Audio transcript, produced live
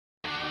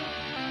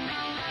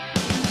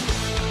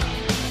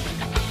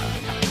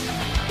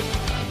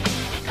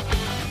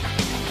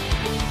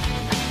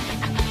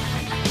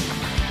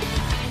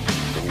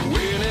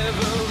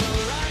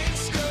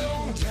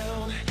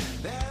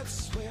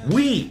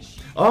We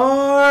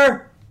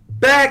are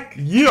back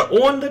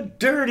on the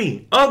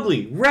Dirty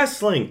Ugly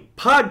Wrestling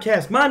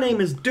Podcast. My name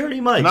is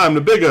Dirty Mike. And I'm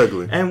the Big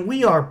Ugly. And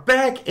we are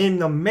back in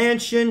the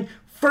mansion.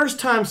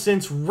 First time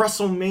since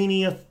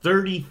WrestleMania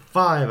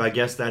 35, I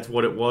guess that's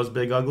what it was,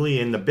 Big Ugly,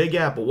 in the Big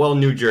Apple. Well,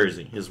 New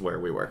Jersey is where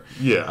we were.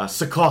 Yeah.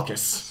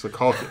 Secaucus.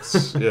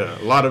 Secaucus. Yeah.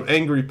 A lot of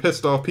angry,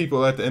 pissed off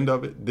people at the end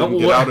of it. Didn't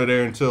get out of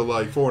there until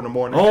like 4 in the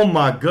morning. Oh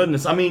my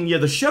goodness. I mean, yeah,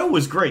 the show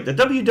was great. The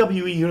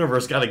WWE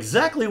Universe got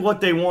exactly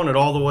what they wanted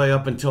all the way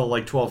up until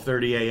like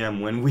 12:30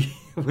 a.m. when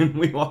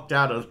we walked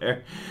out of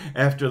there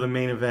after the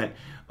main event.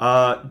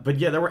 But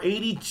yeah, there were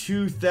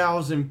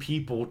 82,000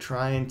 people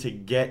trying to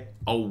get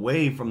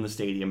away from the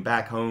stadium,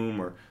 back home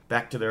or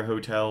back to their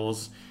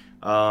hotels.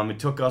 It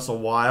took us a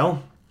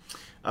while,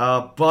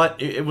 but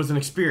it was an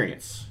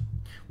experience.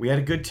 We had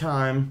a good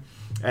time,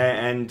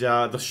 and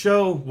the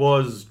show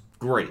was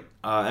great.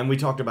 And we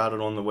talked about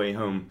it on the way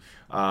home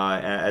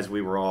as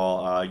we were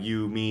all,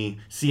 you, me,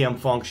 CM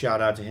Funk,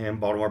 shout out to him,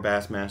 Baltimore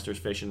Bassmasters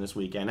fishing this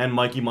weekend, and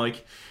Mikey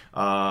Mike.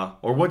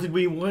 Or what did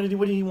he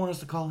want us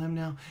to call him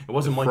now? It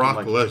wasn't Mikey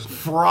Mike.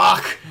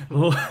 Brock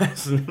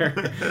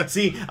Lesnar.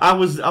 See, I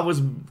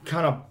was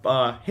kind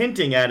of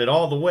hinting at it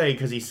all the way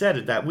because he said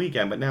it that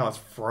weekend, but now it's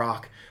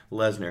Brock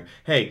Lesnar.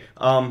 Hey,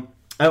 we're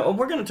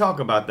going to talk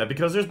about that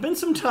because there's been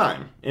some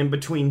time in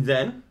between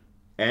then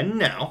and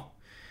now,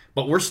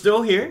 but we're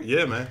still here.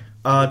 Yeah, man.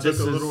 This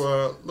took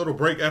a little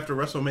break after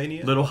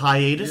WrestleMania. Little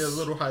hiatus. Yeah, a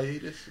little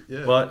hiatus.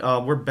 Yeah.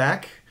 But we're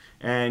back.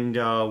 And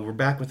we're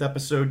back with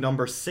episode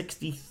number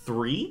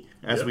 63,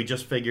 as we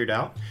just figured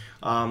out.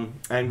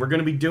 And we're going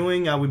to be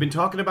doing, we've been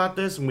talking about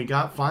this, and we're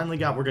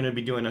going to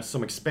be doing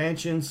some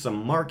expansion,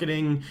 some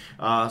marketing,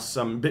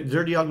 some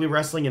Dirty Ugly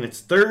Wrestling, and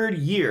its third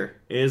year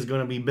is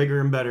going to be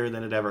bigger and better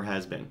than it ever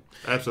has been.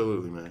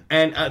 Absolutely, man.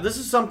 And this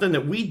is something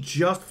that we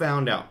just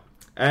found out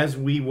as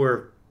we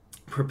were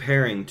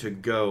preparing to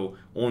go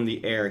on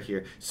the air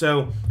here.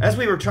 So, as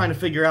we were trying to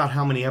figure out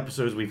how many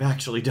episodes we've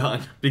actually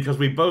done, because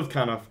we both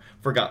kind of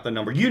forgot the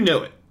number. You knew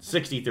it,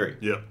 63.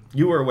 Yep.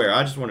 You were aware.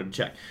 I just wanted to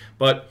check.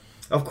 But,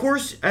 of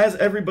course, as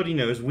everybody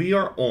knows, we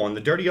are on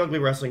the Dirty Ugly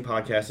Wrestling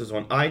Podcast is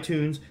on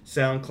iTunes,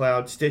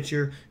 SoundCloud,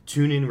 Stitcher,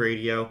 TuneIn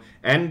Radio,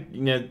 and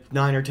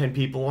 9 or 10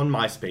 people on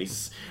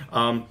MySpace.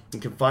 You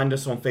can find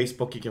us on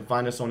Facebook. You can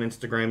find us on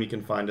Instagram. You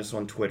can find us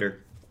on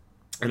Twitter.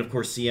 And, of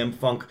course, CM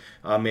Funk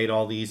made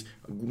all these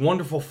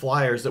wonderful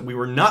flyers that we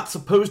were not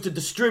supposed to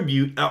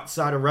distribute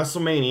outside of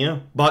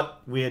WrestleMania,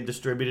 but we had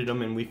distributed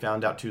them and we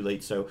found out too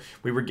late, so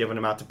we were giving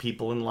them out to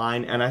people in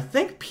line. And I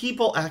think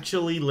people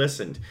actually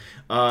listened,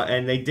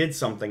 and they did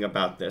something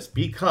about this,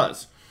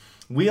 because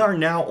we are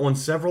now on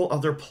several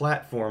other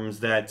platforms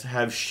that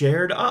have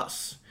shared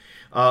us.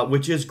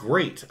 Which is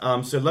great.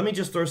 So let me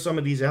just throw some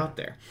of these out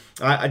there.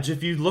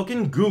 If you look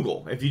in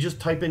Google, if you just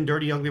type in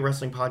Dirty Ugly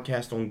Wrestling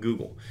Podcast on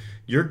Google,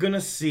 you're going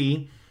to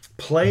see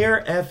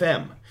Player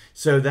FM.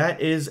 So that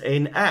is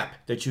an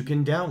app that you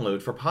can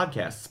download for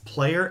podcasts.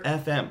 Player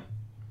FM.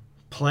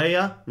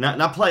 Playa,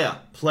 not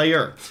Playa,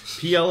 Player.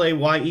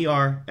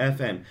 Player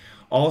FM.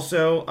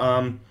 Also,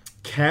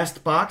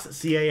 Castbox,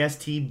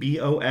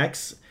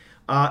 Castbox.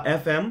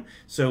 FM.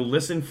 So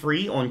listen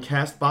free on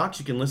Castbox.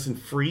 You can listen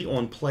free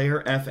on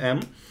Player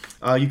FM.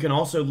 You can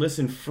also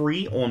listen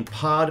free on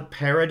Pod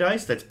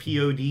Paradise. That's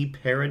POD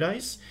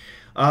Paradise.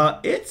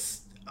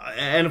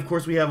 And of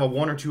course we have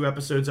 1 or 2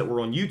 episodes that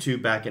were on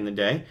YouTube back in the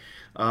day.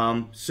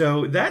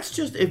 So that's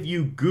just if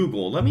you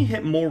Google. Let me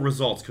hit more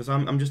results because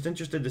I'm just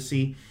interested to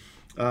see.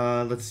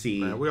 Let's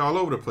see. Man, we're all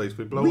over the place.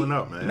 We're blowing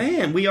up, man.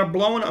 Man, we are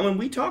blowing up. I mean,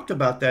 we talked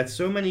about that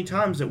so many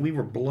times that we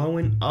were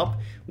blowing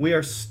up. We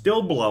are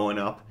still blowing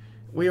up.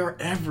 We are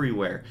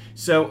everywhere.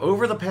 So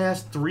over the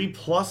past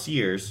 3+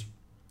 years,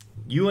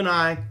 you and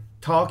I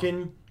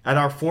talking at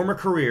our former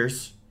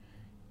careers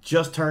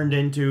just turned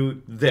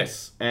into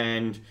this.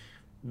 And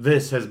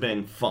this has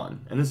been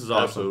fun. And this is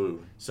awesome.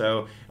 Absolutely.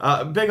 So,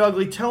 Big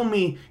Ugly, tell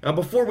me,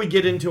 before we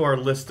get into our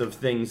list of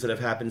things that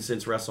have happened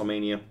since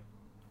WrestleMania,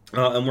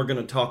 and we're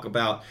going to talk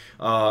about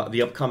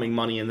the upcoming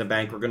Money in the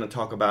Bank. We're going to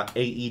talk about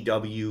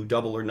AEW,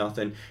 Double or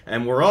Nothing.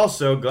 And we're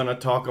also going to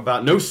talk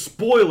about, no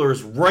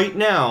spoilers right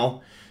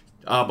now,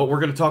 but we're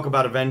going to talk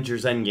about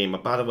Avengers Endgame.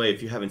 But by the way,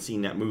 if you haven't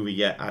seen that movie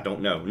yet, I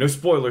don't know. No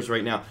spoilers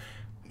right now.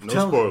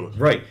 No spoilers.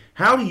 Right.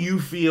 How do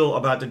you feel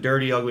about the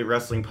Dirty Ugly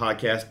Wrestling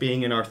Podcast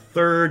being in our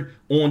third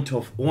on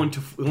to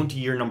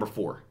year number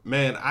 4?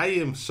 Man, I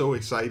am so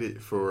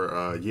excited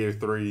for year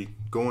 3,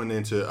 going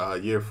into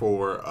year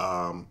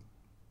 4,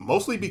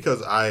 mostly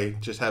because I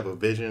just have a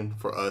vision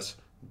for us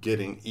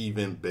getting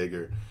even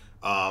bigger.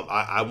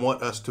 I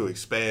want us to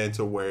expand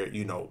to where,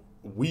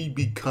 we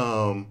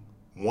become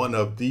one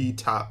of the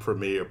top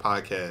premier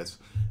podcasts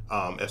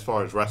as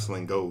far as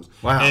wrestling goes.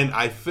 Wow. And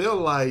I feel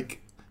like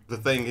the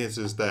thing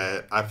is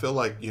that I feel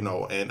like,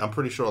 and I'm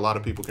pretty sure a lot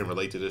of people can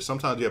relate to this.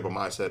 Sometimes you have a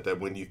mindset that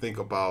when you think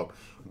about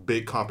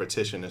big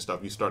competition and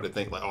stuff, you start to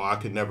think like, oh, I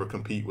could never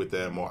compete with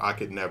them, or I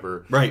could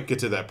never get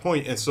to that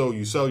point. And so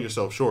you sell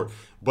yourself short.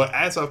 But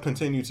as I've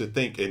continued to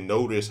think and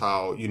notice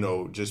how,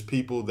 just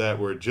people that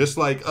were just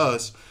like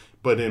us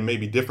but in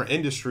maybe different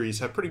industries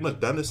have pretty much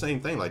done the same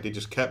thing. Like they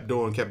just kept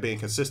being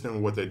consistent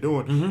with what they're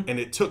doing, and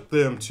it took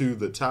them to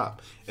the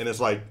top. And it's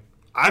like,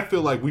 I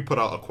feel like we put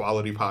out a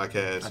quality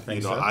podcast.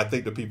 I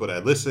think the people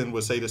that listen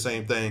would say the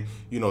same thing.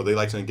 They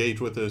like to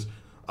engage with us.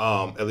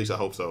 At least I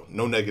hope so.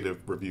 No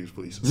negative reviews,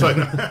 please.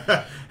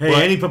 Hey,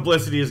 any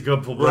publicity is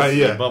good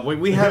publicity. Right, yeah. But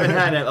we haven't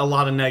had a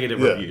lot of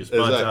negative reviews.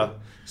 But, exactly.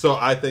 So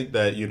I think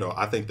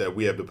that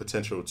we have the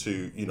potential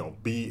to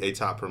be a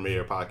top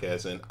premier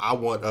podcast, and I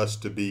want us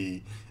to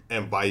be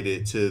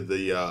invited to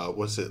the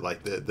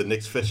the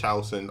Nick's Fish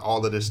House and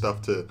all of this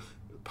stuff to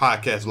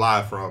podcast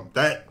live from.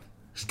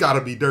 It's got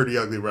to be Dirty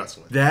Ugly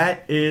Wrestling.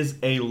 That is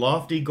a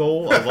lofty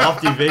goal, a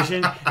lofty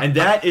vision, and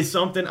that is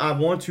something I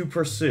want to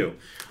pursue.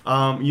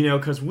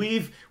 Because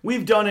we've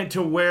done it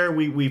to where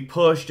we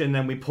pushed and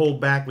then we pulled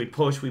back, we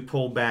push, we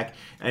pull back,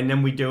 and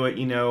then we do it.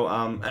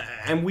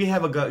 And we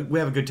have a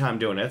good time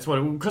doing it. That's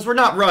what, because we're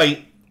not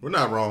right, we're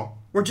not wrong.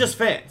 We're just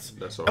fans.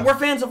 That's all. And we're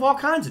fans of all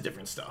kinds of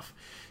different stuff.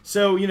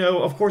 So,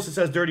 of course it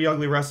says Dirty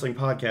Ugly Wrestling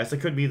Podcast.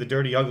 It could be the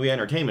Dirty Ugly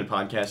Entertainment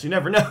Podcast. You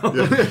never know. Yeah.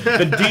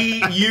 The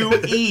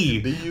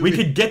D-U-E. We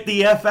could get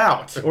the F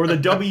out, or the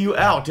W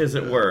out, as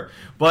it were.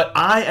 But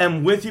I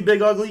am with you,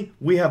 Big Ugly.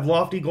 We have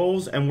lofty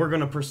goals, and we're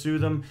going to pursue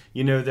them.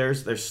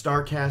 There's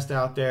StarCast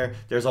out there.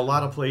 There's a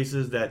lot of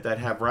places that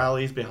have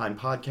rallies behind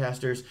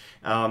podcasters.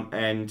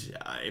 And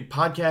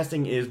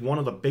podcasting is one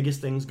of the biggest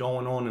things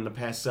going on in the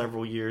past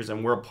several years,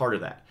 and we're a part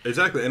of that.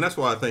 Exactly. And that's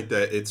why I think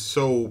that it's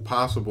so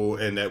possible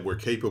and that we're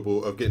capable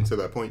of getting to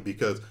that point,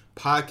 because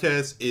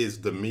podcast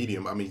is the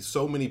medium. I mean,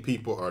 so many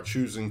people are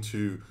choosing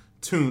to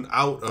tune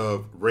out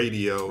of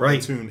radio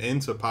and tune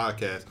into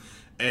podcasts.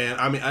 And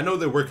I mean, I know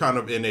that we're kind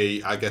of in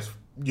a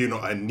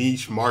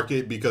niche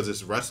market because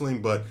it's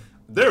wrestling, but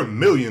there are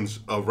millions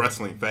of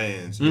wrestling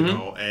fans,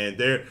 and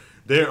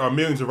there are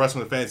millions of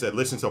wrestling fans that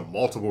listen to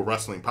multiple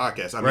wrestling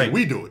podcasts. I mean,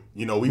 we do it.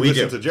 We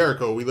listen to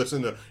Jericho. We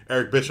listen to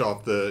Eric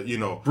Bischoff.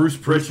 Bruce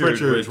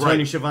Pritchard,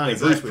 Tony Schiavone,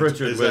 exactly. Bruce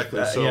Pritchard.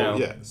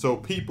 Exactly. So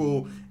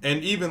people,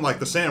 and even like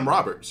the Sam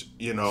Roberts.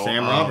 Sam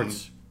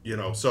Roberts.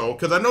 So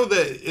because I know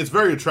that it's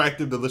very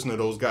attractive to listen to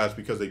those guys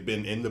because they've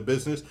been in the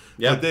business.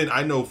 Yep. But then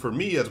I know for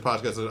me as a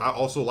podcaster, I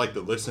also like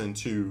to listen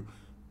to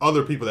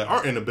other people that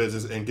aren't in the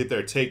business and get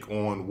their take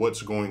on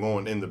what's going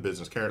on in the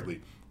business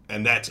currently.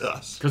 And that's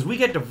us. Because we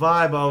get the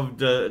vibe of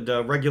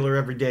the regular,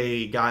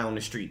 everyday guy on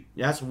the street.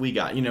 That's what we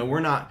got. We're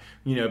not,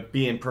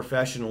 being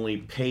professionally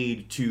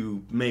paid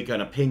to make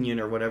an opinion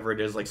or whatever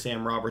it is, like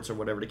Sam Roberts or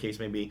whatever the case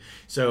may be.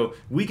 So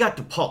we got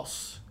the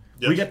pulse.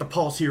 Yep. We got the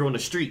pulse here on the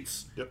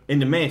streets, in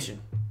the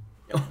mansion.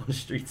 On the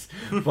streets.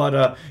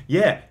 But,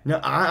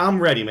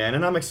 I'm ready, man.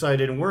 And I'm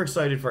excited. And we're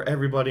excited for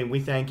everybody. And we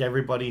thank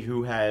everybody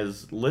who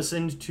has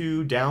listened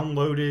to,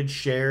 downloaded,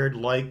 shared,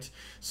 liked,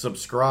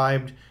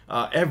 subscribed,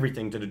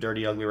 everything to the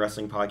Dirty Ugly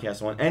Wrestling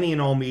Podcast on any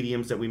and all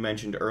mediums that we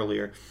mentioned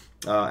earlier.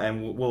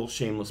 And we'll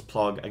shameless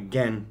plug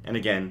again and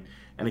again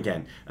and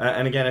again.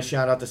 And again, a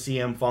shout out to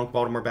CM Funk,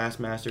 Baltimore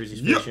Bassmasters.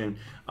 He's fishing.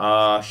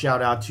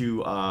 Shout out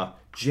to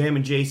Jam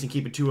and Jason,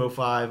 Keep It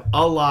 205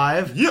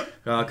 alive.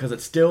 Because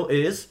it still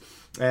is.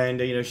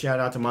 And, shout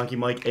out to Monkey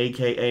Mike,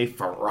 a.k.a.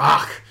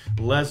 Brock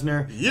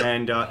Lesnar,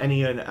 and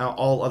any and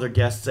all other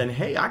guests. And,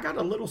 hey, I got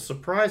a little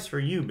surprise for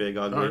you, Big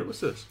Ugly. All right, what's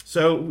this?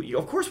 So,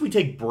 of course, we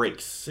take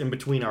breaks in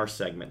between our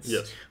segments.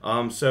 Yes.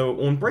 So,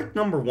 on break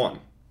number 1,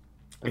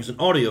 there's an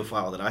audio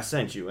file that I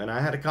sent you, and I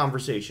had a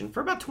conversation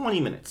for about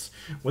 20 minutes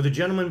with a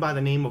gentleman by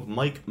the name of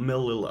Mike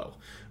Milillo.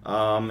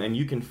 And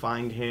you can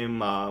find him,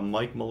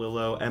 Mike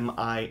Milillo,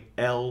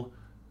 Milillo,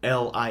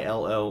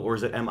 or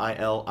is it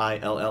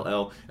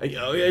Millill?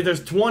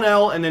 There's one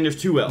L and then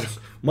there's two L's.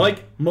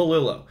 Mike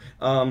Milillo.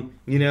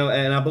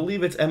 And I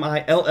believe it's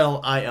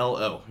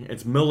Millillo.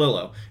 It's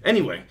Milillo.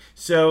 Anyway,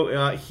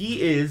 so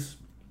he is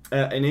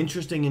an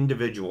interesting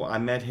individual. I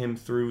met him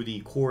through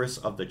the chorus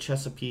of the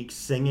Chesapeake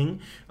Singing,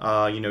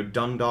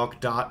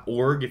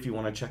 Dundalk.org, if you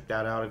want to check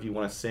that out, if you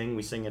want to sing.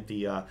 We sing at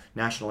the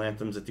national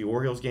anthems at the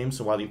Orioles game,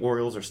 so while the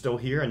Orioles are still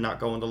here and not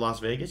going to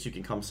Las Vegas, you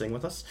can come sing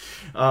with us.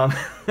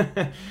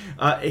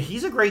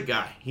 He's a great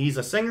guy. He's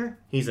a singer,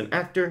 he's an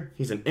actor,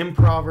 he's an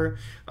improver,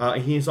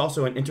 he's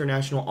also an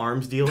international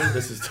arms dealer.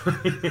 This is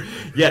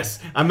yes,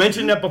 I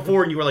mentioned that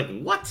before and you were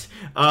like, what?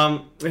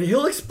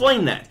 He'll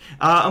explain that.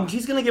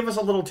 He's going to give us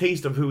a little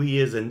taste of who he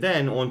is, and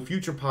then on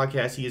future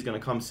podcasts he is going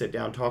to come sit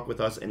down, talk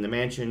with us in the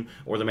mansion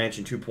or the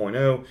mansion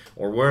 2.0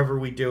 or wherever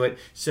we do it.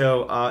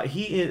 So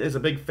he is a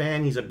big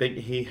fan.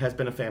 He has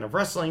been a fan of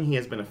wrestling. He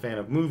has been a fan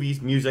of movies,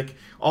 music,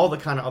 all the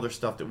kind of other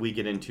stuff that we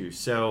get into.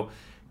 So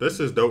this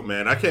is dope,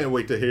 man. I can't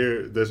wait to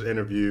hear this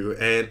interview.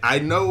 And I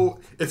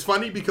know it's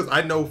funny because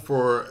I know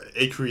for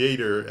a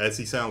creator, as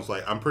he sounds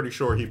like, I'm pretty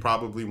sure he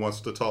probably wants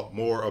to talk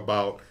more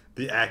about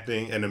the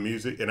acting and the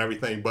music and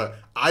everything, but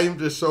I am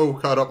just so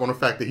caught up on the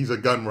fact that he's a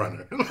gun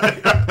runner.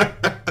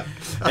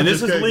 And this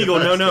just is can't legal.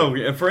 get No, past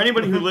no. For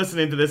anybody who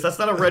listening to this, that's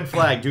not a red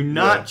flag. Do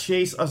not Yeah.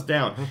 chase us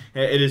down.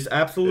 It is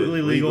absolutely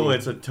It's legal. legal.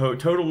 It's a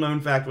total known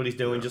fact what he's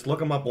doing. Just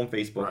look him up on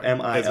Facebook.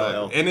 Mill.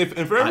 Exactly.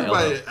 And for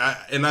everybody,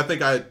 and I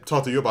think I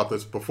talked to you about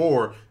this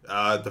before,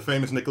 the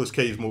famous Nicolas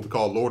Cage movie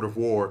called Lord of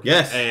War.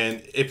 Yes.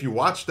 And if you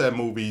watch that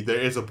movie, there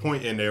is a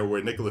point in there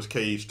where Nicolas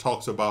Cage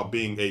talks about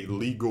being a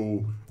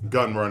legal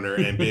gun runner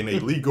and being a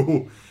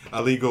legal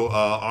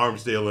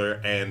arms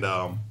dealer, and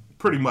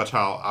pretty much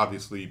how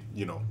obviously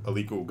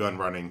illegal gun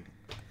running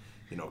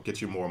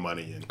gets you more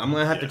money. And I'm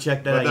gonna have to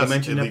check that out. You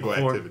mentioned that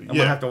before. Activity. I'm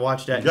gonna have to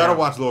watch that. You gotta now.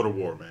 watch Lord of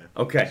War, man.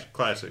 Okay.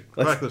 Classic.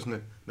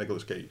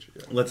 Nicolas Cage.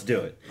 Yeah. Let's do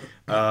it.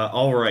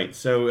 All right.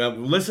 So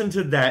listen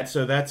to that.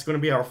 So that's going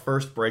to be our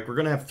first break. We're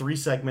going to have 3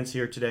 segments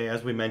here today,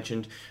 as we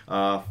mentioned.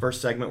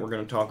 First segment, we're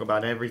going to talk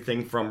about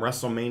everything from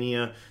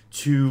WrestleMania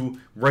to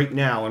right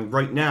now. And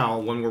right now,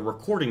 when we're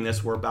recording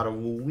this, we're about a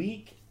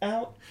week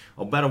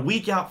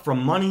out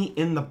from Money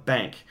in the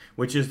Bank,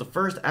 which is the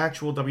first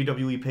actual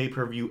WWE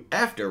pay-per-view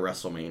after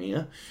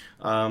WrestleMania.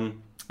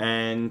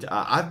 And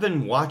I've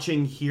been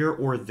watching here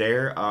or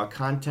there.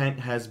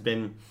 Content has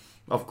been...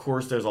 Of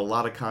course, there's a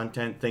lot of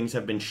content. Things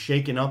have been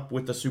shaken up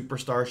with the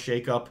Superstar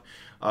shakeup,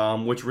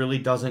 which really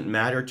doesn't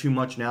matter too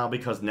much now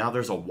because now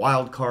there's a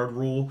wild card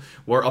rule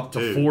where up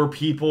to 4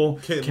 people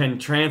can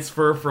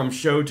transfer from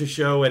show to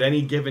show at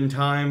any given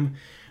time.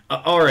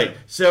 All right,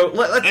 so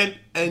let's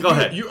go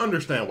ahead. You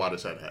understand why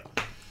this had to happen.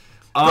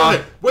 Go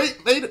ahead. Wait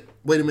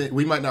a minute.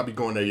 We might not be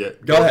going there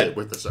yet. Go ahead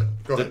with the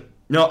second. Go ahead.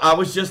 No, I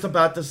was just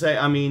about to say,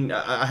 I mean,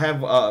 I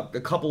have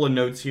a couple of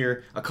notes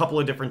here, a couple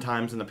of different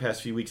times in the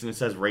past few weeks, and it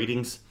says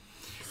ratings.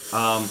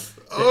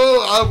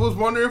 I was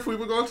wondering if we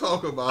were going to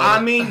talk about it.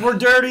 I mean, we're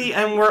dirty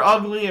and we're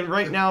ugly, and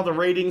right now the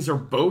ratings are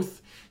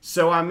both.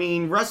 So, I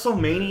mean,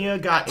 WrestleMania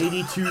got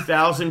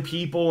 82,000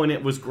 people, and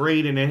it was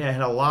great, and it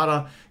had a lot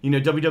of,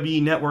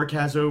 WWE Network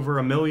has over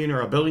 1 million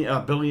or a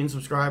billion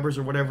subscribers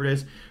or whatever it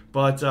is.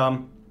 But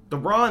the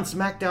Raw and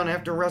SmackDown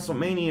after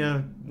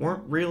WrestleMania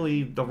weren't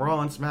really the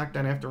Raw and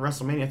SmackDown after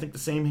WrestleMania. I think the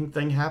same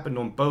thing happened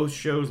on both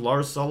shows.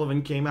 Lars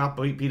Sullivan came out,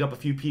 beat up a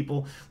few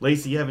people.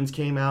 Lacey Evans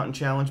came out and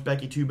challenged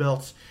Becky 2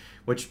 belts.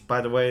 Which, by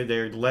the way,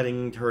 they're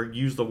letting her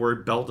use the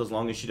word belt as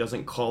long as she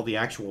doesn't call the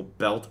actual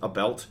belt a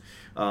belt.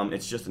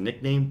 It's just a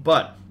nickname.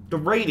 But the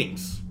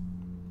ratings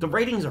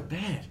are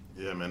bad.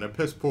 Yeah, man, they're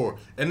piss poor,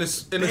 and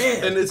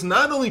it's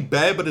not only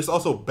bad, but it's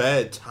also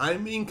bad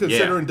timing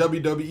considering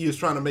WWE is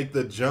trying to make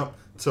the jump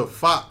to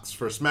Fox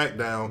for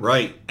SmackDown.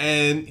 Right.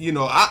 And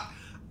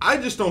I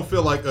just don't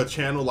feel like a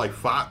channel like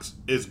Fox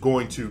is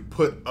going to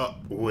put up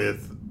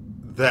with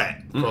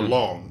that for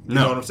long. You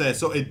know what I'm saying?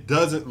 So it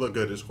doesn't look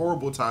good. It's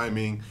horrible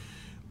timing.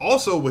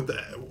 Also with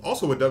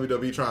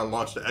WWE trying to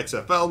launch the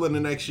XFL in the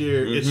next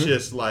year, it's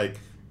just like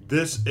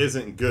this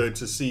isn't good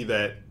to see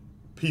that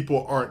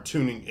people aren't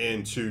tuning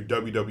into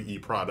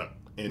WWE product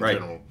in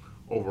general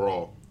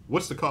overall.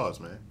 What's the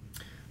cause, man?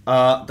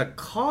 The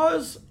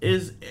cause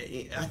is,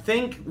 I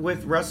think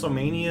with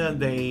WrestleMania,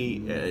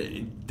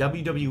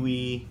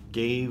 WWE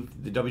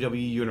gave the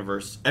WWE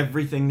Universe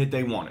everything that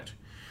they wanted,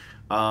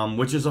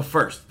 which is a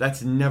first.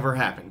 That's never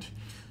happened.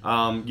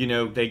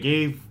 They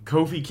gave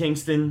Kofi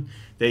Kingston,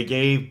 they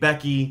gave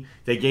Becky,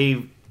 they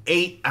gave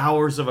 8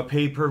 hours of a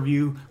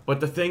pay-per-view.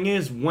 But the thing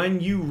is, when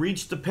you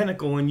reach the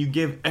pinnacle and you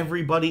give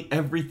everybody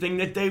everything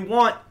that they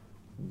want,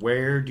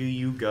 where do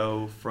you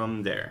go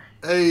from there?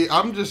 Hey,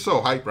 I'm just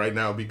so hyped right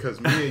now because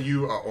me and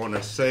you are on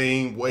the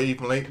same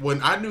wavelength.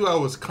 When I knew I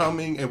was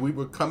coming and we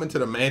were coming to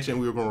the mansion,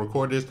 we were going to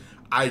record this,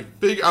 I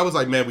was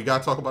like, man, we got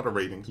to talk about the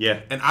ratings.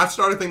 Yeah. And I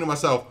started thinking to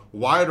myself,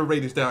 why are the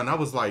ratings down? And I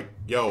was like,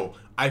 yo,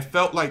 I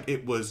felt like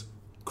it was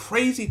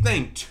crazy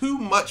thing. Too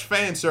much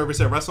fan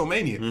service at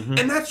WrestleMania.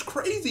 And that's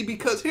crazy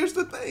because here's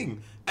the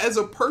thing. As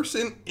a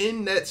person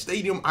in that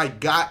stadium, I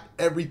got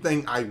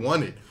everything I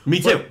wanted. Me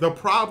too. But the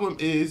problem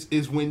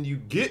is when you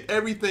get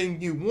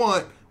everything you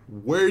want,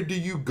 where do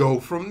you go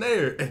from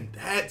there? And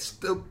that's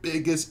the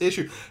biggest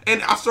issue.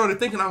 And I started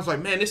thinking, I was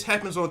like, man, this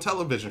happens on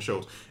television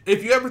shows.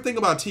 If you ever think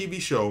about a TV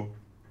show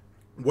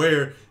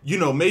where,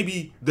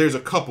 maybe there's a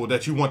couple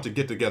that you want to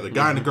get together,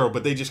 guy and a girl,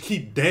 but they just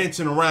keep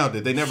dancing around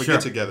it. They never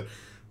get together.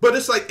 But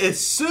it's like,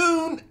 as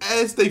soon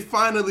as they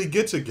finally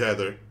get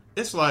together,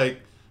 it's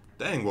like,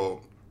 dang,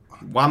 well,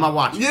 why am I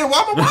watching? Yeah,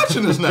 why am I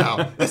watching this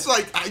now? It's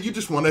like you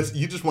just want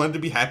it to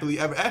be happily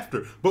ever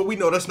after. But we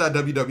know that's not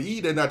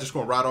WWE. They're not just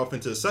going to ride off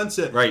into the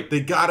sunset. Right.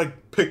 They got to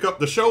pick up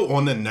the show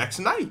on the next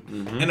night.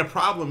 And the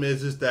problem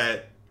is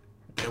that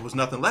there was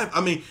nothing left.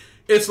 I mean,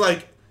 it's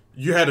like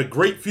you had a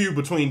great feud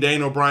between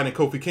Daniel Bryan and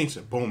Kofi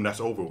Kingston. Boom,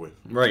 that's over with.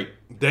 Right.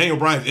 Daniel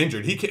Bryan's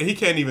injured. He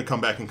can't even come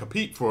back and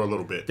compete for a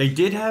little bit. They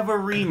did have a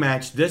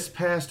rematch this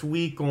past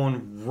week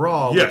on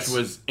Raw, which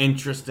was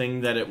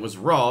interesting that it was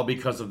Raw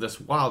because of this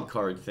wild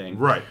card thing.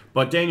 Right.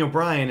 But Daniel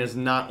Bryan is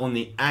not on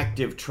the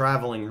active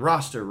traveling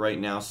roster right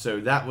now,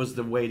 so that was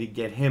the way to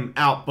get him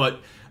out.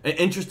 But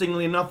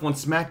Interestingly enough, on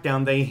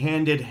SmackDown, they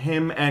handed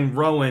him and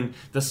Rowan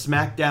the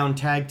SmackDown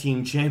Tag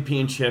Team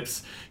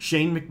Championships.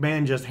 Shane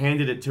McMahon just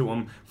handed it to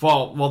him.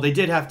 Well, they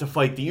did have to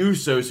fight the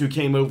Usos, who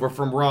came over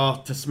from Raw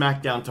to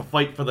SmackDown to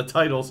fight for the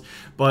titles.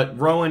 But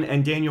Rowan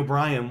and Daniel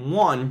Bryan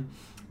won.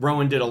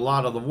 Rowan did a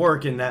lot of the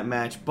work in that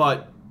match,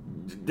 but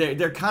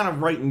they're kind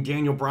of writing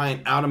Daniel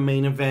Bryan out of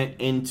main event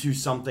into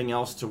something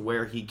else to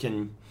where he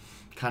can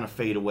kind of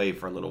fade away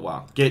for a little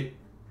while. Get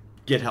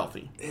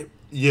healthy.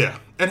 Yeah.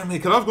 And I mean,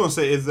 because I was going to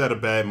say, is that a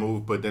bad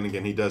move? But then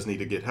again, he does need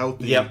to get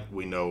healthy. Yep.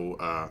 We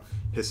know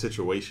his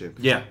situation.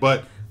 Yeah.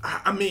 But,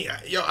 I mean,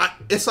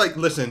 it's like,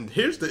 listen,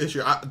 here's the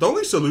issue. The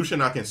only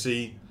solution I can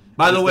see.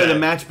 By the way, the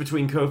match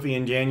between Kofi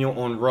and Daniel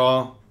on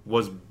Raw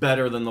was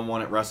better than the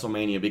one at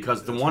WrestleMania,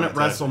 because the one at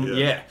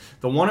WrestleMania,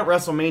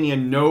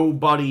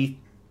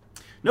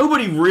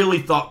 nobody really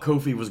thought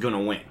Kofi was going to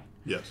win.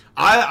 Yes.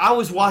 I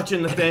was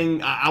watching the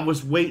thing. I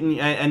was waiting,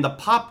 and the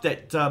pop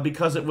that,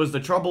 because it was the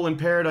Trouble in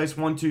Paradise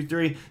 1, 2,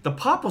 3, the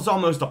pop was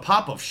almost a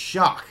pop of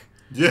shock.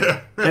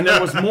 Yeah. And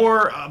there was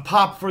more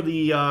pop for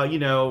the,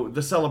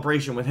 the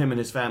celebration with him and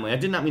his family. I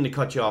did not mean to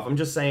cut you off. I'm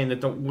just saying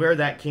that where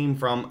that came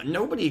from,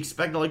 nobody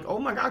expected, like, oh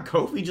my God,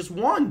 Kofi just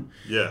won.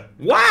 Yeah.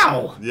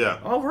 Wow. Yeah.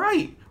 All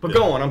right. But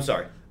go on. I'm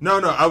sorry. No,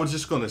 I was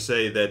just going to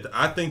say that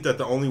I think that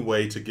the only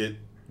way to get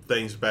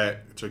things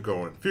back to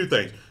going, a few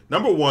things.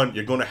 Number one,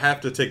 you're going to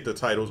have to take the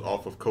titles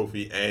off of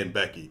Kofi and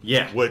Becky.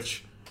 Yeah.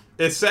 Which,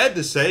 it's sad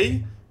to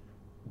say,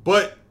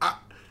 but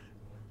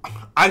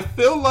I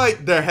feel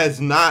like there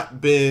has not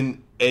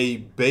been a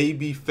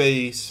baby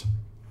face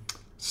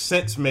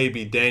since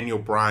maybe Daniel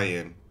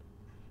Bryan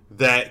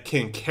that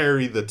can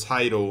carry the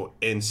title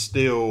and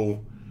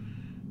still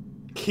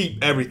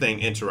keep everything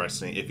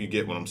interesting, if you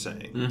get what I'm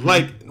saying. Mm-hmm.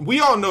 Like, we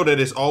all know that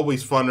it's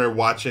always funner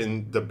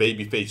watching the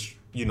baby face,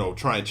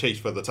 try and chase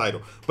for the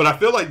title. But I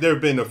feel like there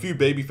have been a few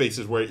baby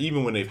faces where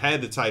even when they've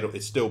had the title,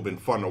 it's still been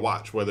fun to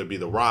watch, whether it be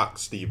The Rock,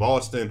 Steve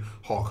Austin,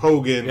 Hulk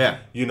Hogan,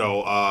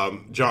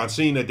 John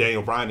Cena,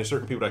 Daniel Bryan. There's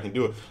certain people that can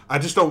do it. I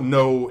just don't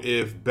know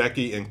if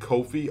Becky and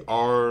Kofi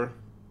are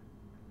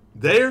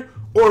there,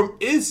 or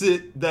is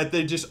it that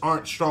they just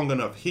aren't strong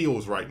enough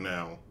heels right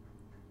now?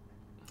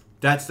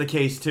 That's the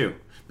case too.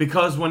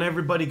 Because when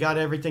everybody got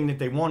everything that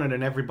they wanted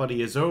and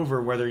everybody is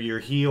over, whether you're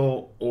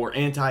heel or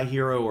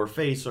anti-hero or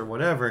face or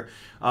whatever,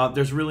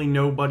 there's really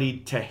nobody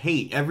to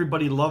hate.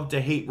 Everybody loved to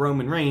hate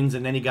Roman Reigns,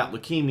 and then he got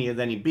leukemia,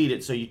 then he beat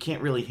it, so you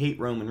can't really hate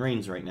Roman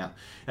Reigns right now.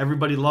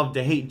 Everybody loved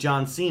to hate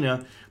John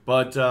Cena,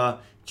 but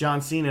John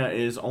Cena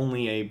is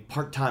only a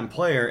part-time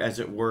player, as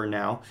it were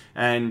now,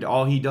 and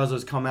all he does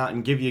is come out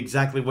and give you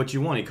exactly what you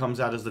want. He comes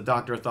out as the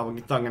doctor of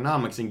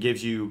thugonomics and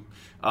gives you,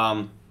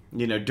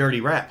 dirty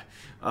rap.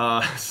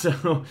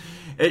 So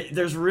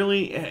there's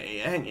really,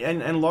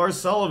 and Lars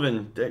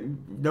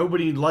Sullivan,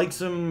 nobody likes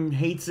him,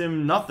 hates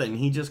him, nothing.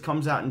 He just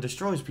comes out and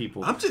destroys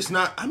people. I'm just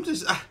not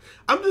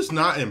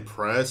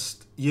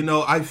impressed.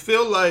 I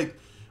feel like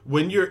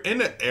when you're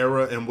in an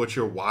era in which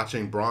you're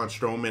watching Braun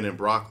Strowman and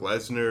Brock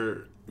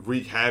Lesnar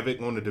wreak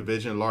havoc on the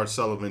division, Lars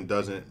Sullivan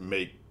doesn't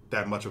make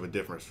that much of a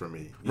difference for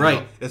me.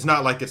 Right. It's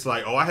not like it's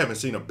like, oh, I haven't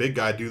seen a big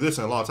guy do this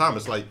in a long time.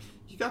 It's like,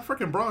 you got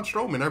freaking Braun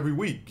Strowman every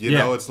week. You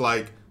know, it's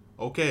like,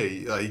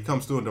 okay, he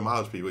comes through and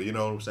demolishes people. You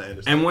know what I'm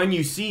saying? And when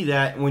you see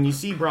that, when you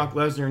see Brock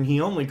Lesnar and he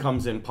only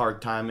comes in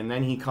part-time, and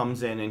then he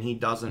comes in and he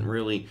doesn't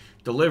really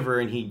deliver,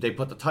 and they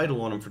put the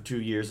title on him for 2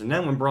 years, and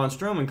then when Braun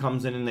Strowman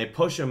comes in and they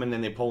push him and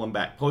then they pull him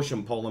back, pull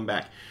him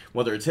back,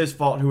 whether it's his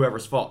fault,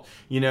 whoever's fault.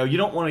 You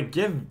don't want to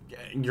give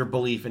your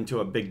belief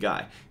into a big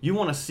guy. You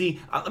want to see...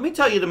 let me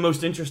tell you the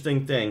most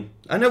interesting thing.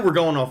 I know we're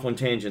going off on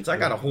tangents. I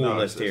got a whole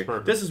list here.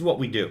 Perfect. This is what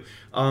we do.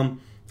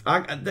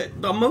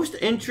 The most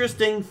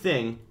interesting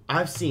thing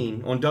I've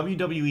seen on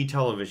WWE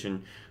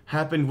television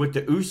happened with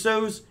the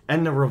Usos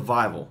and the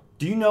Revival.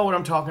 Do you know what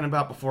I'm talking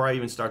about before I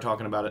even start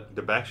talking about it?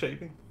 The back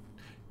shaping?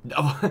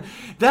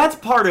 That's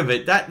part of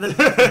it.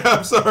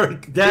 I'm sorry.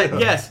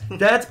 Yes,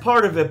 that's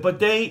part of it. But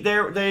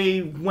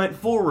they went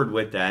forward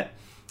with that.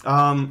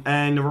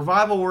 And the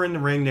Revival were in the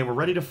ring. They were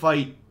ready to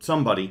fight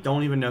somebody.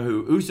 Don't even know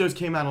who. Usos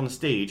came out on the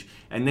stage,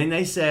 and then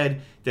they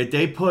said that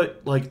they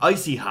put like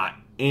icy hot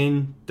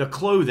in the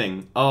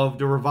clothing of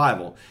the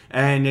Revival,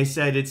 and they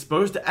said it's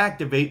supposed to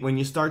activate when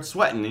you start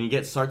sweating, and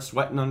you start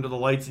sweating under the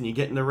lights, and you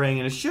get in the ring,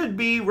 and it should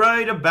be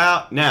right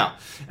about now.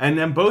 And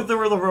then both of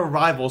the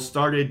Revivals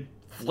started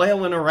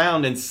flailing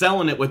around and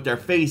selling it with their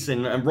face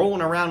and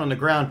rolling around on the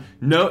ground.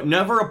 No,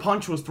 never a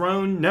punch was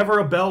thrown, never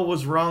a bell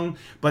was rung,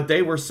 but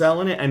they were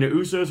selling it, and the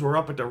Usos were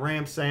up at the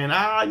ramp saying,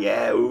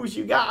 yeah, Us,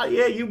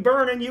 you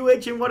burning, you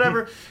itching,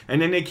 whatever.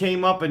 And then they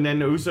came up, and then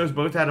the Usos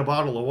both had a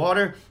bottle of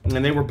water,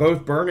 and they were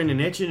both burning and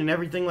itching and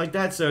everything like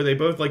that, so they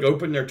both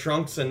opened their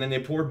trunks, and then they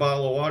poured a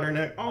bottle of water, and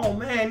they're, oh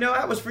man, no,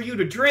 that was for you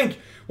to drink.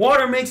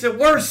 Water makes it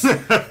worse.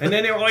 And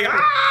then they were like,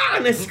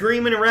 and they're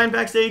screaming and ran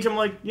backstage. I'm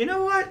like, you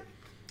know what?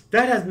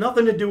 That has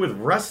nothing to do with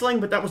wrestling,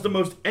 but that was the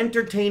most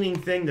entertaining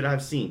thing that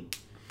I've seen.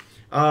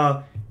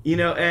 And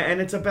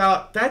it's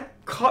about, that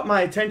caught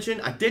my attention.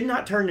 I did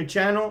not turn the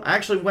channel. I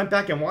actually went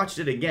back and watched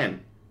it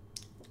again.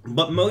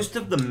 But most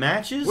of the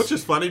matches, which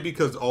is funny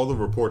because all the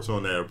reports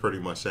on there are pretty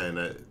much saying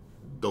that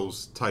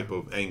those type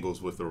of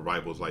angles with the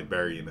revivals like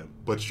burying them.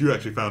 But you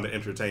actually found it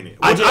entertaining.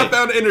 Which I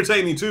found it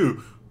entertaining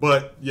too.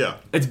 But yeah,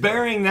 it's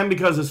burying them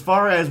because as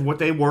far as what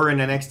they were in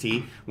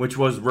NXT, which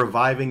was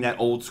reviving that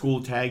old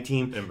school tag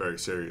team, and very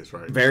serious,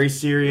 right? Very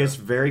serious,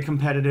 very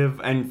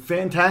competitive, and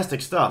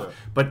fantastic stuff. Yeah.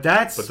 But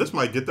this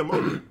might get them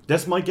over.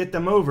 This might get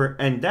them over,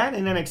 and that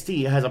in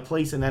NXT has a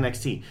place in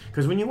NXT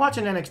because when you watch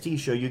an NXT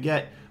show, you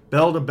get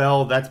bell to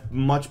bell. That's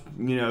much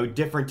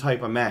different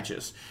type of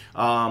matches.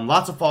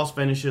 Lots of false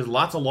finishes,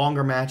 lots of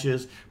longer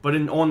matches. But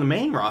on the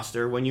main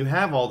roster, when you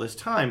have all this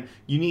time,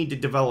 you need to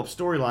develop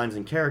storylines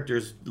and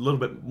characters a little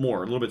bit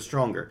more, a little bit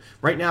stronger.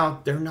 Right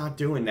now, they're not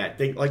doing that.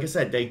 They, like I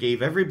said, they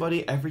gave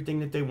everybody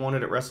everything that they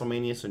wanted at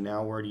WrestleMania. So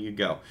now where do you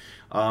go?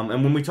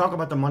 And when we talk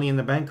about the Money in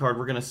the Bank card,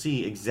 we're going to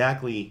see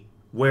exactly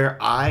where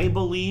I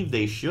believe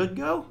they should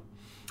go.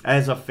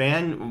 As a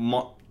fan,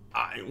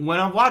 when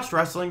I've watched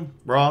wrestling,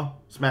 Raw,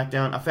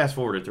 SmackDown, I fast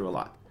forwarded through a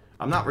lot.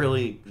 You're not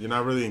really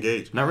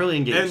engaged. Not really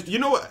engaged. And you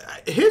know what?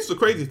 Here's the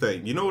crazy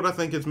thing. You know what I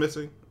think is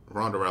missing?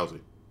 Ronda Rousey.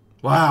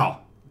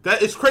 Wow.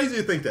 That it's crazy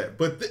to think that.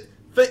 But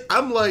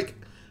I'm like,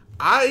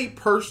 I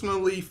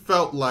personally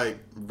felt like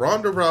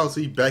Ronda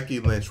Rousey, Becky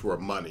Lynch were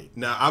money.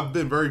 Now, I've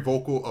been very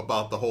vocal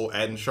about the whole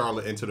adding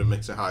Charlotte into the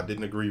mix and how I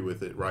didn't agree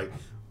with it, right?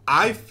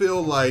 I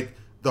feel like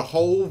the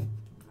whole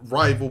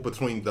rival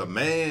between the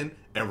Man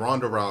and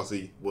Ronda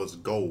Rousey was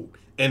gold.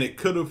 And it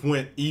could have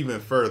went even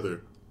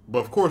further. But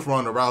of course,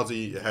 Ronda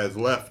Rousey has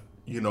left,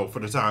 for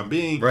the time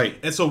being. Right.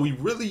 And so we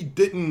really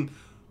didn't.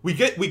 We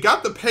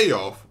got the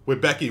payoff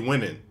with Becky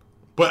winning,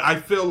 but I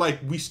feel like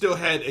we still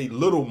had a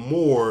little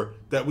more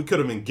that we could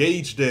have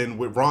engaged in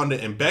with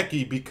Ronda and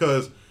Becky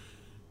because,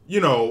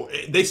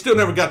 they still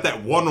never got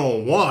that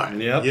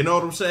one-on-one. Yep. You know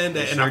what I'm saying?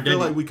 And sure I feel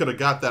like we could have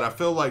got that. I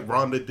feel like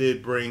Ronda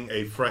did bring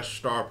a fresh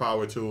star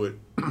power to it.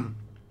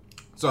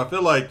 So I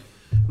feel like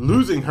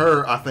losing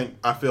her,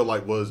 I feel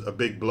like was a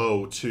big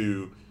blow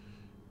to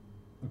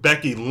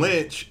Becky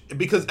Lynch,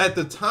 because at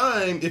the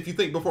time, if you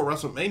think before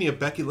WrestleMania,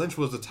 Becky Lynch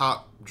was the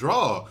top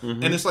draw.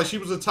 Mm-hmm. And it's like she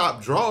was a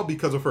top draw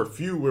because of her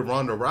feud with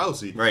Ronda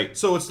Rousey. Right.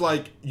 So it's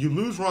like you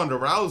lose Ronda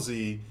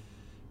Rousey.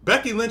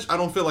 Becky Lynch, I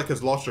don't feel like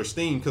has lost her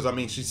steam because,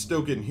 she's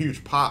still getting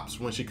huge pops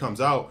when she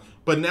comes out.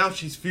 But now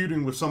she's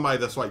feuding with somebody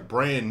that's like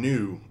brand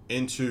new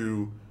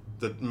into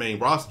the main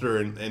roster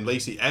and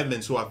Lacey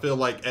Evans, who I feel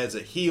like as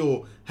a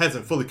heel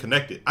hasn't fully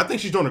connected. I think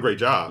she's doing a great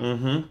job.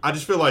 Mm-hmm. I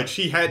just feel like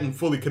she hadn't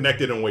fully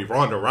connected in the way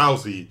Ronda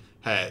Rousey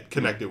had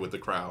connected with the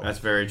crowd. That's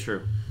very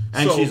true.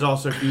 And she's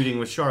also feuding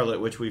with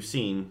Charlotte, which we've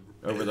seen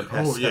over the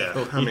past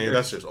several years.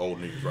 That's just old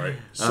news, right?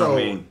 So,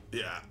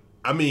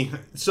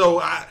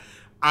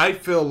 I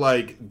feel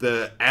like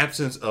the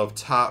absence of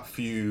top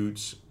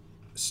feuds,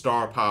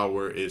 star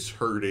power is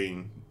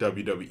hurting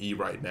WWE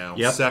right now.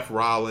 Yep. Seth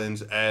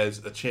Rollins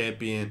as a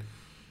champion.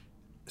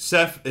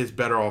 Seth is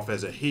better off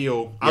as a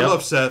heel. Yep. I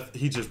love Seth.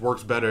 He just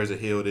works better as a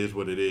heel. It is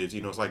what it is.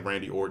 It's like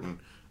Randy Orton.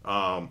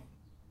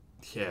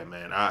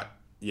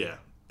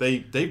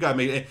 They've got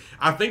me.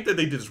 I think that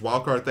they did this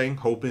wildcard thing,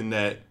 hoping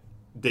that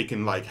they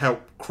can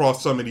help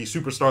cross some of these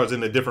superstars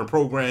into different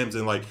programs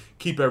and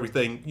keep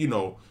everything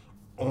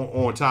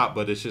on top.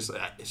 But it's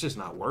just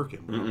not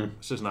working, bro. Mm-mm.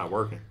 It's just not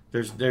working.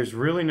 There's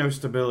really no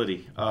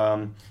stability,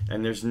 and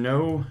there's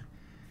no.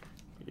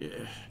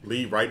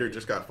 Lee Ryder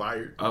just got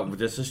fired.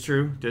 This is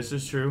true.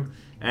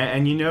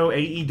 And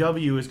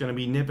AEW is going to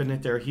be nipping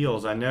at their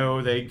heels. I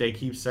know they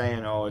keep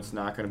saying, it's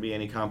not going to be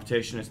any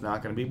competition. It's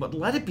not going to be. But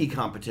let it be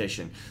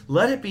competition.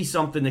 Let it be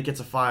something that gets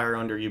a fire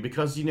under you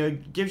because,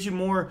 it gives you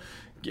more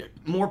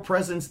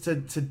presence to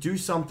do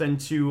something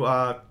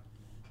to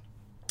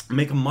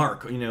make a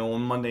mark,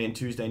 on Monday and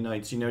Tuesday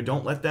nights.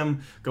 Don't let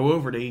them go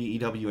over to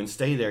AEW and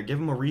stay there. Give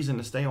them a reason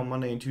to stay on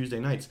Monday and Tuesday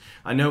nights.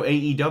 I know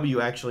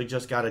AEW actually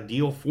just got a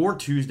deal for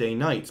Tuesday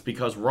nights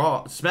because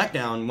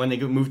SmackDown, when they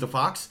move to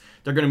Fox,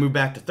 they're going to move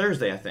back to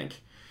Thursday, I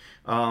think.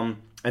 And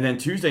then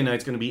Tuesday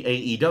night's going to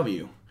be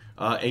AEW.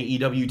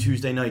 AEW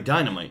Tuesday Night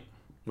Dynamite,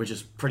 which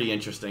is pretty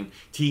interesting.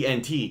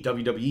 TNT,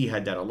 WWE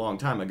had that a long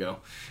time ago.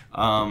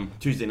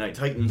 Tuesday Night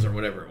Titans or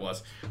whatever it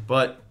was.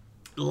 But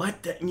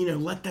let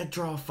that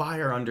draw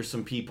fire under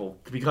some people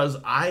because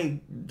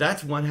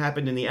that's what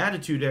happened in the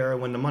Attitude Era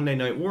when the Monday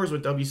Night Wars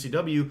with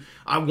WCW.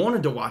 I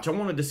wanted to watch. I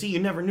wanted to see. You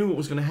never knew what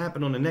was going to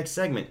happen on the next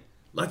segment.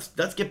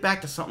 Let's get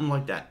back to something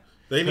like that.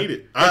 They need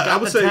it. I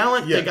would say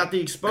talent. Yeah. They got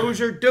the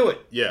exposure. Do it.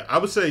 Yeah, I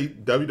would say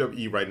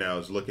WWE right now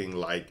is looking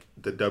like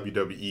the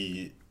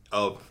WWE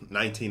of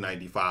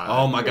 1995.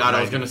 Oh my God,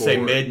 I was going to say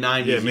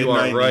mid-90s. Yeah, you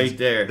are right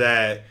there.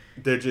 That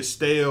they're just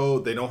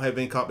stale. They don't have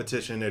any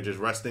competition. They're just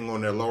resting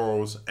on their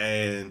laurels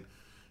and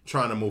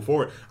trying to move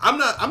forward. I'm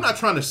not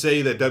trying to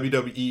say that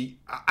WWE.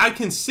 I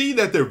can see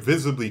that they're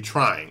visibly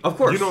trying. Of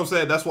course, you know what I'm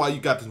saying. That's why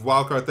you got this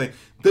wild card thing.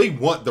 They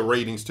want the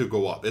ratings to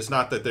go up. It's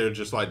not that they're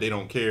just they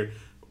don't care.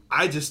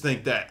 I just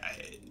think that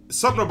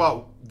something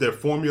about their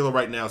formula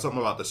right now,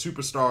 something about the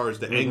superstars,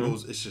 the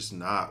angles, it's just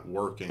not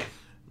working.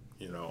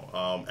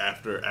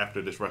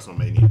 After this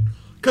WrestleMania,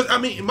 because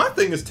my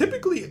thing is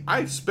typically I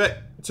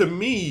expect, to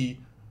me,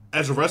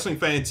 as a wrestling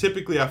fan,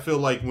 typically I feel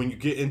like when you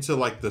get into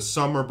like the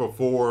summer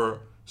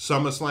before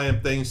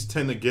SummerSlam, things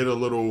tend to get a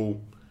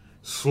little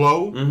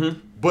slow,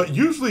 but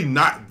usually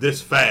not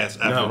this fast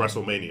after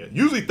WrestleMania.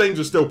 Usually things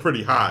are still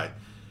pretty high,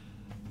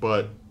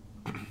 but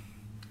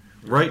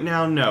right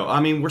now, no. I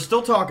mean, we're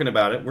still talking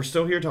about it. We're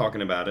still here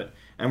talking about it.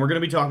 And we're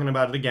going to be talking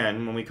about it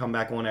again when we come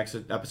back on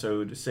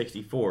episode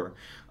 64.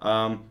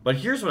 But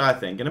here's what I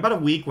think. In about a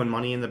week when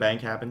Money in the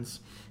Bank happens,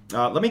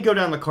 let me go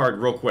down the card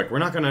real quick. We're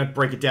not going to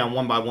break it down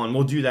one by one.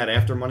 We'll do that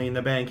after Money in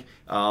the Bank.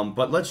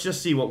 But let's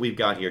just see what we've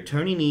got here.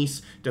 Tony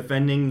Nese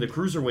defending the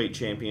Cruiserweight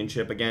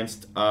Championship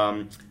against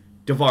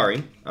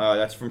Daivari.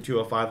 That's from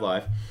 205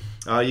 Live.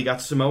 You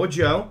got Samoa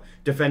Joe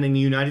defending the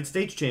United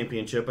States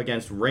Championship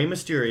against Rey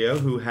Mysterio,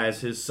 who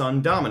has his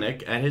son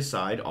Dominic at his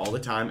side all the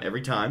time,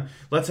 every time.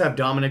 Let's have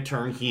Dominic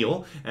turn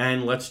heel,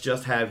 and let's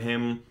just have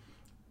him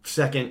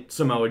second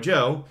Samoa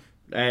Joe,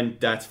 and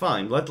that's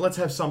fine. Let's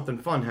have something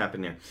fun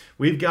happen there.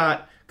 We've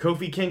got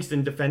Kofi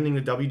Kingston defending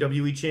the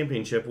WWE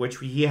Championship, which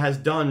he has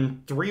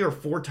done 3 or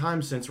 4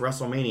 times since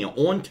WrestleMania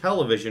on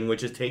television,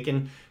 which has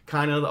taken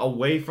kind of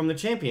away from the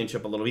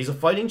championship a little. He's a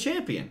fighting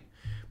champion,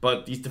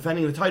 but he's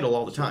defending the title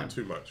all the time.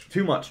 Too much.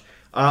 Too much.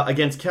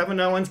 Against Kevin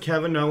Owens,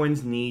 Kevin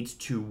Owens needs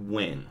to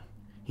win.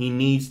 He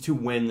needs to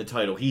win the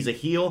title. He's a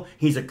heel.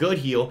 He's a good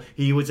heel.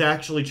 He was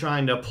actually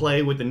trying to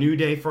play with the New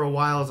Day for a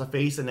while as a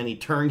face, and then he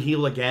turned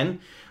heel again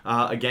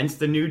against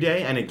the New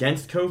Day and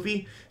against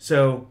Kofi.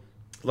 So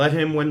let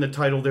him win the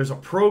title. There's a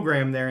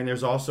program there, and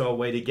there's also a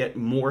way to get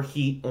more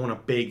heat on a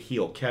big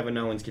heel. Kevin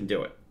Owens can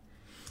do it.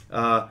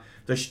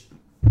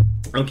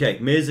 Okay,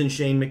 Miz and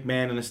Shane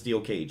McMahon in a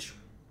steel cage.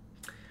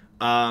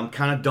 Kind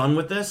of done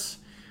with this.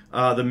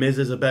 The Miz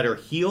is a better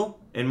heel,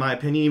 in my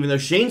opinion, even though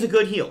Shane's a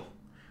good heel.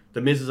 The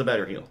Miz is a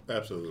better heel.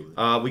 Absolutely.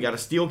 We got a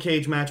steel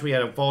cage match. We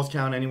had a Falls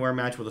Count Anywhere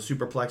match with a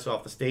superplex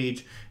off the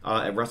stage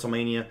at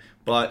WrestleMania.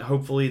 But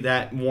hopefully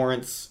that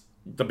warrants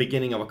the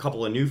beginning of a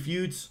couple of new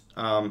feuds.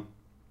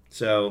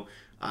 So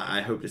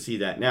I hope to see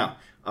that. Now,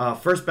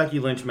 first Becky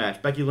Lynch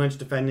match. Becky Lynch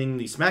defending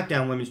the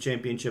SmackDown Women's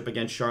Championship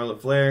against Charlotte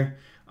Flair.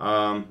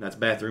 That's a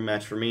bathroom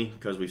match for me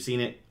because we've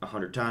seen it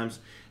 100 times.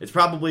 It's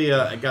probably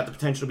got the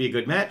potential to be a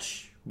good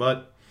match,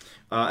 but...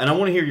 and I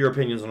want to hear your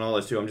opinions on all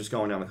this, too. I'm just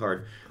going down the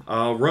card.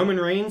 Roman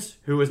Reigns,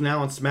 who is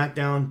now on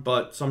SmackDown,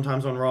 but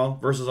sometimes on Raw,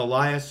 versus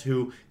Elias,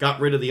 who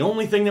got rid of the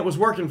only thing that was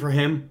working for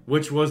him,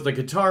 which was the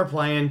guitar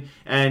playing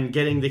and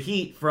getting the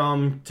heat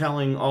from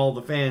telling all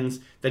the fans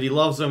that he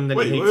loves them, that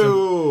he hates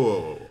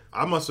them. Wait.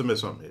 I must have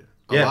missed something here.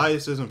 Yeah.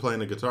 Elias isn't playing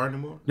the guitar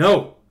anymore?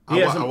 No.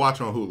 I watch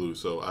on Hulu,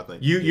 so I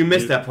think... You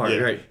missed that part,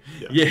 right?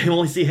 Yeah, you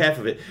only see half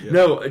of it. Yeah.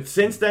 No,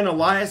 since then,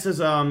 Elias has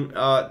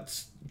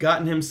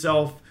gotten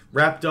himself...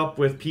 wrapped up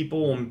with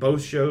people on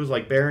both shows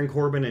like Baron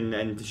Corbin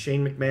and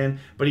Shane McMahon,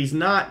 but he's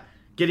not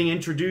getting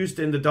introduced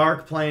in the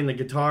dark playing the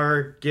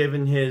guitar,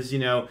 giving his,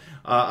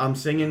 I'm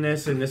singing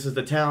this and this is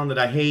the town that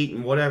I hate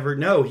and whatever.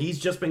 No, he's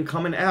just been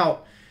coming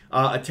out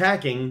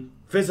attacking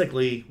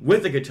physically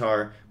with the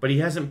guitar, but he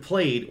hasn't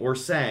played or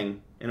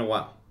sang in a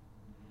while.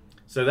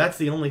 So that's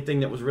the only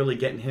thing that was really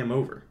getting him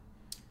over.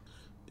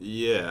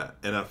 Yeah,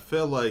 and I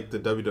feel like the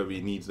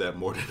WWE needs that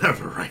more than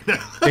ever right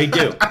now. They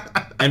do.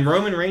 And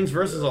Roman Reigns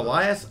versus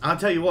Elias, I'll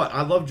tell you what,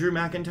 I love Drew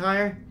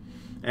McIntyre,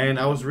 and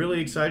I was really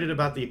excited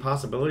about the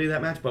possibility of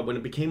that match, but when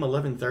it became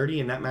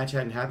 11:30 and that match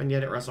hadn't happened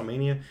yet at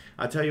WrestleMania,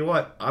 I'll tell you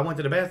what, I went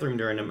to the bathroom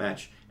during the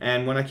match,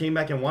 and when I came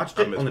back and watched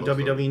it on the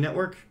WWE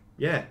Network,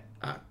 yeah,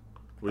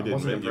 you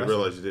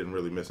realize you didn't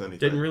really miss anything.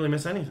 Didn't really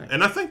miss anything.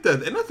 And I think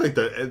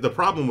that the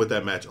problem with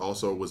that match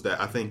also was that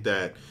I think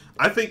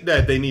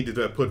that they needed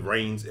to put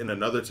Reigns in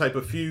another type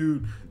of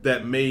feud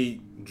that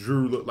made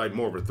Drew look like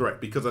more of a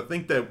threat, because I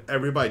think that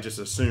everybody just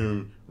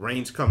assumed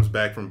Reigns comes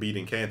back from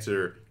beating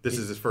cancer. This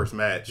is his first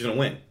match. He's gonna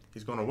win.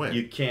 He's gonna win.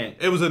 You can't.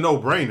 It was a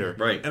no-brainer,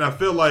 right? And I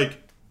feel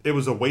like it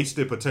was a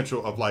wasted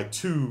potential of like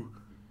two,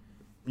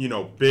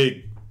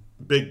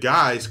 big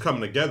guys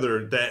coming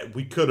together that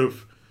we could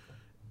have.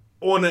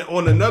 On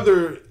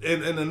another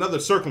in another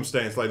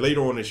circumstance, like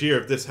later on this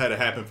year, if this had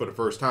happened for the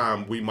first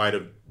time, we might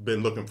have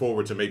been looking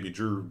forward to maybe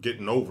Drew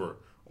getting over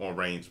on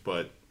Reigns.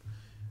 But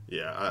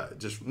yeah,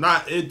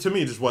 to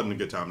me, it just wasn't a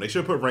good time. They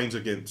should put Reigns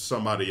against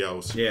somebody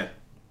else. Yeah,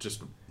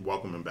 just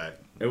welcome him back.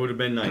 It would have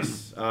been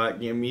nice.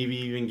 Maybe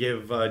even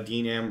give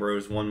Dean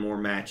Ambrose one more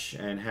match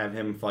and have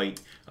him fight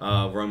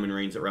Roman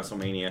Reigns at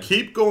WrestleMania.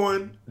 Keep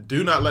going.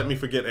 Do not let me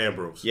forget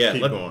Ambrose. Yeah,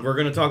 Keep going. We're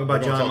going to talk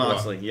about Jon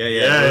Moxley.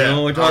 Yeah. We're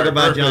going to talk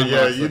about Jon Moxley.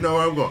 Yeah, you know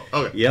where I'm going.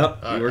 Okay. Yep,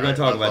 we're going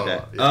to talk about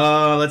that.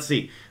 Yeah. Let's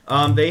see.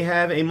 They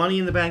have a Money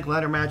in the Bank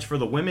ladder match for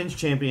the Women's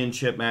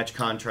Championship match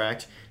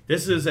contract.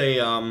 This is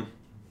a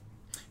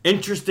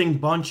interesting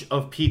bunch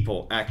of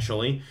people,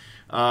 actually.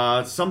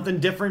 Something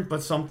different,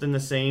 but something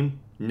the same.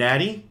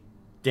 Natty,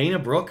 Dana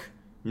Brooke,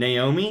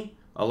 Naomi,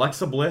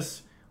 Alexa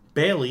Bliss,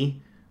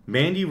 Bayley,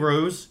 Mandy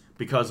Rose,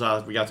 because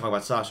we got to talk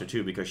about Sasha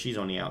too because she's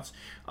on the outs.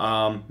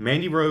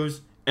 Mandy Rose,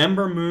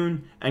 Ember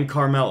Moon, and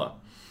Carmella.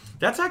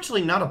 That's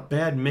actually not a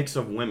bad mix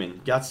of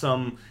women. Got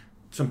some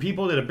some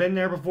people that have been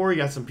there before. You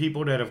got some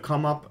people that have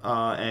come up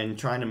and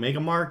trying to make a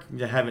mark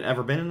that haven't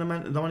ever been in the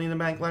Money in the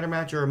Bank ladder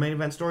match or a main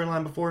event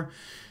storyline before.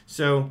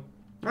 So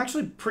I'm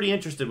actually pretty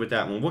interested with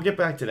that one. We'll get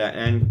back to that.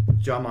 And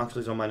Jon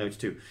Moxley's on my notes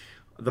too.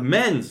 The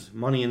men's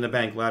Money in the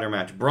Bank ladder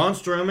match. Braun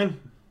Strowman,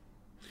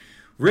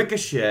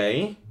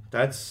 Ricochet.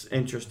 That's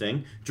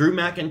interesting. Drew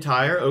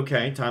McIntyre.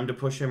 Okay, time to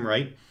push him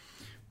right.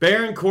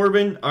 Baron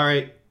Corbin. All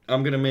right,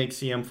 I'm going to make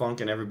CM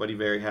Punk and everybody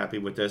very happy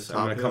with this.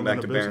 I'm going to come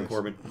back to Baron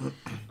Corbin.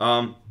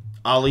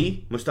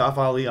 Ali, Mustafa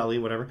Ali,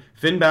 whatever.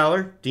 Finn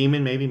Balor,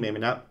 Demon, maybe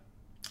not.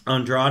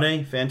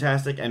 Andrade,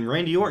 fantastic. And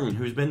Randy Orton,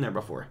 who's been there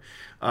before.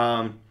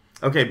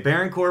 Okay,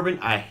 Baron Corbin,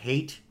 I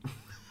hate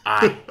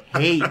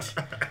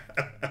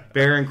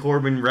Baron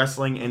Corbin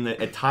wrestling in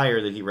the attire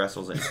that he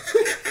wrestles in.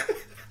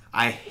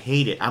 I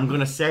hate it. I'm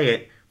going to say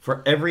it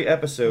for every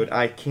episode.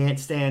 I can't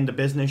stand the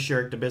business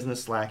shirt, the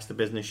business slacks, the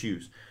business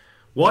shoes.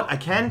 What I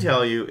can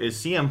tell you is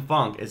CM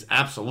Punk is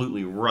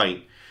absolutely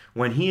right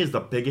when he is the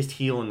biggest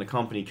heel in the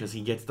company because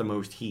he gets the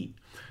most heat.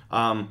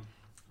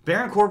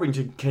 Baron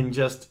Corbin can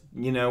just,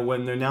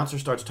 when the announcer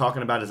starts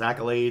talking about his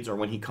accolades or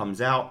when he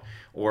comes out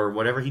or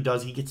whatever he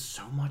does, he gets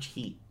so much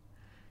heat.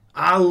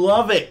 I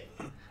love it.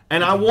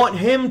 And I want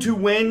him to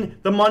win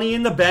the Money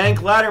in the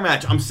Bank ladder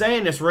match. I'm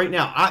saying this right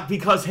now.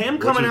 Because him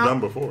coming out... done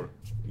before.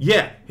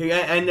 Yeah.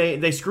 And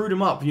they screwed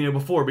him up,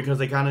 before because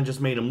they kind of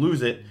just made him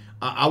lose it.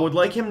 I would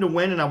like him to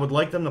win and I would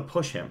like them to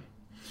push him.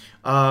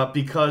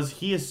 Because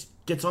he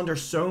gets under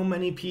so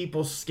many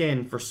people's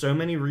skin for so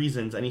many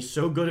reasons, and he's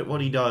so good at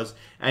what he does.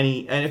 And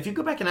if you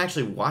go back and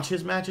actually watch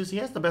his matches, he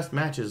has the best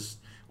matches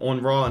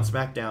on Raw and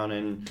SmackDown.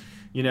 And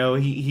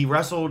he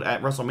wrestled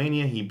at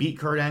WrestleMania. He beat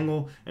Kurt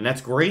Angle, and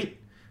that's great.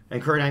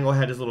 And Kurt Angle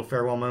had his little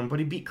farewell moment, but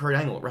he beat Kurt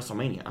Angle at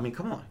WrestleMania. I mean,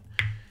 come on,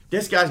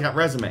 this guy's got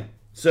resume.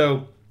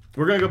 So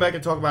we're gonna go back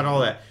and talk about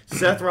all that.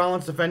 Seth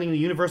Rollins defending the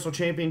Universal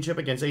Championship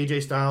against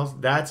AJ Styles.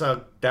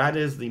 That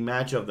is the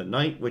match of the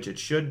night, which it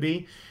should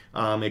be.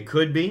 It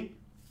could be.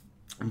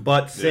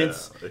 But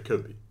since it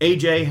could be.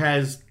 AJ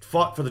has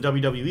fought for the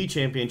WWE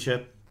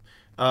Championship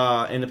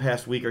in the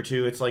past week or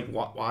two, it's like,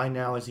 why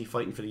now is he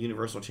fighting for the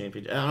Universal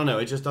Championship? I don't know.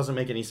 It just doesn't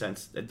make any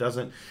sense. It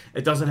doesn't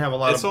have a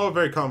lot It's all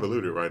very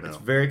convoluted right now. It's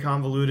very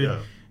convoluted. Yeah.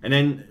 And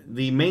then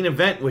the main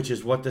event, which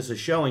is what this is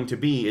showing to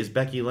be, is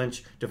Becky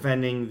Lynch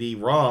defending the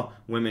Raw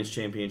Women's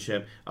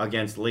Championship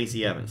against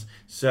Lacey Evans.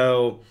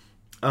 So,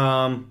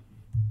 and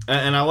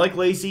I like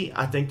Lacey.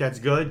 I think that's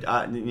good.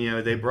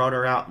 They brought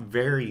her out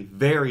very,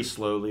 very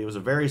slowly. It was a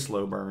very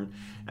slow burn.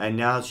 And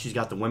now she's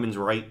got the women's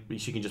right.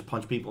 She can just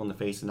punch people in the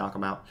face and knock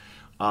them out.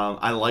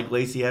 I like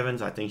Lacey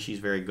Evans. I think she's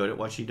very good at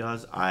what she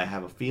does. I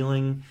have a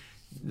feeling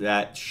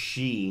that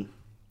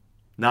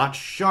not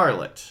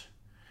Charlotte,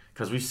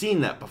 because we've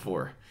seen that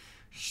before.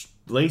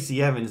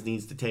 Lacey Evans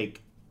needs to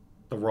take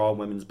the Raw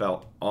Women's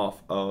belt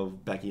off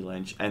of Becky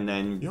Lynch, and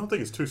then... You don't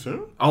think it's too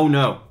soon? Oh,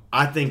 no.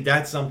 I think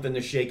that's something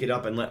to shake it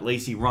up and let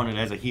Lacey run it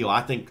as a heel.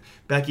 I think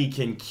Becky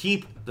can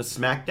keep the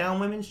SmackDown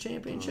Women's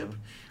Championship,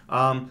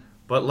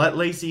 but let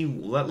Lacey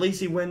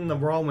win the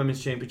Raw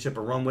Women's Championship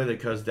or run with it,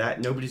 because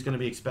nobody's going to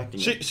be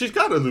expecting it. She's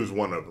got to lose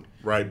one of them,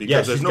 right?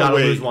 Yeah, Because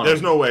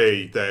there's no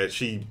way that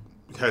she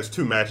has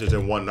two matches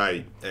in one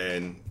night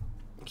and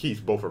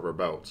keeps both of her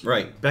belts.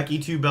 Right. Becky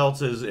 2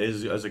 belts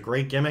is a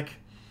great gimmick,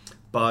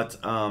 but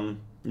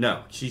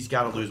no, she's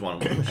got to lose one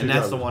of them. And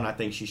that's the one I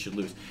think she should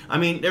lose. I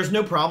mean, there's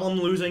no problem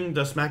losing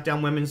the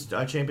SmackDown Women's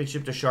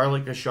Championship to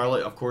Charlotte, because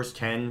Charlotte, of course,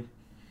 can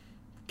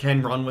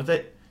run with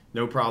it.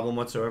 No problem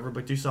whatsoever,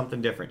 but do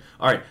something different.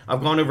 All right,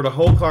 I've gone over the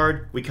whole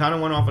card. We kind of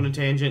went off on a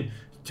tangent.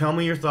 Tell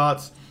me your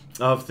thoughts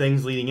of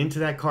things leading into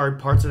that card,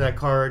 parts of that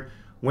card,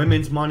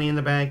 women's Money in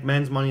the Bank,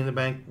 men's Money in the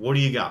Bank. What do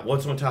you got?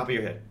 What's on top of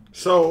your head?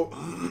 So,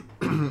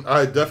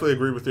 I definitely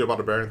agree with you about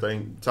the Baron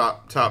thing.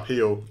 Top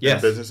heel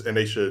in business, and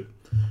they should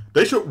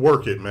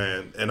work it,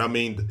 man. And I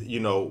mean,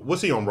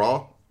 was he on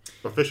Raw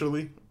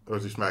officially, or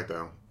is he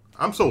SmackDown?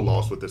 I'm so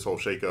lost with this whole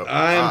shakeup.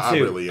 I am too.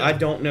 I really am. I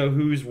don't know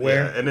who's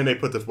where. Yeah, and then they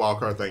put this wild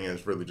card thing in.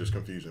 It's really just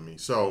confusing me.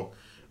 So,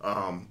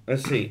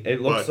 let's see.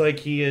 It looks like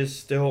he is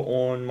still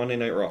on Monday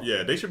Night Raw.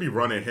 Yeah, they should be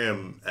running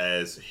him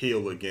as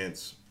heel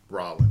against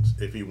Rollins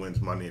if he wins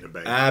Money in the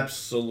Bank.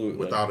 Absolutely,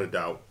 without a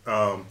doubt.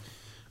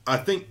 I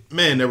think,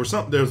 man, there was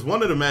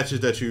one of the matches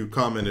that you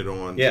commented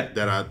on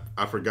that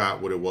I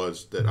forgot what it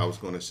was that I was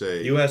going to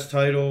say. U.S.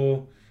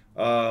 title,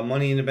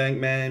 Money in the Bank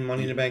men,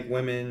 Money in the Bank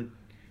women.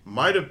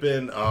 Might have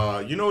been,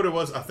 you know what it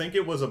was? I think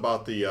it was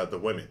about the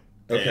women.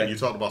 Okay. And you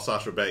talked about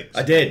Sasha Banks.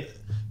 I did.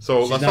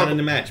 So she's not in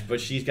the match,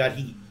 but she's got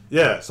heat.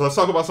 Yeah, so let's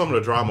talk about some of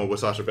the drama with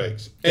Sasha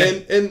Banks.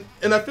 And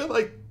I feel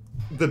like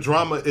the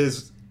drama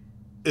is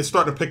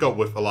starting to pick up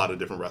with a lot of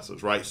different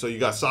wrestlers, right? So you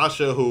got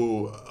Sasha,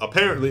 who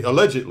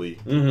allegedly,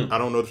 I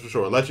don't know for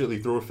sure, allegedly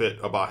threw a fit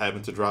about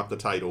having to drop the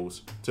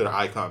titles to the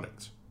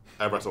Iconics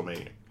at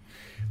WrestleMania.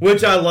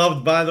 Which I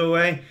loved, by the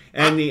way.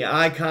 And the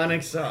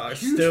Iconics are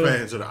still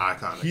fans of the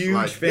Iconics.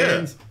 Huge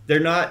fans. Yeah. They're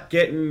not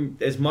getting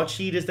as much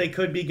heat as they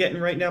could be getting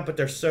right now, but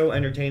they're so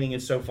entertaining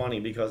and so funny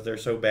because they're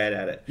so bad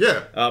at it.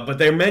 Yeah. But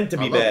they're meant to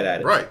be bad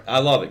at it. Right. I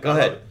love it. Go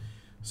ahead.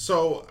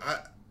 So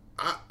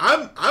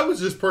I was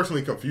just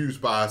personally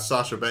confused by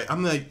Sasha Banks.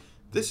 I'm like,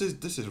 this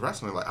is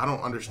wrestling. Like, I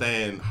don't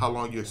understand how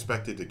long you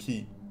expected to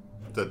keep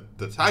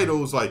the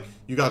titles. Like,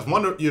 you guys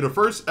won. You're the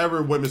first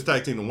ever women's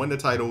tag team to win the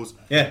titles.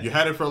 Yeah. You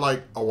had it for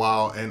like a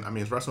while, and I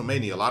mean, it's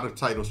WrestleMania. A lot of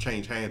titles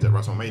change hands at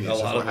WrestleMania. A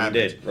lot of them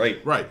did.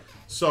 Right.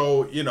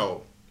 So,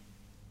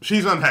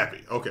 she's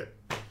unhappy. Okay.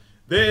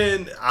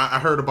 Then I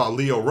heard about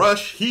Lio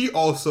Rush. He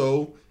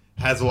also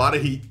has a lot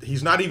of heat.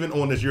 He's not even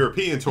on this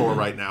European tour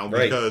right now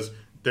because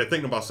they're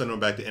thinking about sending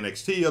him back to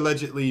NXT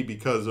allegedly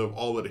because of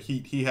all of the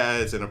heat he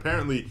has. And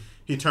apparently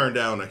he turned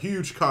down a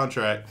huge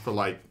contract for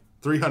like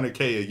 $300K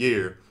a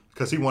year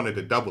because he wanted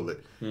to double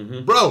it.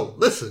 Mm-hmm. Bro,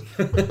 listen.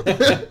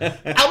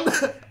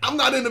 I'm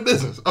not in the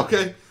business,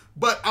 okay?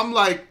 But I'm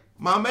like,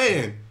 my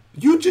man,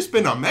 you just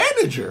been a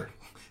manager.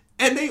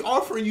 And they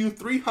offering you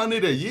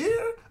 $300 a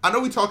year? I know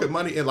we talking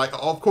money, and like,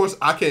 of course,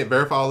 I can't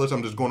verify all this.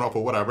 I'm just going off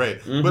of what I read.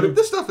 Mm-hmm. But if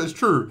this stuff is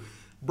true,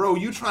 bro,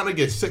 you trying to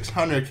get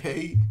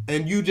 $600K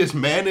and you just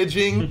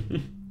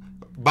managing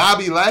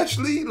Bobby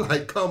Lashley?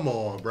 Like, come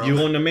on, bro. You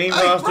on the main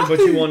roster, but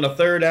you on the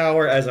third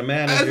hour as a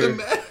manager. As a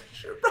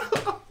manager,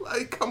 bro.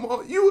 Like, come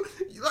on,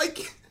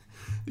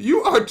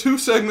 you are 2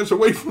 segments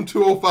away from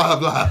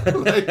 205 Live.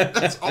 Like,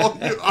 that's all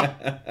you are.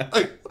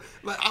 Like,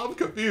 I'm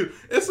confused.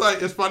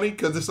 It's funny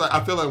because it's like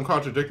I feel like I'm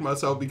contradicting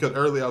myself because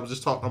earlier I was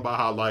just talking about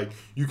how like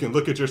you can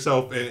look at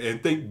yourself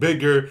and think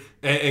bigger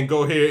and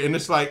go here, and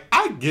it's like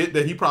I get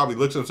that he probably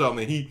looks at himself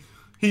and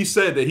he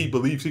said that he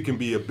believes he can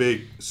be a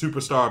big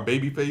superstar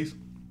babyface,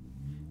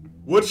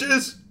 which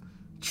is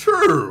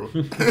true.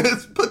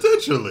 It's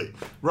potentially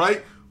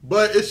right.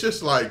 But it's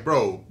just like,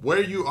 bro,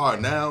 where you are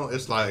now,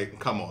 it's like,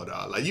 come on,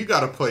 dog. Like, you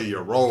got to play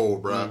your role,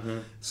 bro. Mm-hmm.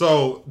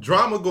 So,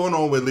 drama going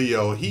on with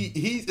Lio.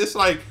 It's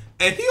like,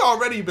 and he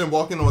already been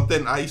walking on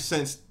thin ice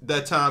since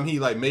that time he,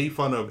 like, made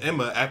fun of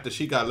Emma after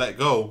she got let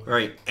go.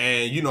 Right.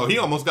 And, he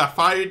almost got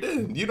fired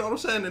then. You know what I'm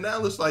saying? And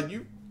now it's like,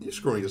 you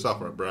screwing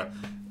yourself up, bro.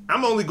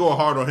 I'm only going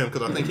hard on him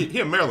because I think he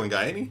a Maryland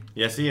guy, ain't he?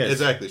 Yes, he is.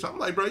 Exactly. So, I'm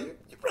like, bro, you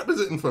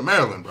representing for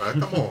Maryland, bro.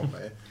 Come on,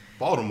 man.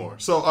 Baltimore.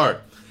 So, all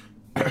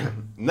right.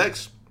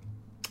 Next.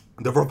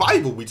 The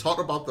Revival. We talked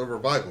about the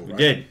Revival, right? We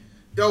did.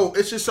 Yo,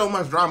 it's just so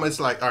much drama. It's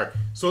like, all right.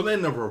 So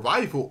then the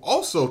Revival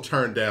also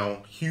turned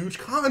down huge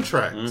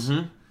contracts.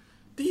 Mm-hmm.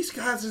 These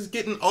guys is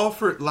getting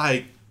offered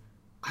like,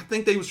 I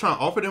think they was trying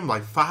to offer them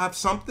like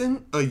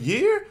 5-something a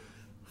year?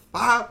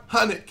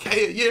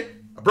 $500K a year?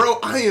 Bro,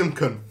 I am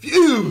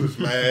confused,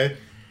 man.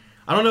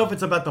 I don't know if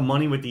it's about the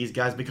money with these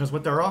guys because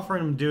what they're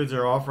offering them to do is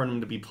they're offering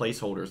them to be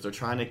placeholders. They're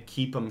trying to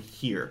keep them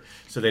here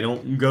so they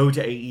don't go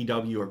to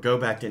AEW or go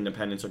back to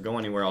independence or go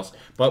anywhere else.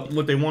 But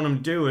what they want them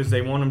to do is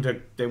they want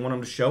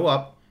them to show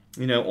up,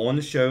 on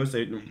the shows.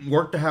 They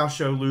work the house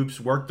show loops,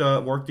 work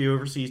the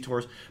overseas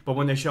tours. But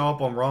when they show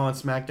up on Raw and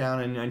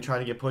SmackDown and try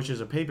to get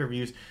pushes of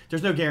pay-per-views,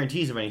 there's no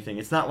guarantees of anything.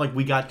 It's not like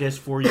we got this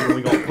for you and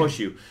we're gonna push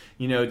you.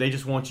 They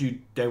just want you.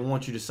 They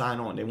want you to sign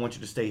on. They want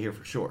you to stay here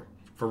for sure,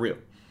 for real.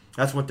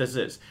 That's what this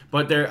is.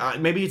 But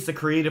maybe it's the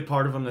creative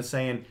part of them that's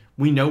saying,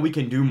 we know we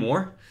can do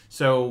more,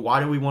 so why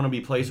do we want to be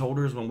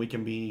placeholders when we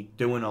can be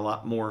doing a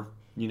lot more,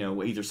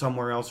 either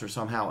somewhere else or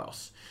somehow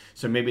else.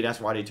 So maybe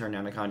that's why they turned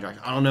down the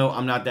contract. I don't know.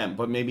 I'm not them.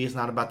 But maybe it's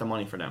not about the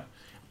money for them.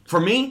 For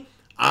me,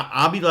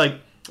 I'll be like,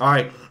 all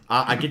right,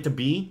 I get to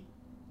be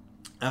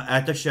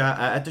at the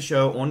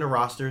show, on the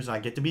rosters. I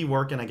get to be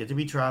working. I get to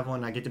be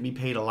traveling. I get to be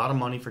paid a lot of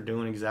money for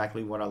doing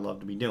exactly what I love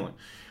to be doing.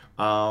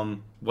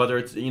 Whether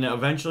it's,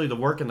 eventually the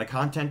work and the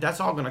content, that's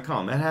all going to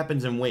come. That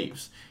happens in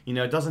waves.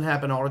 It doesn't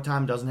happen all the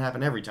time, doesn't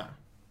happen every time.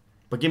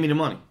 But give me the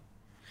money.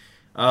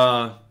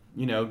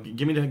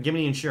 Give me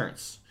the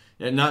insurance.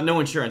 No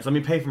insurance. Let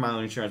me pay for my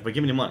own insurance, but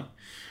give me the money.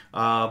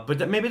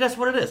 But maybe that's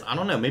what it is. I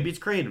don't know. Maybe it's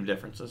creative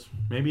differences.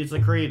 Maybe it's the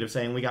creative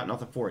saying we got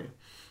nothing for you.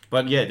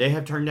 But yeah, they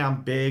have turned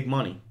down big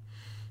money.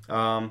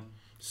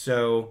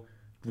 So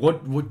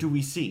what do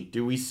we see?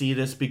 Do we see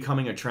this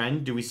becoming a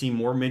trend? Do we see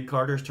more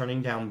mid-carders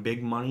turning down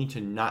big money to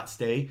not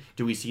stay?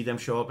 Do we see them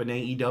show up in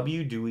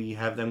AEW? Do we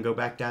have them go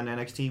back down to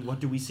NXT? What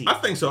do we see? I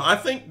think so. I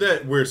think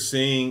that we're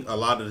seeing a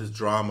lot of this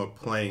drama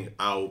playing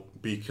out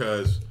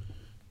because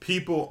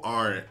people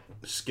aren't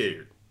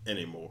scared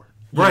anymore.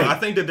 Right. I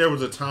think that there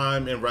was a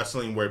time in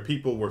wrestling where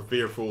people were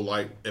fearful,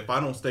 like, if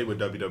I don't stay with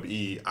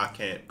WWE, I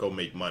can't go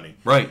make money.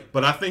 Right.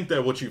 But I think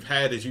that what you've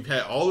had is you've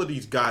had all of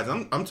these guys.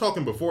 I'm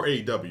talking before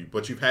AEW,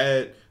 but you've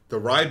had the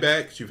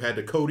Rybacks, you've had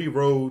the Cody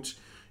Rhodes,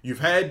 you've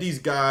had these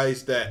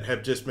guys that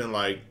have just been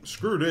like,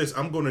 screw this,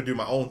 I'm going to do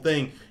my own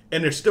thing,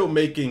 and they're still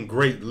making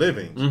great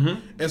livings.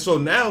 Mm-hmm. And so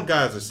now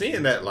guys are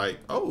seeing that like,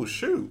 oh,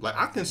 shoot, like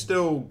I can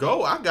still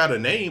go. I got a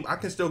name. I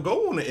can still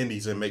go on the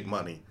indies and make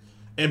money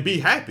and be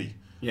happy.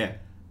 Yeah.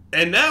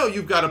 And now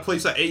you've got a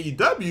place like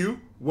AEW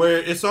where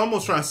it's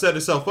almost trying to set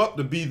itself up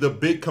to be the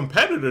big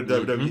competitor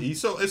to WWE.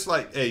 So it's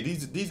like, hey,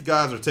 these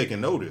guys are taking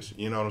notice.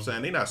 You know what I'm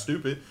saying? They're not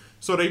stupid.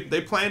 So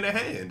they playing their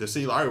hand to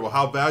see, all right, well,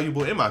 how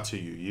valuable am I to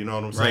you? You know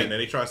what I'm saying? Right.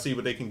 And they try to see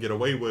what they can get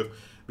away with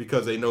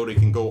because they know they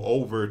can go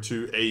over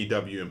to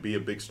AEW and be a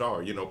big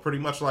star. Pretty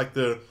much like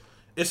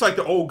it's like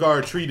the old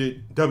guard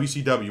treated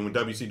WCW when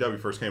WCW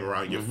first came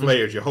around. Your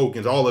Flairs, your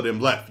Hogans, all of them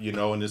left,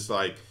 and it's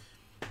like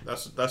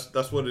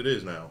that's what it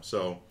is now.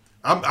 So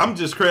I'm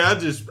just crazy. I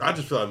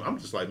just feel like, I'm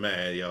just like,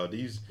 man, yo,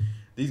 these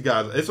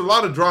guys. It's a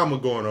lot of drama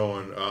going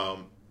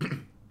on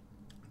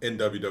in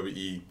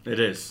WWE. It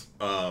is.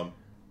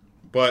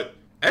 But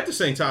at the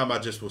same time, I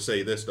just will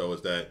say this though,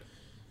 is that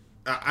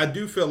I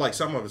do feel like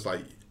some of it's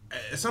like,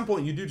 at some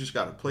point you do just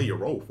got to play your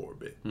role for a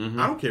bit.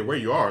 I don't care where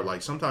you are.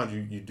 Like sometimes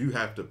you do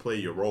have to play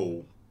your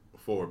role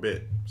for a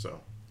bit.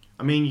 So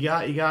I mean, you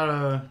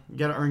gotta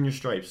earn your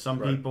stripes. Some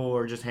Right. people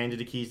are just handed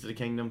the keys to the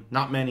kingdom.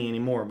 Not many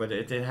anymore, but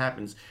it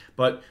happens.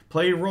 But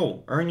play your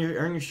role, earn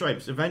your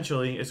stripes.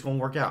 Eventually, it's gonna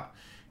work out.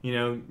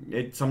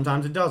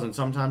 Sometimes it doesn't,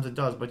 sometimes it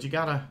does. But you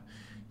gotta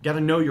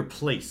know your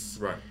place.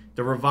 right,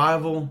 The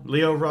Revival,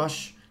 Leo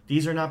Rush.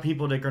 These are not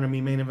people that are gonna be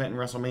main event in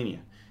WrestleMania.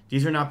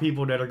 These are not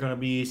people that are going to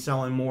be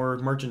selling more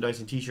merchandise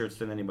and T-shirts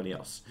than anybody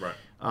else. right.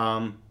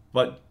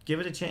 But give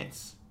it a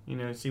chance.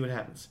 See what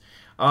happens.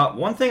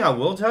 One thing I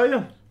will tell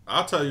you.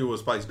 I'll tell you what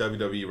spikes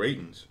WWE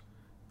ratings.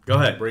 Go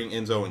ahead. Bring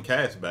Enzo and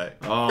Cass back.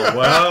 Oh,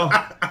 well.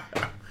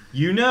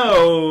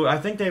 I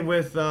think they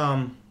with, what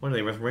are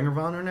they, with Ring of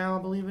Honor now,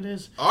 I believe it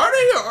is? Are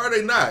they or are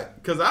they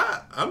not? Because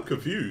I'm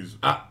confused.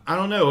 I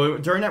don't know.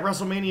 During that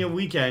WrestleMania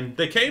weekend.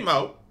 They came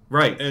out.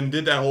 Right. And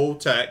did that whole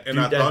attack. And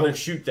I thought whole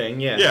shoot thing,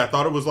 yeah. Yeah, I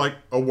thought it was like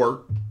a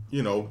work,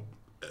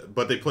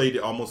 but they played it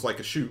almost like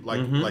a shoot,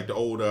 like the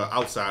old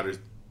Outsiders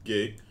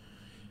gig.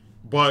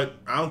 But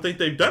I don't think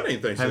they've done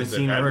anything Haven't since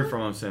seen or then. heard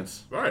from them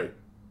since. Right.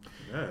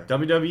 Yeah.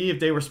 WWE,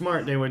 if they were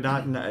smart, they would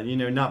not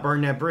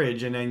burn that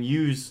bridge and then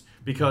use,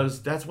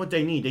 because that's what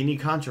they need. They need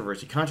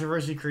controversy.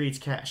 Controversy creates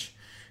cash.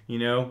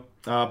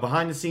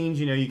 Behind the scenes,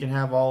 you can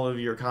have all of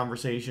your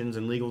conversations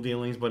and legal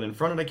dealings, but in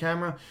front of the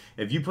camera,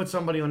 if you put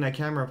somebody on that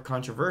camera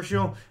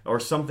controversial or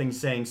something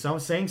saying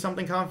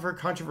something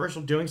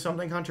controversial, doing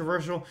something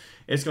controversial,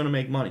 it's going to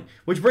make money.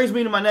 Which brings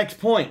me to my next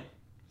point.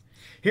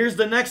 Here's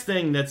the next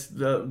thing that's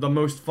the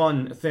most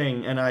fun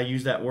thing, and I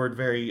use that word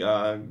very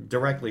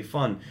directly,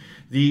 fun.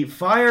 The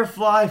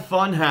Firefly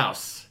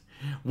Funhouse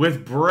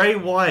with Bray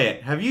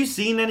Wyatt. Have you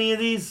seen any of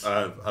these?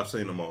 I've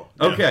seen them all.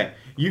 Yeah. Okay.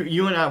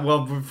 You and I,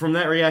 well, from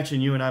that reaction,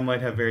 you and I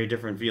might have very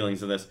different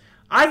feelings of this.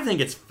 I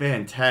think it's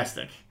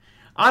fantastic.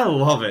 I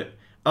love it.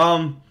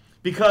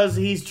 Because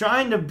he's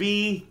trying to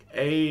be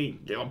a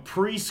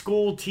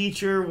preschool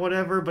teacher,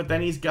 whatever, but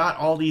then he's got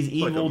all these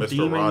evil like a Mr.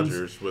 demons.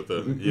 Rogers with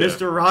a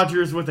Mr.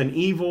 Rogers with an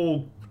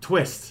evil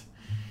twist.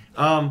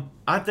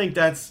 I think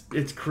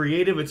it's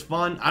creative, it's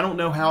fun. I don't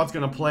know how it's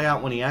going to play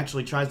out when he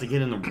actually tries to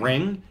get in the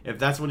ring, if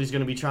that's what he's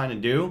going to be trying to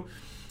do.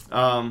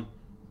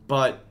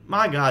 But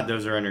my God,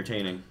 those are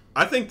entertaining.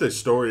 I think the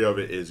story of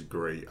it is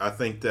great. I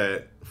think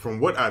that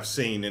from what I've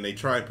seen, and they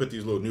try and put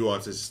these little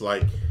nuances,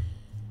 like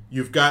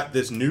you've got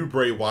this new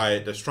Bray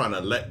Wyatt that's trying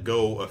to let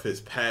go of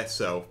his past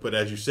self, but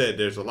as you said,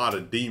 there's a lot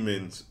of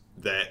demons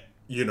that,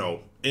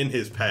 in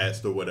his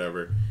past or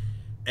whatever,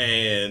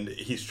 and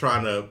he's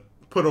trying to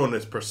put on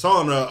this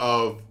persona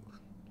of,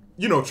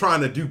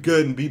 trying to do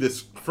good and be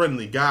this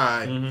friendly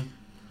guy.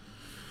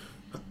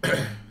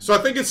 Mm-hmm. So I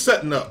think it's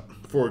setting up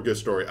for a good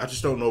story. I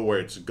just don't know where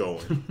it's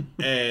going.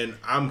 And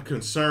I'm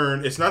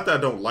concerned. It's not that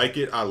I don't like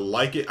it. I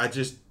like it. I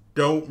just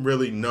don't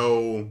really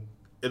know.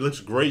 It looks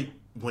great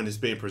when it's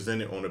being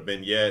presented on a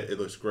vignette. It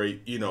looks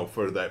great,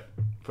 for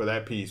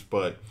that piece.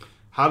 But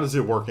how does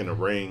it work in the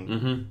ring?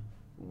 Mm-hmm.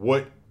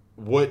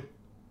 What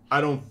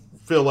I don't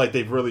feel like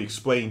they've really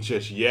explained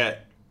just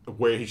yet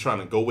where he's trying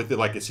to go with it.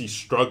 Like, is he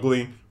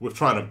struggling with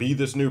trying to be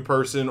this new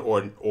person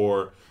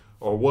or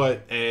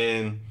what?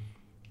 And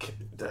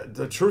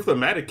the truth of the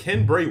matter,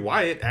 can Bray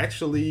Wyatt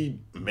actually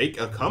make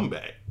a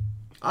comeback?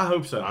 I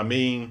hope so. I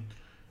mean,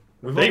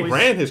 they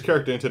ran his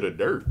character into the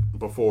dirt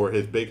before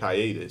his big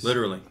hiatus.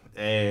 Literally.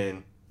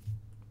 And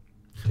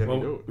can he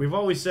do it? We've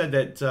always said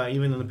that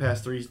even in the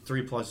past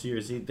three plus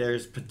years,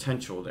 there's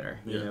potential there.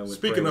 With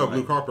Speaking Bray of, Wyatt.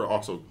 Luke Harper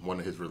also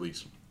wanted his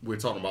release. We're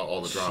talking about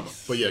all the drama.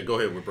 But yeah, go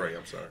ahead with Bray.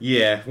 I'm sorry.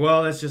 Yeah,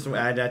 well, let's just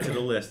add that to the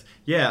list.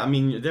 Yeah, I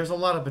mean, there's a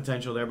lot of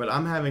potential there, but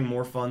I'm having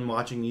more fun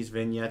watching these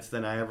vignettes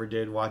than I ever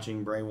did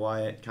watching Bray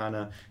Wyatt kind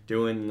of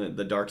doing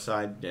the dark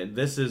side.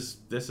 This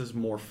is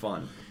more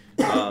fun.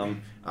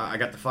 I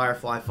got the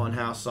Firefly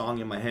Funhouse song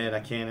in my head. I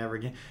can't ever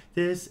get.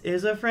 This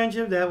is a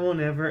friendship that will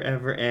never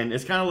ever end.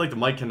 It's kind of like the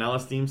Mike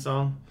Kanellis theme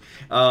song.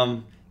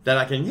 That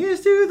I can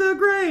use to the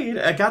grade.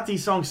 I got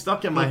these songs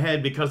stuck in my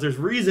head because there's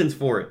reasons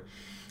for it.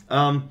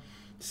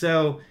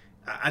 So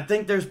I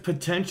think there's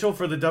potential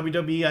for the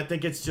WWE. I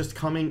think it's just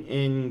coming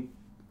in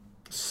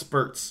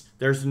spurts.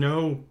 There's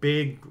no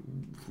big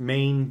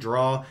main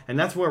draw, and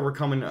that's where we're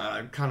coming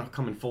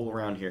full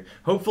around here.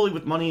 Hopefully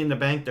with Money in the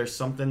Bank, there's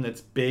something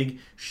that's big,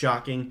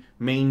 shocking,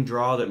 main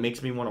draw that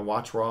makes me want to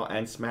watch Raw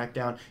and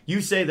SmackDown.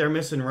 You say they're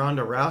missing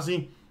Ronda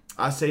Rousey.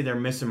 I say they're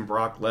missing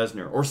Brock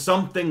Lesnar or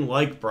something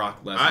like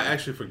Brock Lesnar. I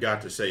actually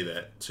forgot to say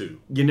that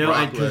too. You know,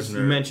 because you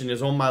mentioned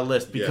is on my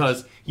list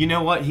because you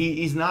know what,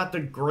 he's not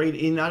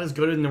he's not as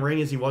good in the ring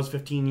as he was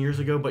 15 years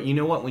ago. But you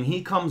know what, when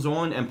he comes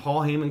on and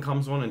Paul Heyman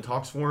comes on and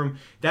talks for him,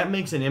 that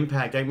makes an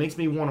impact. That makes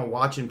me want to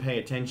watch and pay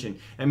attention.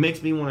 It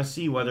makes me want to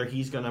see whether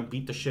he's gonna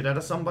beat the shit out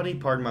of somebody,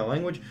 pardon my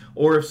language,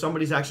 or if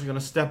somebody's actually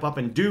gonna step up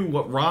and do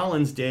what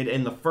Rollins did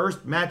in the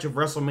first match of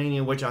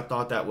WrestleMania, which I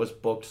thought that was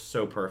booked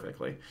so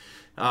perfectly.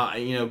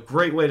 You know,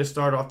 great way to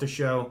start off the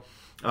show,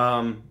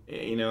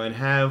 you know, and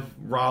have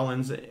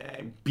Rollins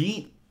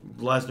beat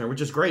Lesnar,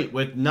 which is great,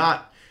 with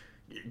not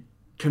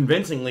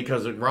convincingly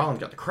because Rollins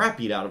got the crap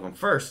beat out of him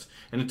first,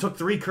 and it took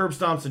 3 curb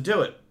stomps to do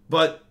it.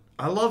 But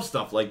I love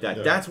stuff like that.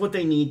 Yeah. That's what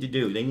they need to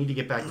do. They need to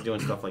get back to doing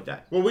stuff like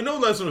that. Well, we know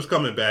Lesnar's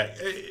coming back.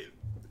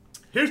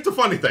 Here's the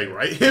funny thing,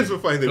 right? Here's the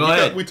funny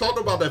thing. We talked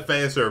about that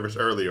fan service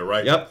earlier,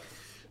 right? Yep.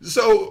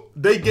 So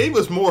they gave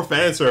us more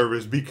fan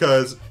service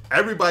because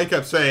everybody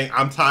kept saying,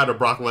 I'm tired of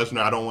Brock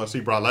Lesnar. I don't want to see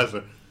Brock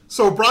Lesnar.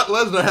 So Brock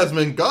Lesnar has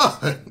been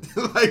gone.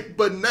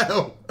 But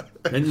now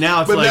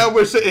now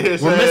we're sitting here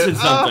saying, missing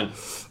something.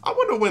 I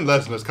wonder when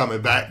Lesnar's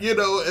coming back. You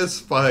know,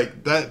 it's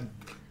like that.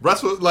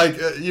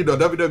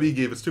 WWE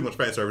gave us too much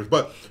fan service.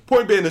 But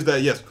point being is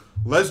that, yes,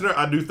 Lesnar,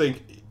 I do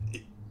think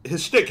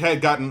his shtick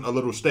had gotten a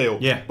little stale.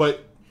 Yeah.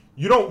 But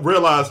you don't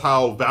realize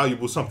how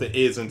valuable something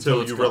is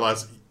until you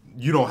realize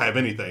you don't have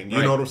anything.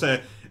 You know what I'm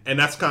saying? And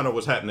that's kind of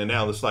what's happening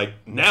now. It's like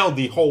now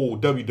the whole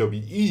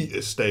WWE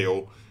is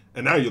stale,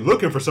 and now you're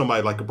looking for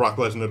somebody like a Brock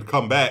Lesnar to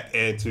come back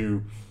and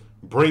to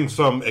bring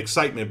some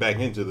excitement back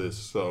into this.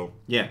 So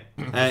yeah,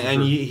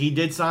 and he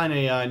did sign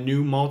a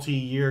new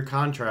multi-year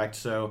contract,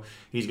 so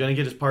he's going to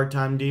get his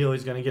part-time deal.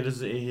 He's going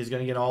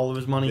to get all of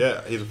his money.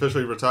 Yeah, he's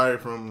officially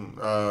retired from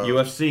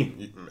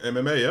UFC,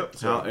 MMA. Yep.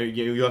 So.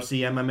 UFC,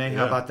 MMA.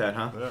 How about that,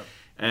 huh? Yeah.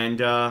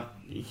 And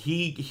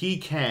he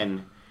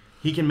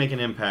can make an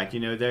impact. You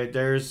know,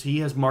 he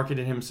has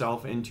marketed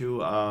himself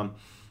into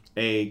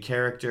a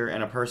character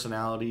and a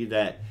personality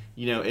that,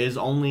 you know, is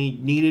only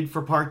needed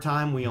for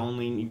part-time.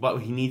 But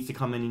he needs to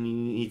come in and he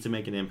needs to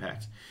make an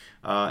impact.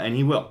 And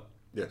he will.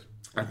 Yes.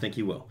 I think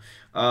he will.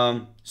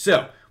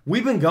 So,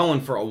 we've been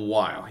going for a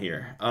while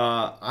here.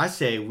 I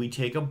say we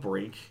take a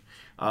break.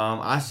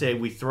 I say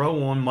we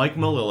throw on Mike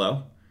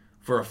Melillo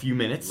for a few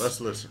minutes. Let's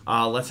listen.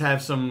 Let's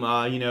have some,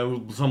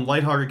 some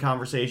lighthearted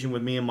conversation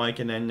with me and Mike,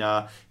 and then,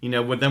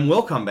 then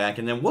we'll come back,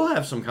 and then we'll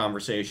have some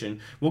conversation.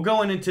 We'll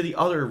go into the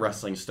other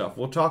wrestling stuff.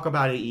 We'll talk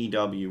about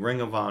AEW,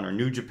 Ring of Honor,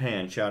 New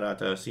Japan. Shout out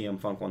to CM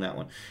Funk on that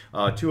one.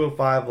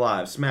 205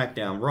 Live,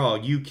 SmackDown, Raw,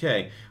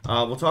 UK.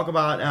 We'll talk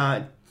about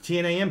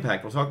TNA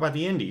Impact. We'll talk about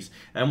the Indies,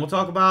 and we'll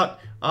talk about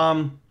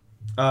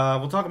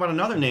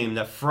another name,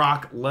 that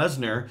Brock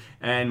Lesnar,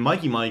 and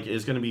Mikey Mike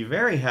is going to be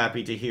very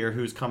happy to hear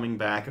who's coming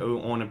back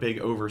on a big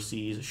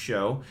overseas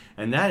show,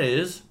 and that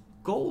is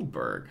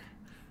Goldberg.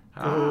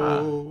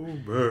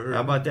 Goldberg.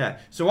 How about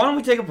that? So why don't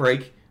we take a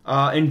break,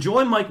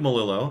 enjoy Mike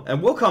Melillo,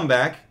 and we'll come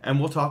back and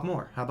we'll talk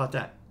more. How about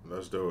that?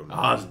 Let's do it.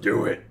 Let's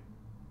do it.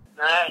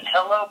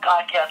 Hello,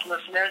 podcast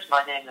listeners.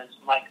 My name is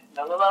Mike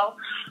Melillo.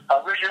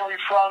 Originally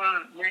from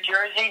New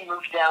Jersey,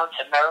 moved down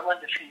to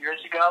Maryland a few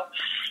years ago.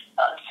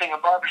 Sing a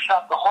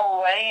barbershop the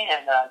whole way,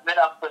 and met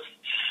up with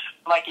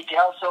Mikey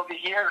Dales over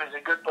here, who's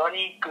a good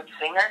buddy, good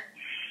singer.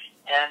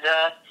 And,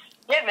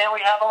 yeah, man, we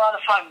have a lot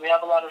of fun. We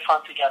have a lot of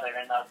fun together,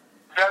 and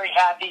very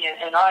happy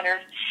and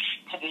honored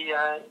to be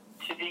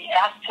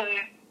asked to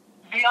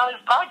be on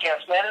this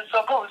podcast, man. It's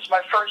so cool. It's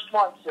my first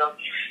one, so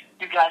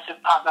you guys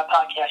have popped my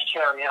podcast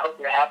cherry. I hope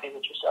you're happy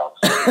with yourselves.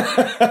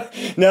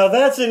 Now,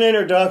 that's an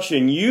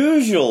introduction.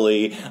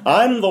 Usually,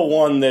 I'm the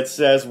one that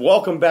says,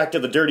 welcome back to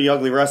the Dirty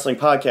Ugly Wrestling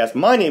Podcast.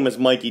 My name is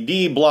Mikey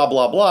D, blah,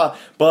 blah, blah.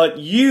 But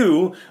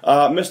you,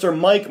 Mr.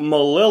 Mike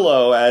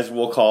Melillo, as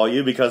we'll call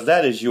you, because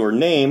that is your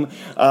name,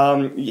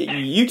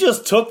 you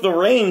just took the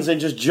reins and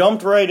just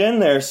jumped right in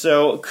there.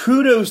 So,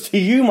 kudos to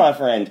you, my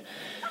friend.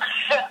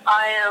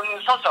 I am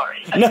so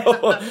sorry.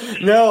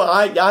 No,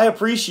 I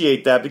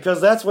appreciate that,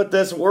 because that's what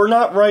we're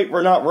not right,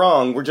 we're not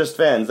wrong, we're just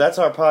fans. That's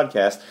our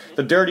podcast,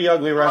 the Dirty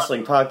Ugly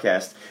Wrestling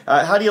Podcast.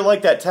 How do you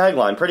like that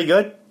tagline? Pretty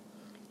good?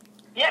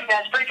 Yeah,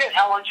 man, it's pretty good.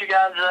 How long did you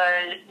guys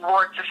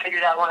work to figure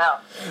that one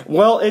out?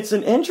 Well, it's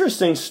an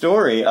interesting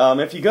story.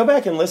 If you go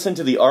back and listen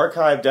to the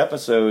archived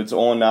episodes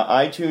on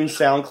iTunes,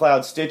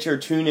 SoundCloud, Stitcher,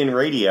 TuneIn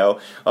Radio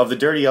of the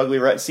Dirty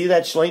Ugly see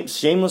that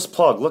shameless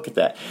plug? Look at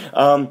that.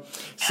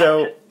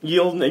 So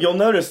you'll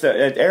notice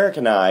that Eric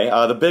and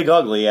I, the Big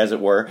Ugly, as it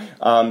were,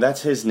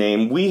 that's his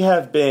name, we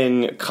have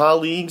been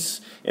colleagues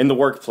in the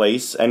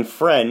workplace and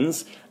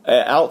friends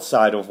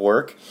outside of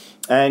work.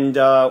 And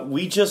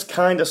we just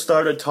kind of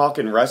started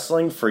talking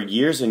wrestling for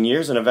years and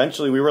years, and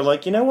eventually we were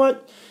like, you know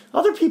what?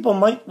 Other people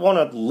might want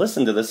to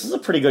listen to this. This is a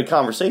pretty good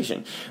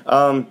conversation.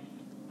 I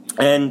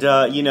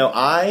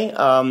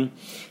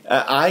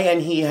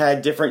and he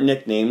had different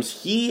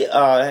nicknames. He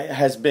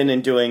has been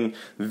in doing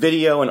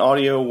video and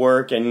audio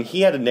work, and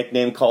he had a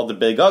nickname called the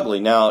Big Ugly.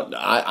 Now,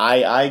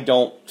 I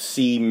don't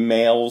see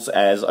males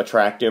as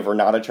attractive or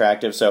not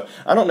attractive, so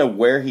I don't know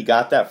where he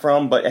got that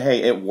from, but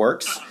hey, it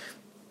works.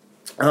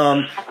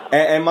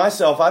 And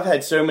myself, I've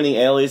had so many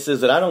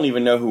aliases that I don't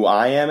even know who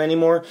I am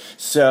anymore.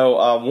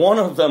 So one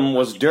of them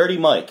was Dirty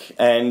Mike,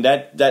 and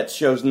that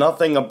shows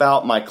nothing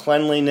about my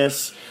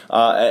cleanliness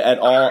at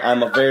all.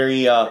 I'm a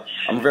very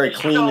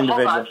clean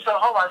individual.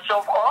 Hold on. So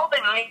of all the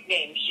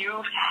nicknames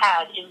you've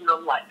had in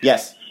your life,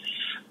 yes,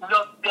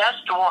 the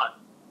best one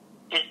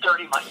is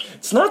Dirty Mike.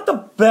 It's not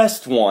the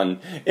best one.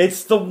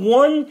 It's the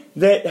one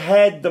that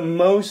had the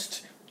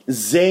most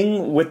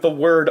zing with the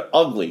word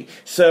ugly.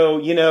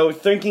 So,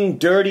 thinking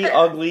dirty,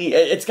 ugly,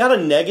 it's got a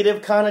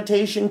negative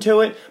connotation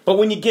to it, but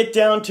when you get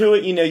down to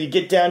it, you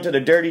get down to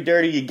the dirty,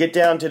 you get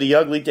down to the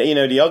ugly,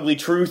 the ugly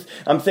truth.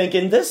 I'm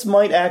thinking this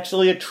might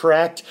actually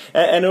attract,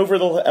 and over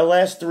the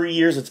last 3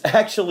 years, it's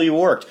actually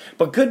worked.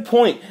 But good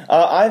point.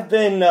 I've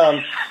been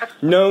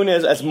known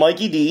as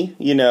Mikey D,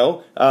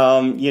 Michael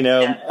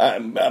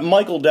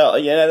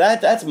Dell,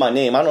 that's my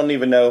name. I don't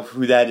even know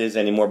who that is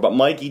anymore, but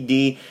Mikey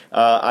D,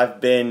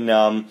 I've been,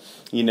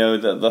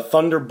 the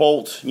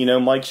Thunderbolt,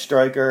 Mike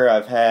Stryker.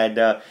 I've had,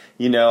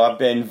 I've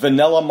been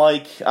Vanilla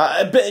Mike.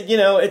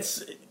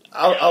 It's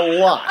a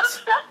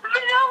lot.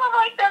 Vanilla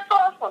Mike, that's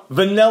awesome.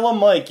 Vanilla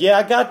Mike, yeah,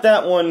 I got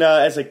that one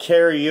as a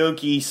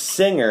karaoke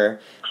singer,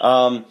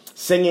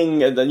 singing,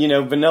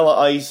 Vanilla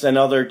Ice and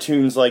other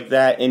tunes like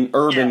that in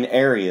urban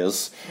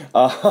areas.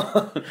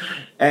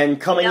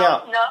 And coming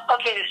out. No,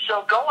 okay,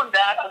 so going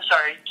back, I'm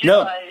sorry.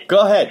 Go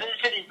ahead.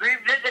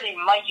 Revisiting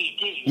Mikey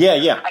D. Yeah.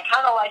 I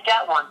kind of like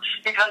that one,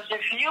 because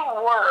if you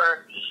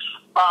were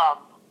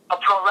a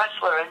pro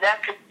wrestler and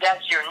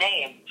that's your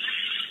name,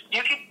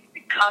 you could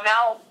come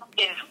out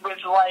with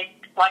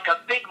like a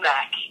Big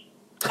Mac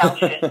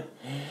outfit.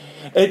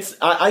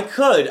 I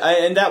could,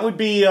 and that would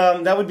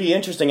be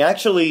interesting.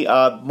 Actually,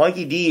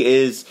 Mikey D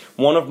is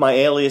one of my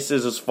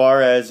aliases as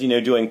far as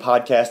doing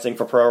podcasting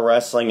for pro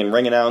wrestling and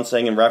ring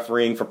announcing and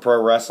refereeing for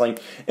pro wrestling.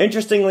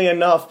 Interestingly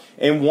enough,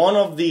 in one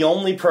of the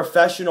only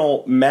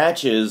professional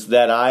matches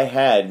that I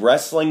had,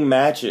 wrestling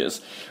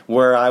matches,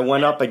 where I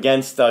went up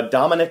against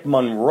Dominic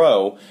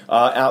Monroe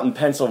out in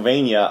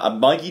Pennsylvania.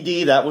 Mikey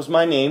D, that was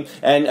my name,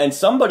 and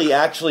somebody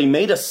actually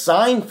made a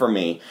sign for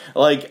me.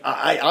 Like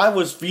I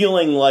was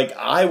feeling like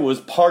I was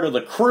part of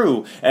the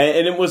crew,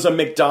 and it was a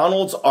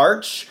McDonald's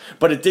arch,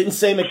 but it didn't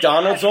say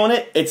McDonald's on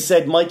it. It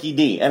said Mikey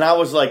D, and I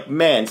was like,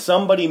 man,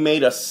 somebody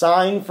made a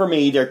sign for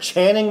me. They're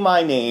chanting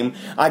my name.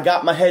 I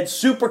got my head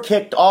super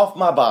kicked off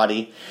my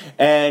body,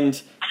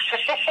 and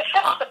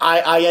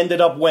I ended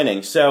up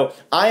winning. So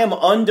I am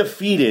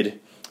undefeated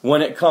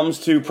when it comes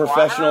to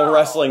professional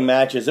wrestling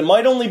matches. It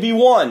might only be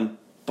one,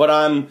 but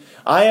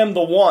I am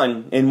the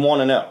one in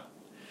 1-0.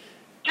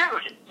 Dude,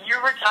 you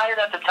retired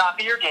at the top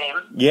of your game.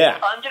 Yeah.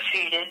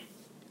 Undefeated.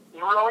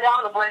 You rode out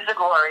in the blaze of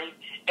glory,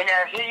 and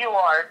now here you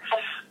are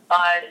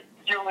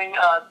doing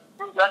a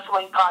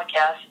wrestling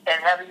podcast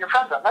and having your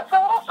friends on. That's so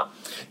awesome.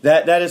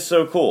 That is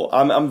so cool.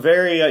 I'm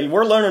very.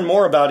 We're learning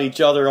more about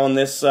each other on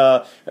this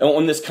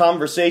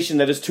conversation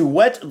that is to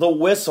wet the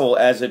whistle,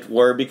 as it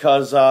were.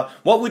 Because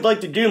what we'd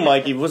like to do,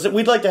 Mikey, was that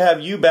we'd like to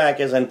have you back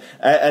as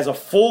a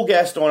full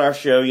guest on our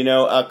show.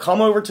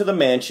 Come over to the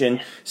mansion,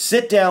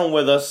 sit down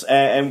with us,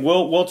 and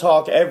we'll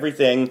talk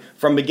everything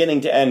from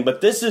beginning to end.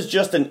 But this is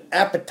just an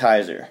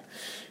appetizer.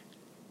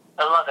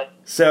 I love it.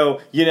 So,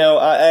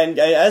 and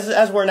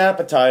as we're an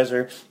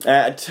appetizer,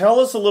 tell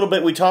us a little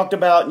bit. We talked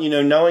about,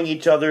 knowing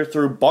each other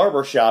through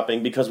barber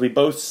shopping because we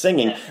both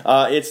singing.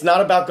 It's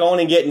not about going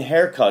and getting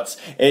haircuts.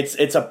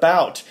 It's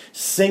about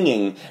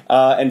singing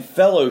and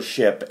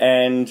fellowship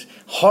and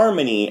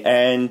harmony,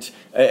 and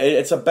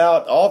it's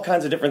about all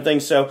kinds of different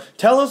things. So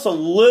tell us a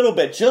little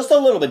bit, just a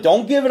little bit,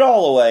 don't give it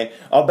all away,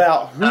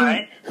 about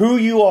who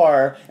you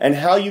are and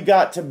how you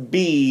got to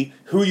be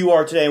who you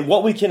are today and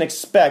what we can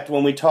expect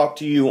when we talk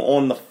to you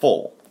on the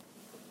full.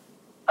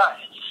 Alright,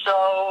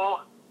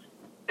 so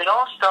it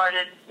all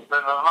started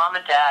when my mom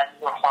and dad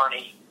were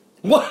horny.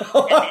 And they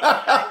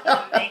decided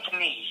to make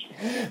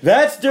me.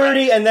 That's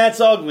dirty and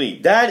that's ugly.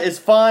 That is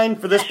fine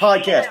for this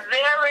podcast.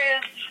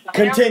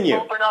 Continue.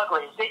 Bumpin'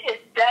 Uglies.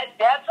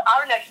 That's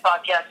our next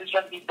podcast. Is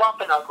going to be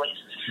Bumpin' Uglies.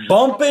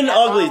 Bumpin'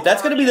 Uglies.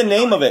 That's going to be the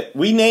name of it.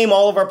 We name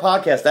all of our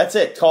podcasts. That's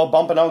it. It's called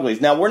Bumpin'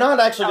 Uglies. Now, we're not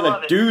actually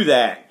going to do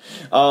that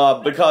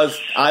because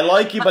I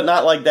like you, but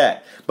not like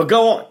that. But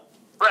go on.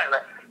 Right.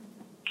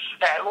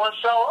 Well,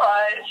 so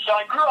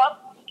I grew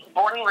up,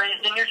 born and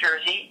raised in New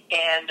Jersey,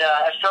 and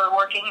I started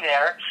working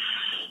there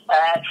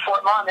at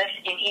Fort Monmouth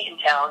in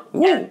Eatontown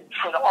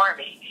for the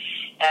Army.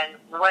 And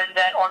when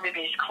that Army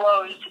base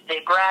closed,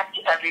 they bracked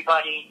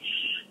everybody,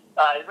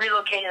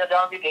 relocated the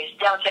Army base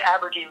down to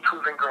Aberdeen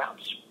Proving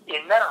Grounds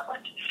in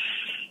Maryland.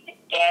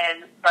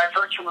 And by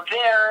virtue of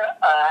there,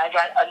 I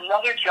got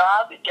another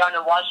job down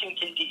in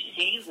Washington,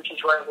 D.C., which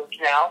is where I live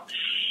now.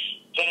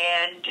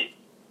 And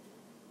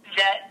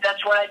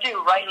that's what I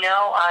do. Right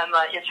now, I'm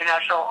an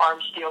international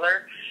arms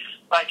dealer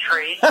by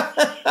trade.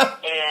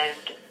 And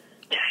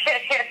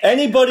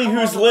anybody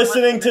who's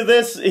listening to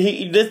this,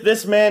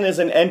 this man is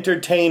an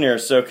entertainer.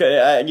 So,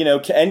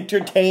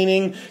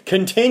 entertaining.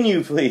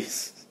 Continue,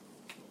 please.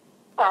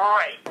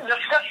 Right. On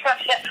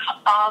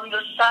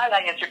the side,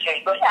 I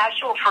entertain, but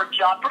actual for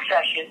job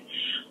profession,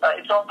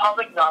 it's all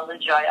public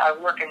knowledge. I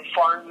work in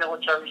foreign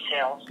military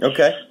sales.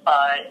 Okay.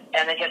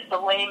 And I guess the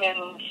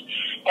layman's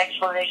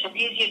explanation, the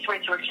easiest way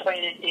to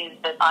explain it is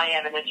that I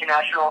am an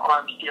international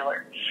arms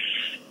dealer.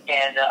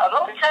 And I've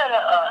always had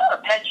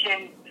a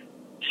penchant,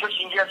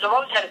 switching gears, I've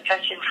always had a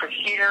penchant for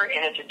theater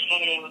and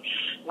entertaining.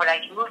 When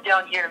I moved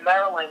down here to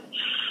Maryland,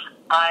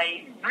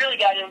 I really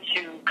got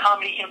into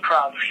comedy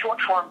improv,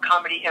 short-form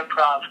comedy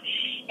improv,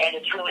 and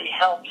it's really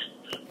helped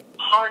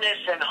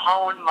harness and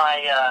hone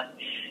my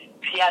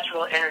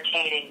theatrical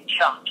entertaining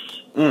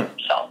chops.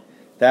 So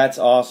that's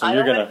awesome. I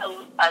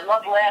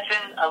love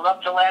laughing. I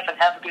love to laugh and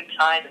have a good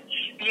time and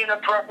be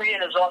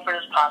inappropriate as often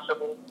as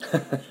possible.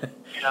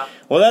 You know?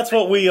 Well, that's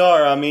what we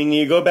are. I mean,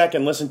 you go back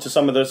and listen to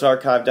some of those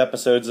archived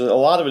episodes. A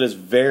lot of it is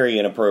very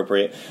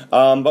inappropriate.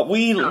 But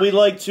we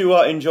like to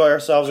enjoy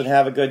ourselves and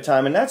have a good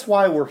time, and that's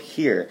why we're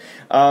here.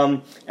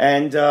 And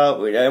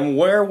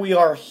where we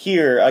are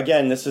here,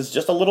 again, this is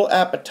just a little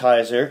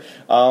appetizer,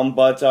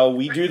 but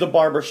we do the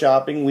barber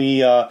shopping.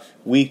 We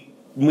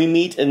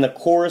meet in the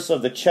chorus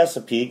of the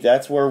Chesapeake.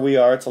 That's where we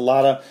are. It's a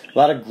lot of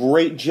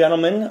great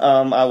gentlemen.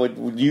 I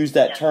would use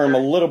that term a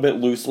little bit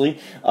loosely,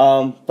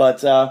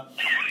 but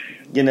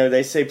you know,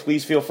 they say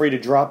please feel free to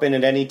drop in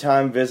at any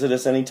time, visit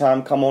us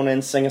anytime, come on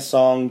in, sing a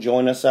song,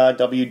 join us at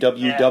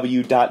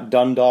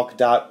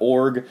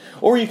www.dundalk.org,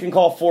 or you can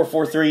call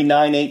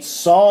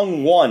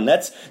 443-98-SONG-1.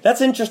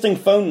 That's interesting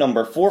phone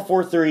number,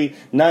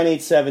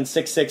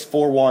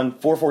 443-987-6641,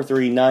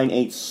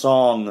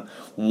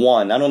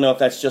 443-98-SONG-1. I don't know if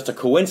that's just a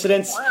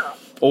coincidence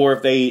or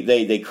if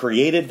they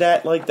created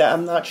that like that.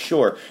 I'm not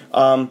sure.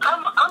 I'm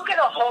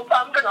gonna hope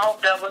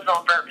that was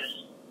on purpose.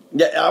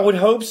 Yeah, I would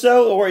hope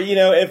so, or, you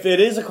know, if it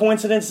is a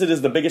coincidence, it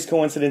is the biggest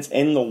coincidence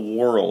in the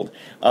world.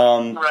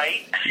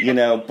 Right. You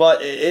know,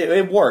 but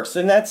it works,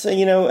 and that's,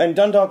 you know, and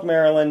Dundalk,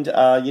 Maryland,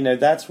 you know,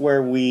 that's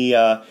where we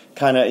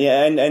kind of,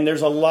 yeah, and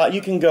there's a lot,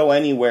 you can go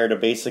anywhere to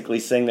basically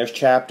sing, there's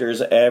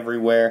chapters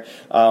everywhere,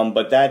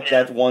 but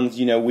that one's,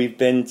 you know, we've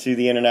been to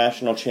the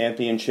International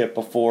Championship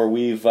before,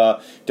 we've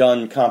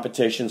done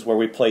competitions where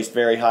we placed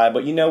very high,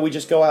 but, you know, we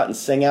just go out and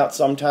sing out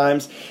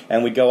sometimes,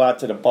 and we go out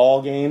to the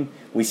ball game.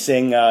 We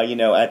sing, you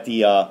know, at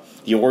the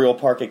Oriole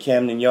Park at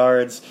Camden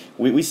Yards.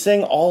 We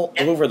sing all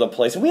over the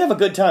place. And we have a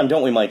good time,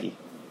 don't we, Mikey?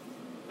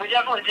 We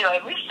definitely do.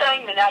 And we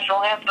sang the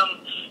national anthem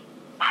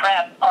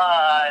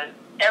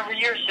every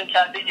year since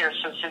I've been here.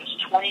 So since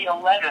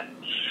 2011,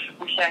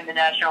 we sang the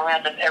national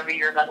anthem every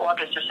year in that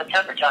August or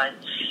September time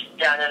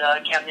down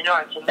at Camden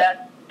Yards. And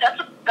that's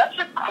a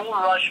cool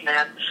rush,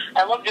 man.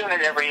 I love doing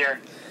it every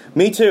year.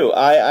 Me too.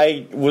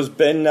 I was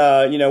been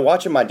you know,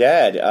 watching my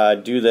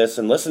dad do this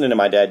and listening to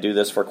my dad do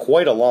this for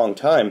quite a long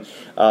time,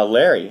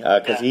 Larry,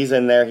 because he's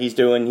in there, he's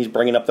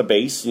bringing up the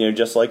bass, you know,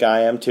 just like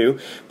I am too.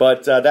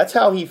 But that's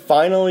how he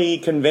finally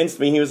convinced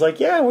me. He was like,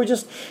 "Yeah, we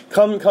just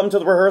come to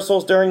the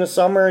rehearsals during the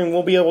summer, and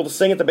we'll be able to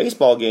sing at the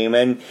baseball game."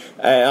 And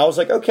I was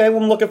like, "Okay,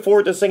 well, I'm looking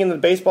forward to singing the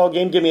baseball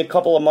game. Give me a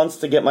couple of months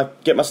to get my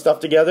stuff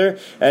together."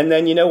 And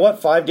then, you know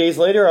what? 5 days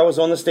later, I was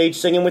on the stage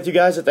singing with you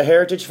guys at the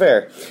Heritage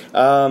Fair.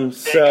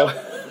 So.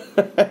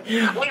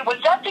 Wait, was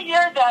that the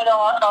year that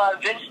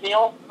Vince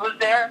Neil was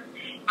there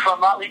from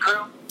Motley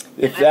Crue?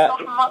 If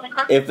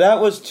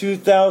that was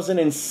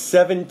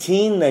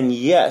 2017, then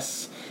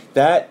yes,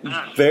 that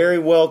very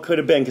well could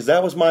have been, because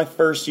that was my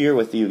first year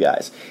with you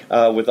guys,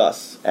 with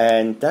us,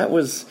 and that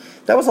was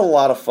a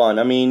lot of fun.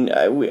 I mean,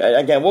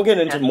 again, we'll get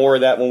into more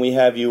of that when we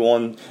have you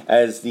on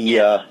as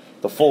the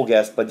full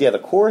guest. But yeah, the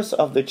chorus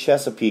of the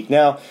Chesapeake.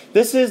 Now,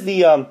 this is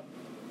the.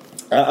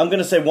 I'm going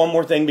to say one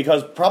more thing,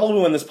 because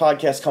probably when this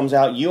podcast comes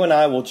out, you and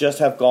I will just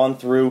have gone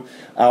through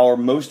our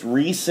most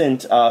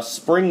recent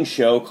spring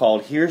show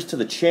called Here's to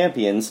the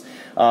Champions.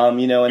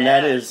 You know, and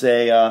that is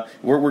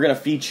we're going to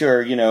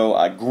feature, you know,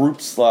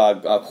 groups,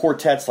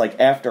 quartets like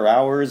After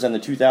Hours and the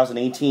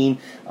 2018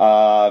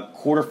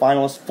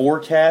 quarterfinalist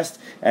Forecast.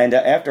 And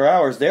After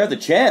Hours, they're the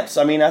champs.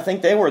 I mean, I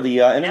think they were the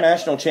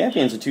international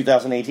champions of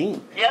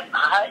 2018. Yep,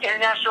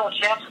 international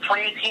champs of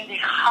 2018, the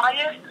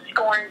highest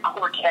scoring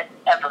quartet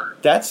ever.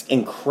 That's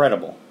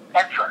incredible.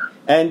 Ever.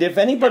 And if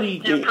anybody...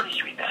 They're pretty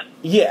sweet, man.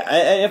 Yeah,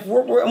 and if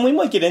and we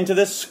might get into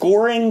this,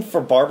 scoring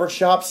for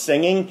barbershop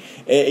singing,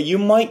 you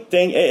might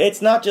think,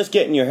 it's not just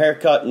getting your hair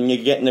cut and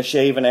you're getting a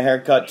shave and a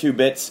haircut, 2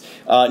 bits.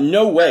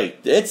 No way.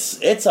 It's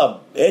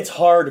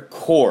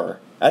hardcore.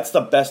 That's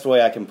the best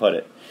way I can put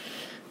it.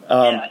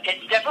 Yeah,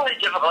 it's definitely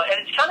difficult,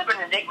 and it's kind of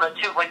an enigma,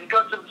 too, when you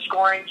go to the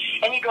scoring,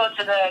 and you go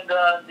to the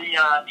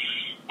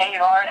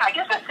A&R, I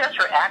guess that stands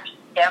for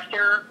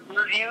after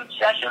review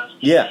sessions.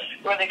 Yeah.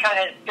 Where the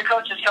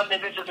coaches come, they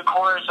visit the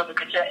chorus or the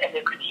cassette, and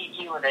they critique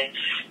you, and they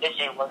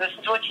say, well, this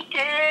is what you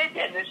did,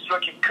 and this is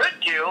what you could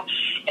do,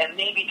 and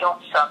maybe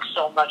don't suck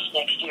so much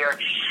next year,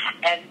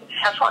 and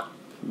have fun.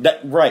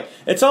 Right.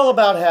 It's all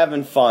about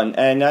having fun,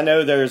 and I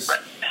know there's...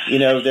 You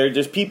know,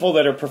 there's people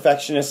that are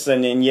perfectionists,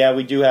 and yeah,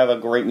 we do have a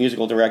great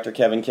musical director,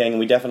 Kevin King, and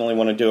we definitely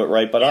want to do it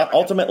right. But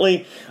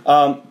ultimately,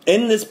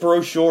 in this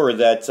brochure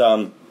that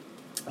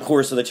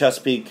Course of the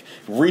Chesapeake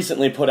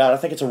recently put out. I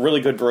think it's a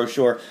really good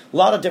brochure. A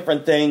lot of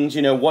different things,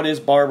 what is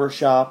barber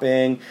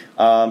shopping,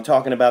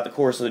 talking about the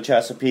Course of the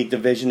Chesapeake, the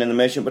vision and the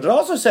mission, but it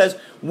also says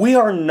we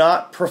are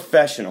not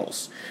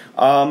professionals.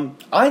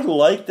 I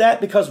like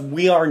that because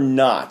we are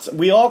not.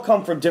 We all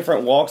come from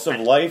different walks of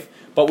life,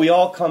 but we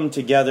all come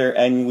together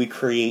and we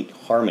create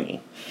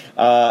harmony.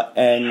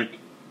 And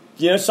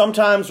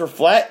sometimes we're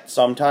flat,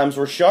 sometimes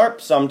we're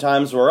sharp,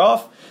 sometimes we're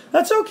off.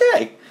 That's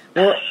okay.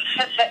 Well,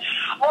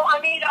 I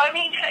mean,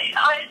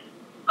 I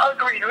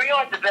agreed. We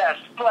are the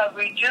best, but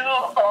we do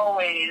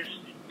always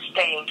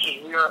stay in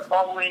key. We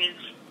always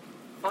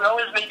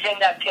maintain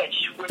that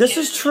pitch. This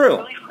is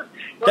true.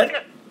 Really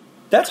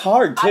that's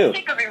hard too. I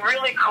think it'd be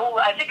really cool.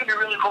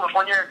 If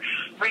one year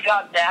we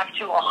got back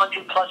to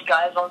 100+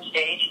 guys on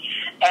stage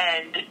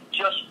and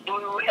just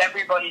blew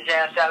everybody's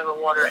ass out of the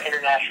water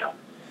international.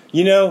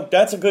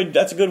 That's a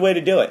good way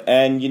to do it.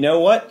 And you know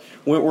what?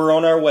 We're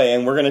on our way,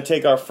 and we're going to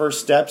take our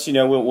first steps.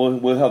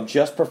 We'll have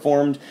just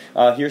performed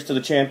Here's to the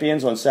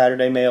Champions on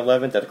Saturday, May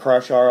 11th at the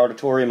Karashar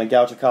Auditorium at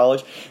Goucher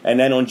College, and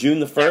then on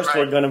June the 1st,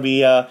 we're going to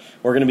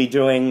be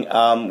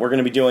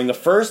doing the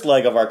first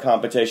leg of our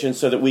competition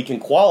so that we can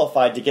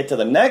qualify to get to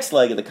the next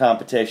leg of the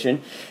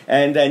competition.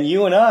 And then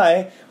you and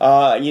I,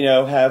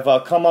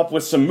 have come up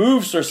with some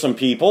moves for some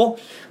people.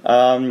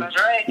 That's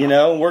right.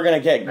 We're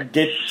going to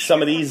get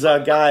some of these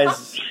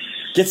guys.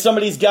 Get some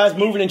of these guys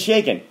moving and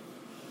shaking.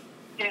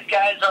 These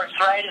guys'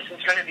 arthritis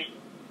is going to be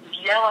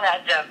yelling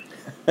at them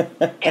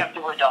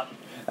after we're done.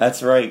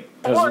 That's right.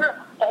 Or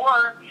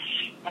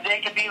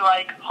they could be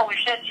like, holy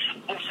shit,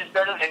 this is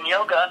better than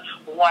yoga.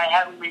 Why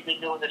haven't we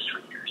been doing this for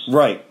years?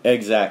 Right,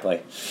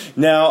 exactly.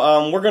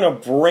 Now, we're going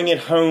to bring it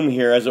home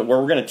here, as it were.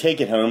 We're going to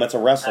take it home. That's a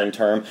wrestling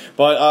term.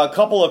 But a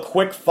couple of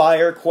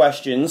quick-fire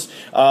questions.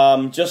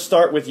 Just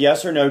start with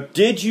yes or no.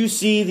 Did you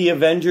see the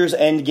Avengers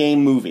Endgame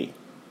movie?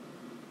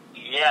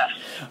 Yes.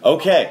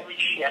 Okay. Holy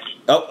shit.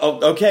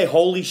 Oh, okay.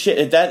 Holy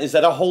shit. Is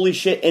that a holy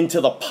shit into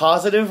the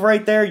positive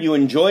right there? You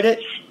enjoyed it?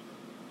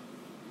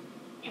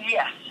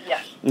 Yes.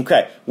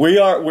 Okay. We're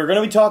going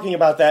to be talking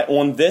about that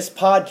on this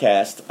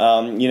podcast.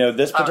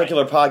 This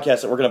particular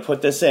podcast that we're going to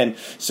put this in.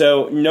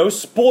 So no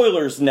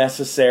spoilers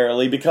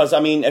necessarily, because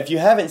if you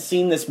haven't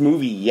seen this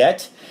movie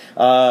yet,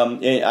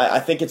 I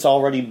think it's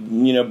already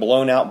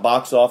blown out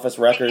box office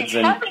records. If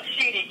you haven't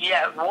seen it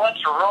yet,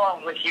 what's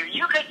wrong with you?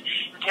 You could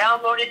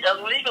download it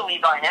illegally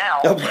by now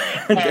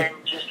and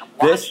just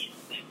watch it.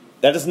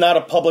 That is not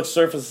a public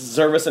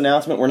service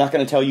announcement. We're not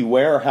going to tell you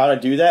where or how to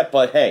do that,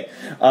 but hey.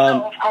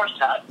 No, of course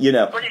not.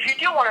 But if you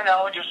do want to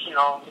know, just,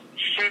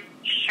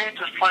 shoot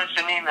this place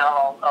an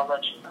email. I'll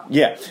let you know.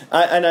 Yeah.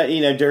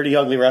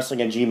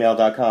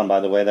 dirtyuglywrestling@gmail.com, by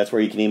the way. That's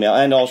where you can email.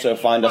 And also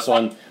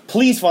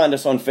please find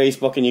us on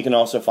Facebook, and you can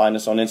also find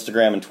us on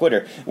Instagram and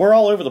Twitter. We're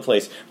all over the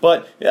place.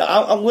 But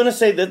I'm going to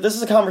say that this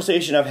is a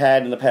conversation I've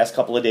had in the past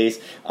couple of days.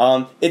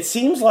 It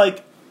seems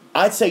like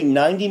I'd say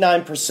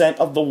 99%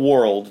 of the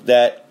world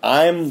that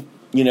I'm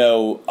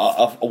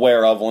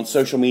aware of on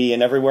social media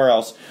and everywhere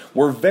else,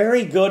 we're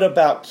very good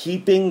about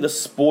keeping the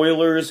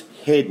spoilers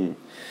hidden.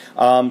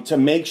 To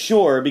make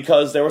sure,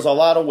 because there was a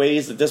lot of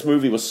ways that this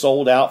movie was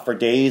sold out for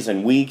days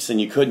and weeks and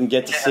you couldn't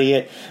get to see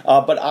it.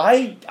 But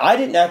I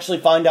didn't actually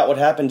find out what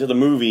happened to the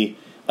movie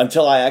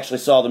until I actually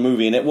saw the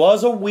movie. And it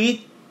was a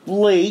week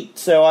late,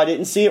 so I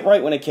didn't see it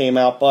right when it came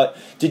out. But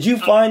did you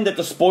find that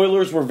the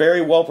spoilers were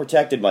very well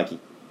protected, Mikey?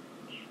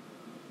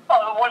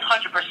 Oh,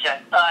 100%.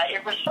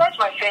 It reflects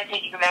my faith in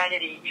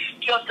humanity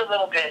just a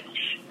little bit,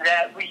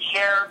 that we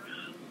care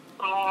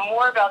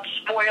more about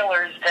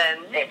spoilers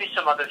than maybe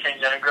some other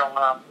things that are going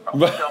on.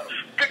 So,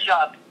 good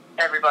job,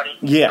 everybody,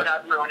 for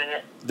not ruining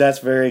it. That's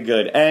very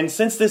good. And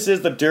since this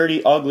is the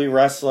Dirty Ugly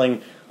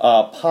Wrestling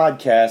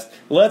podcast,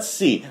 let's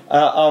see.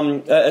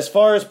 As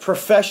far as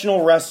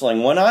professional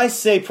wrestling, when I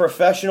say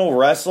professional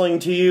wrestling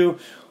to you,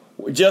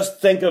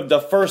 just think of the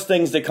first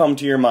things that come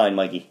to your mind,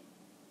 Mikey.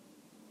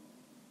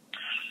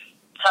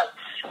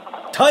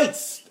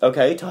 Tights.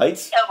 Okay,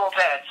 tights.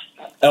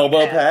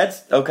 Elbow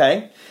pads.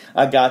 Okay,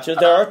 I gotcha.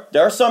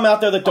 There are some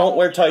out there that don't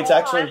wear tights,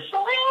 actually.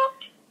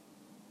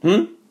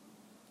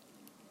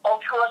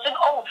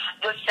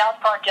 The South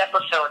Park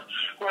episode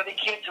where the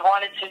kids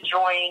wanted to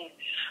join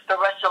the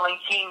wrestling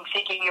team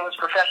thinking it was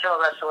professional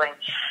wrestling,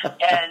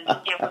 and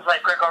it was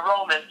like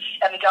Greco-Roman,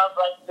 and the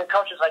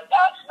coach was like,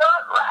 that's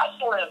not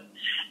wrestling.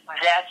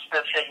 That's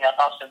the thing that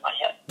pops in my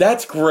head.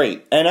 That's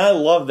great, and I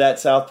love that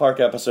South Park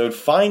episode.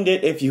 Find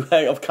it if you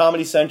have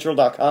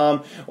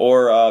ComedyCentral.com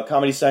or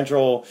Comedy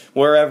Central,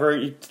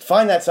 wherever.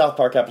 Find that South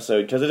Park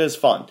episode, because it is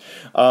fun.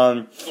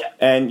 And,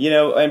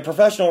 and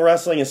professional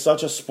wrestling is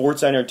such a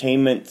sports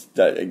entertainment,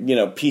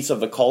 piece of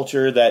the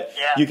culture that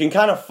you can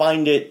kind of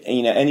find it,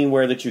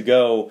 anywhere that you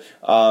go,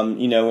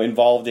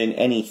 involved in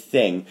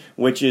anything,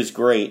 which is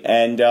great.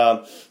 And,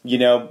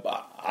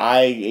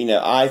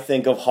 I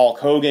think of Hulk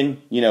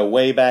Hogan,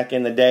 way back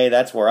in the day.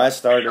 That's where I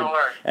started.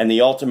 Sure. And the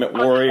Ultimate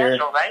Warrior.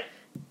 Right?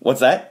 What's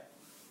that?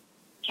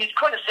 He's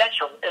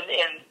quintessential in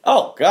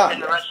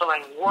the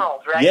wrestling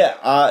world, right? Yeah,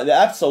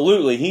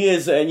 absolutely. He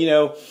is,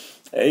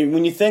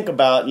 when you think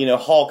about,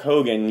 Hulk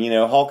Hogan,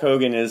 Hulk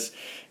Hogan is,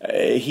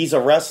 he's a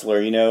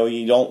wrestler,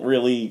 you don't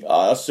really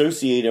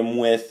associate him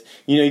with,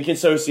 you can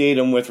associate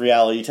him with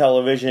reality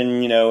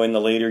television, in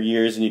the later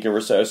years, and you can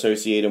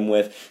associate him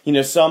with,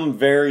 some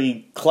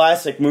very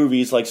classic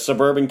movies like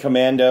Suburban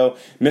Commando,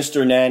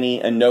 Mr.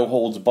 Nanny, and No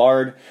Holds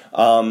Barred.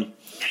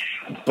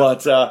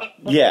 But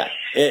yeah,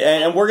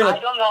 and we're gonna. I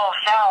don't know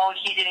how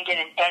he didn't get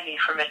an Emmy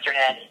for Mr.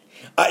 Nanny.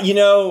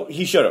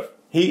 He should have.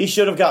 He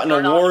should have gotten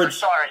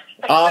awards.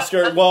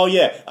 Oscar. Oscar. Well,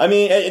 yeah. I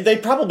mean, they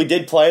probably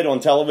did play it on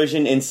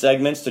television in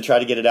segments to try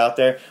to get it out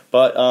there.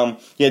 But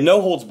yeah,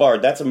 No Holds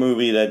Barred. That's a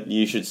movie that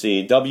you should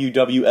see.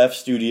 WWF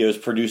Studios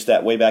produced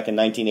that way back in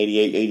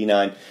 1988,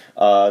 89.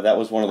 That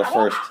was one of the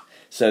first.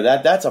 So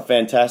that's a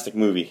fantastic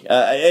movie,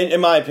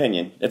 in my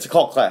opinion. It's a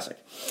cult classic.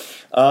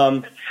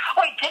 Wait,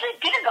 didn't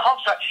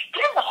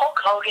the Hulk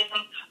Hogan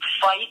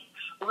fight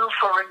Lou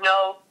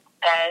Ferrigno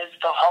as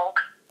the Hulk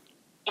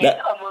in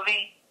a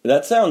movie?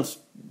 That sounds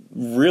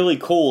really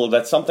cool.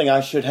 That's something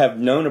I should have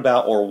known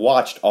about or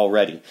watched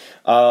already.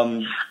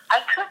 I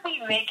could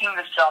be making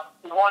this up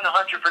 100%.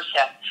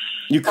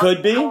 You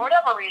could be? For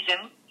whatever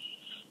reason,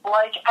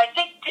 I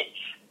think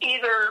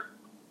either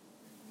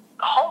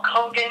Hulk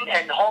Hogan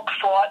and Hulk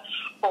fought,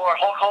 or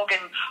Hulk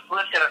Hogan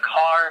lived in a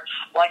car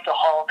like the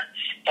Hulk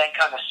and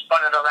kind of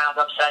spun it around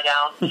upside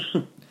down.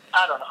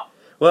 I don't know.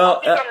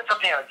 Well, get it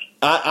prepared.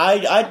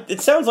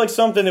 It sounds like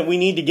something that we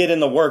need to get in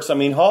the works. I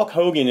mean, Hulk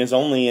Hogan is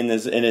only in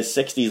his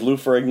 60s. Lou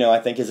Ferrigno, I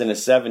think, is in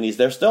his 70s.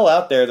 They're still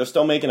out there. They're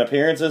still making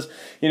appearances.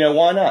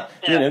 Why not?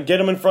 Yeah. Get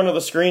them in front of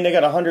the screen. They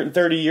got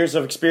 130 years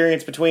of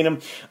experience between them.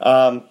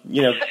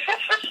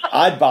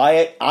 I'd buy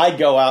it. I'd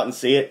go out and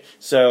see it.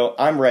 So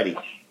I'm ready.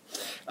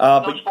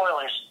 No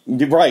spoilers.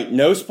 Right,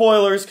 no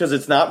spoilers because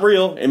it's not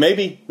real. It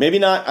maybe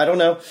not. I don't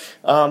know.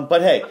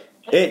 But hey.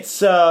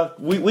 It's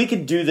we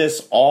could do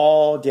this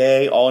all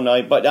day, all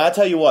night. But I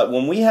tell you what,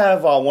 when we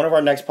have one of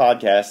our next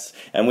podcasts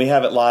and we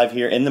have it live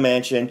here in the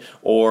mansion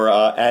or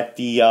at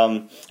the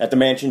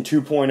mansion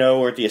 2.0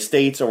 or at the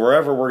estates or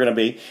wherever we're going to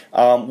be,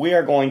 we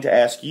are going to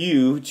ask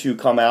you to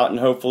come out and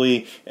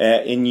hopefully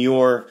in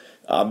your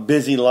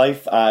busy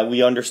life,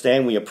 we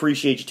understand, we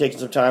appreciate you taking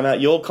some time out.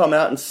 You'll come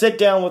out and sit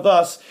down with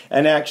us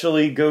and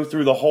actually go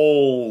through the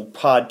whole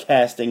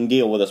podcasting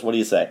deal with us. What do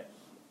you say?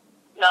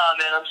 No,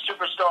 man, I'm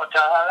super stoked.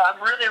 I'm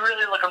really,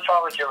 really looking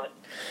forward to it.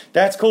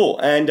 That's cool.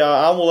 And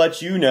I will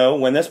let you know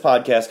when this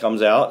podcast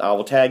comes out. I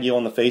will tag you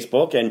on the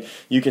Facebook, and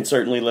you can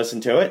certainly listen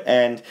to it.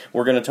 And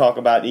we're going to talk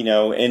about,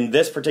 in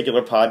this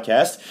particular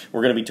podcast,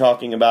 we're going to be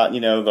talking about,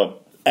 the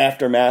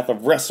aftermath of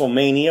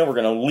WrestleMania. We're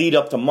going to lead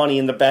up to Money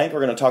in the Bank. We're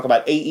going to talk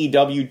about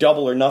AEW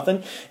Double or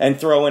Nothing and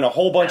throw in a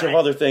whole bunch of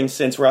other things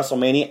since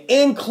WrestleMania,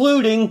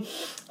 including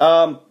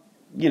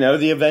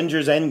the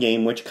Avengers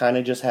Endgame, which kind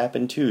of just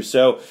happened too.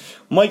 So,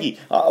 Mikey,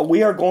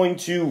 we are going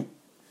to,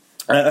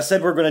 I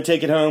said we're going to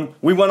take it home.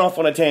 We went off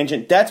on a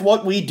tangent. That's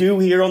what we do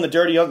here on the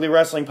Dirty Ugly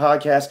Wrestling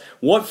Podcast.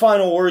 What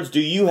final words do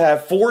you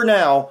have for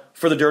now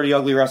for the Dirty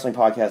Ugly Wrestling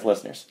Podcast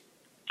listeners?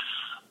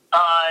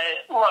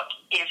 Look,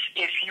 if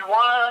you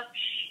want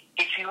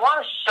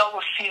to sow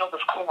a field of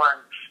corn,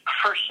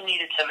 first you need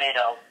a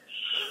tomato.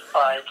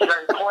 It's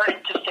very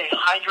important to stay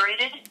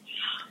hydrated.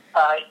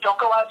 Don't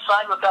go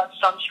outside without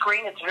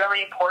sunscreen. It's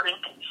very important,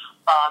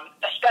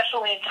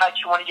 especially in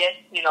tights. You want to get,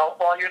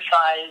 all your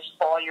thighs,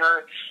 all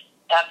your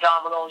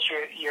abdominals,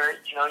 your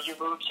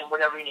boobs, and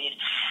whatever you need.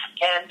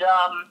 And,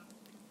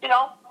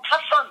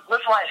 have fun,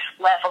 live life,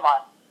 laugh a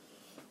lot.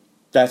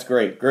 That's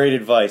great. Great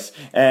advice.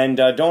 And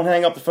don't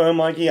hang up the phone,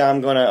 Mikey.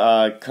 I'm going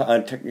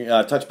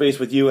to touch base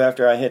with you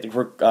after I hit the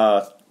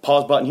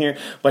pause button here.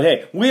 But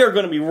hey, we are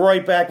going to be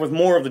right back with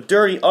more of the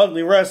Dirty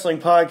Ugly Wrestling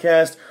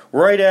Podcast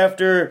right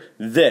after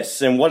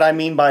this. And what I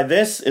mean by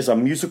this is a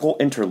musical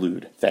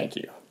interlude. Thank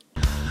you.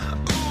 Ooh,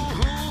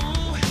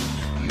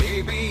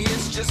 maybe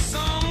it's just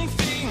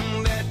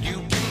something that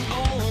you can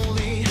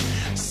only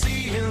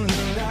see in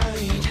the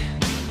night.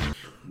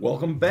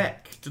 Welcome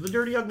back to the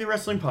Dirty Ugly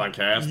Wrestling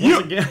Podcast.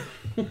 Once again.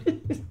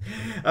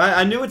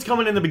 I knew it's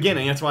coming in the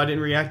beginning, that's why I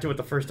didn't react to it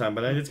the first time,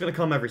 but it's going to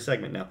come every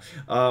segment now.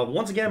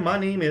 Once again, my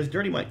name is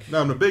Dirty Mike. No,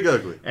 I'm the Big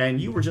Ugly.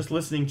 And you were just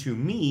listening to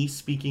me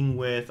speaking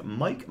with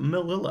Mike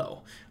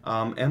Milillo,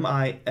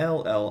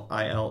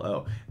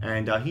 Millilo.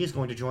 And he is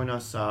going to join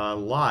us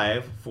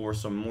live for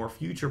some more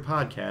future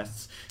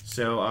podcasts.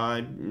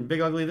 So,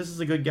 Big Ugly, this is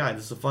a good guy.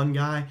 This is a fun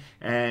guy,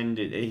 and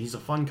he's a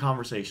fun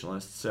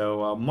conversationalist.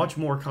 So, much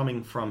more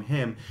coming from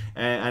him.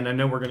 And I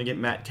know we're going to get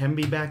Matt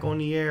Temby back on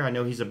the air. I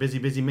know he's a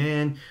busy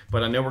man,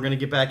 but I know we're going to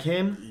get back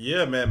him.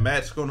 Yeah, man,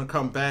 Matt's going to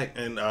come back,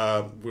 and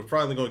we're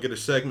probably going to get a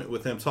segment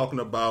with him talking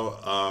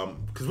about,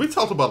 because we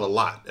talked about a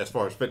lot as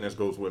far as fitness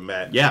goes with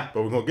Matt. Yeah.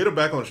 But we're going to get him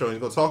back on the show. He's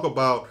going to talk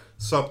about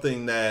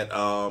something that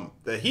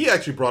that he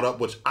actually brought up,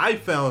 which I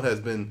found has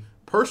been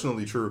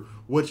personally true,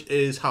 which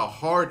is how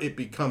hard it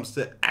becomes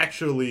to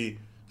actually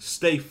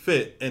stay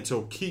fit and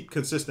to keep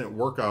consistent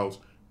workouts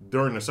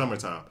during the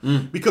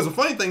summertime. Because the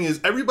funny thing is,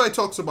 everybody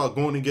talks about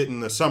going and getting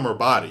the summer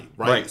body,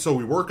 right? So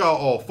we work out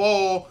all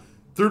fall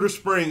through the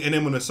spring, and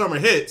then when the summer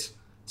hits,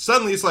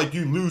 suddenly it's like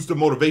you lose the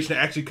motivation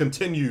to actually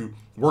continue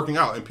working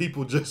out, and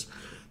people just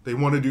they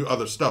want to do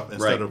other stuff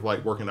instead of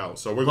like working out.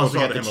 So we're going Plus, to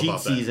we talk got to the him cheat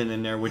about that. season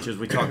in there, which is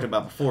we talked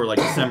about before, like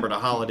December, the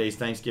holidays,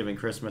 Thanksgiving,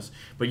 Christmas.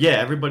 But yeah,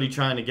 everybody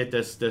trying to get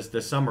this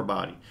summer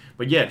body.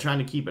 But yeah, trying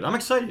to keep it. I'm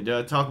excited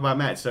to talk about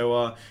Matt.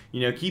 So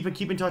keep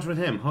in touch with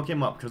him, hook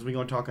him up because we're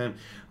going to talk to him.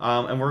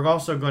 And we're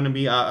also going to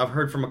be. I've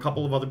heard from a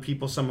couple of other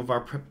people, some of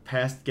our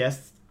past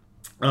guests.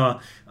 The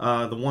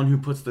one who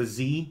puts the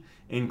Z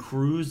in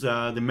Cruz,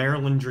 the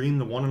Maryland Dream,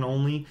 the one and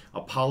only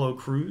Apollo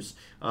Cruz,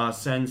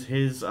 sends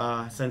his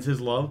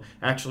love.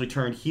 Actually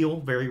turned heel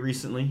very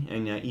recently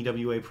in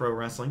EWA Pro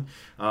Wrestling,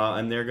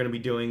 and they're going to be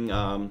doing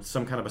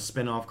some kind of a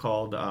spin-off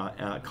called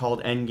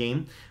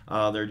Endgame.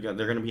 They're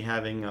going to be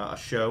having a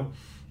show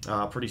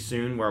pretty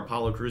soon where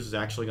Apollo Cruz is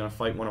actually going to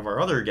fight one of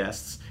our other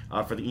guests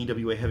for the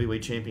EWA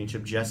Heavyweight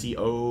Championship, Jesse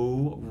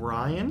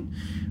O'Ryan.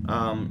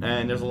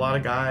 And there's a lot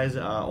of guys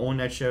on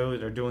that show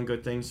that are doing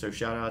good things, so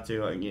shout out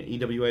to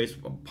EWA is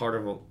part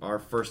of our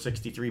first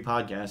 63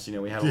 podcasts.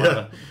 We had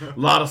a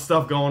lot of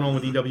stuff going on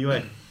with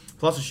EWA.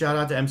 Plus a shout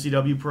out to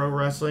MCW Pro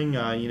Wrestling.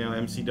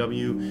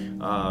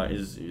 MCW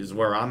is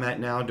where I'm at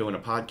now, doing a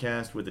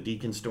podcast with the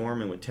Deacon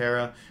Storm and with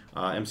Tara.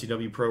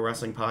 MCW Pro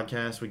Wrestling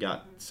podcast. We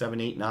got 7,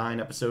 8, 9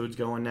 episodes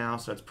going now,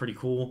 so that's pretty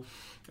cool.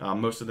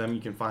 Most of them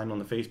you can find on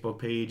the Facebook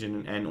page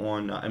and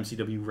on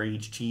MCW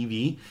Rage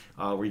TV,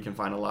 where you can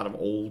find a lot of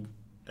old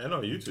and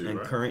on YouTube, and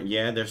right? current.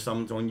 Yeah, there's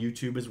some on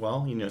YouTube as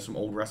well. Some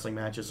old wrestling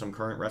matches, some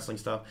current wrestling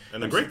stuff.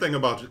 And the great thing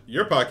about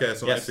your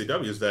podcast on Yes.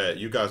 MCW is that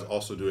you guys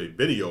also do a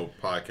video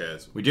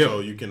podcast. We do. So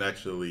you can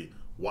actually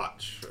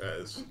watch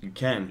as You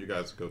can. you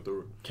guys go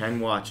through.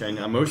 Can watch. And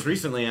most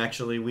recently,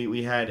 actually,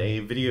 we had a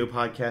video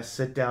podcast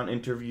sit-down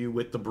interview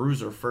with the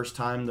Bruiser. First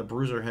time the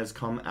Bruiser has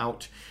come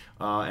out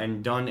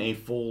and done a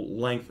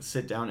full-length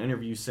sit-down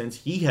interview since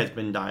he has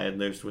been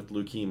diagnosed with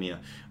leukemia.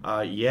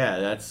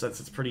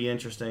 That's pretty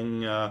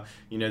interesting,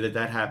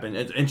 that happened.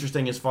 It's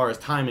interesting as far as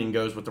timing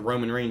goes with the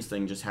Roman Reigns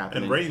thing just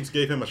happening. And Reigns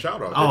gave him a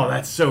shout out. Oh,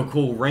 that's so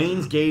cool.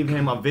 Reigns gave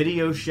him a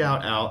video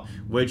shout out,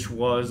 which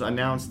was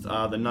announced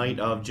the night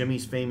of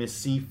Jimmy's Famous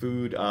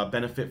Seafood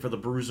benefit for the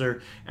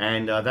Bruiser,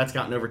 and that's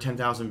gotten over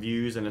 10,000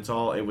 views, and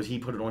he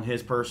put it on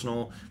his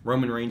personal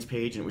Roman Reigns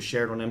page, and it was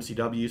shared on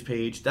MCW's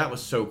page. That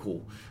was so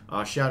cool.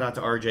 Shout out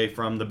to RJ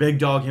from the big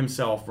dog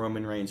himself,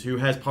 Roman Reigns, who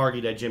has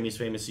partied at Jimmy's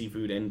Famous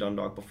Seafood in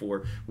Dundalk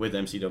before with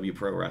MCW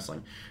Pro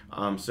Wrestling.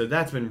 So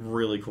that's been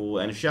really cool.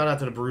 And a shout out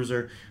to the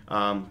Bruiser.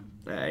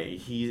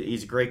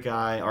 He's a great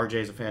guy.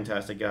 RJ's a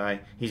fantastic guy.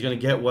 He's going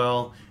to get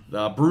well.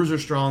 Bruiser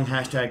Strong,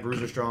 hashtag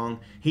Bruiser Strong.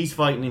 He's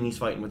fighting, and he's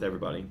fighting with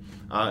everybody,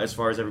 as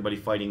far as everybody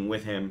fighting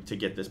with him to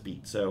get this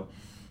beat. So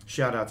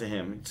shout out to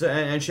him.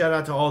 And shout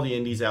out to all the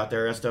indies out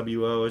there.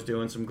 SWO is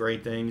doing some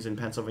great things in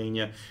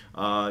Pennsylvania.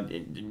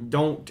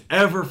 Don't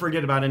ever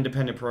forget about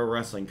independent pro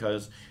wrestling,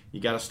 because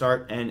you got to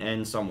start and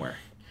end somewhere.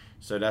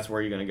 So that's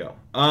where you're going to go.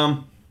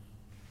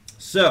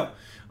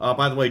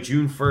 By the way,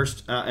 June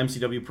 1st,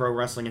 MCW Pro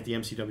Wrestling at the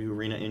MCW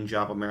Arena in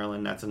Joppa,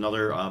 Maryland. That's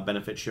another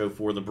benefit show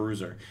for the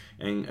Bruiser.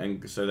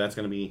 And so that's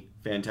going to be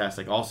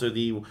fantastic. Also,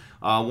 the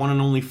one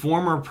and only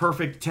former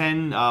Perfect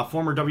 10,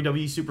 former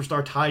WWE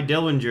superstar Ty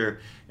Dillinger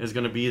is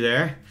going to be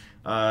there.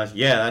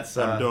 That's...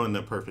 I'm doing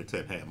the Perfect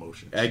 10 hand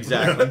motion.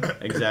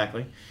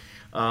 Exactly.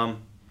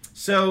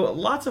 So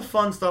lots of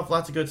fun stuff,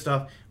 lots of good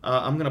stuff.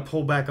 I'm going to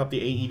pull back up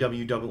the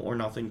AEW Double or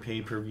Nothing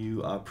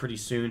pay-per-view pretty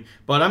soon.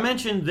 But I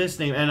mentioned this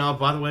name, and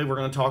by the way, we're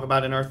going to talk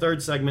about in our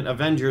third segment,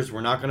 Avengers.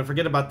 We're not going to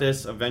forget about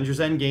this, Avengers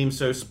Endgame.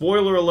 So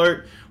spoiler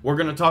alert, we're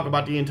going to talk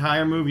about the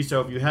entire movie.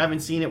 So if you haven't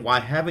seen it,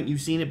 why haven't you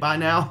seen it by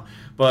now?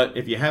 But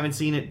if you haven't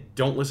seen it,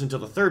 don't listen to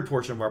the third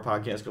portion of our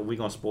podcast, because we're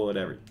going to spoil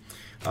it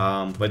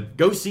but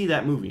go see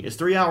that movie. It's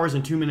 3 hours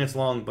and 2 minutes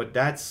long, but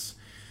I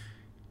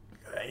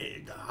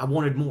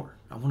wanted more.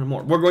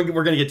 We're going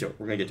to get to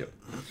it.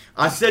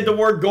 I said the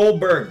word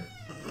Goldberg,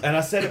 and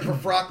I said it for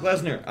Brock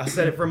Lesnar. I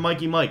said it for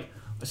Mikey Mike.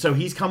 So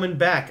he's coming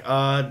back.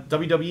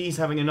 WWE's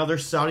having another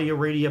Saudi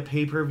Arabia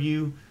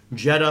pay-per-view,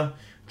 Jeddah,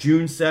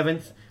 June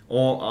 7th,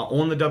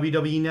 on the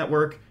WWE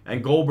Network.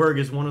 And Goldberg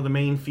is one of the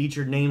main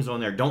featured names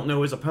on there. Don't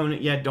know his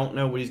opponent yet. Don't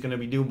know what he's going to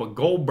be doing, but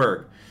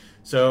Goldberg.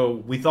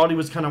 So we thought he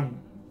was kind of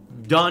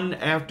done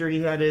after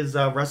he had his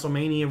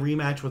WrestleMania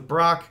rematch with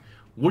Brock.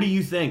 What do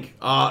you think?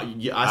 I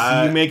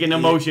see you making a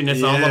motion.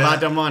 It's all about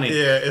the money.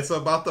 Yeah, it's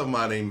about the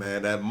money,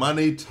 man. That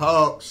money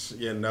talks,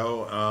 and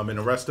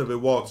the rest of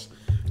it walks.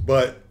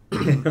 But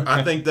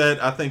I think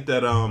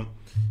that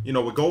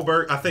with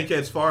Goldberg, I think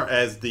as far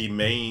as the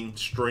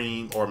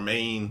mainstream or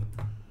main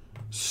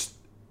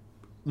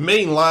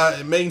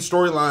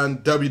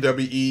storyline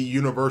WWE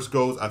universe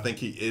goes, I think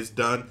he is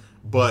done.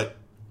 But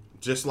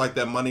just like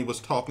that money was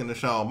talking to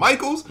Shawn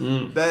Michaels,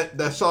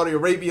 that Saudi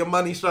Arabia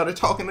money started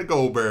talking to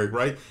Goldberg,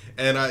 right?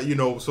 And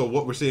so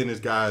what we're seeing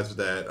is guys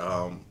that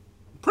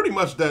pretty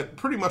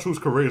much whose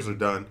careers are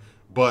done.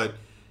 But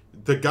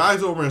the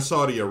guys over in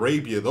Saudi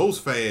Arabia, those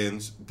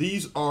fans,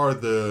 these are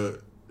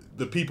the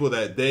people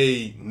that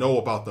they know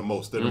about the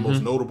most. They're the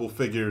most notable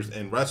figures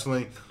in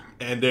wrestling,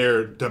 and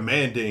they're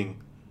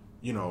demanding,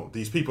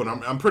 these people.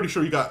 And I'm pretty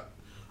sure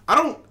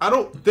I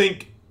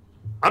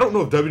don't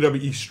know if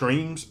WWE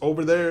streams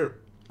over there.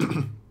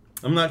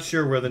 I'm not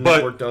sure where the But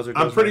network does or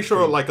does I'm pretty not sure,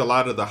 stream. like a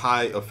lot of the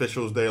high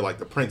officials there, like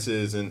the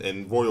princes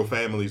and royal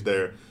families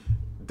there,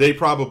 they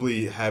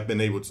probably have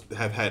been able to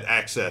have had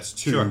access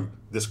to Sure.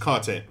 this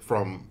content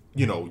from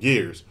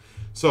years.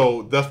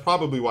 So that's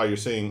probably why you're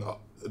seeing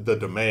the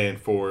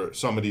demand for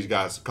some of these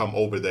guys to come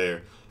over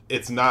there.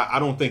 It's not. I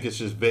don't think it's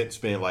just Vince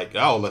being like,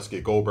 "Oh, let's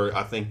get Goldberg."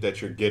 I think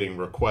that you're getting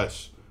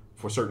requests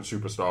for certain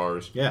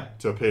superstars Yeah.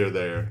 to appear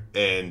there,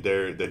 and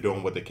they're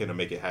doing what they can to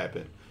make it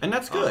happen. And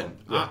that's good.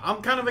 Yeah.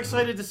 I'm kind of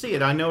excited to see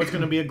it. I know it's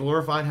going to be a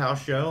glorified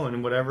house show,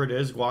 and whatever it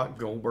is,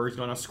 Goldberg's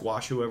going to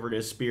squash whoever it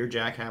is, spear,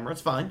 jackhammer. It's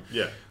fine.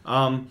 Yeah.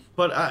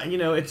 But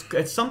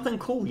it's something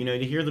cool,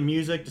 to hear the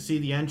music, to see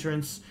the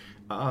entrance,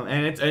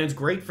 and it's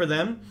great for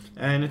them,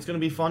 and it's going to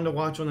be fun to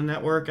watch on the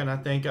network. And I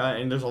think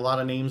and there's a lot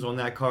of names on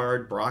that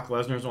card. Brock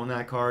Lesnar's on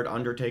that card.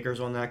 Undertaker's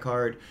on that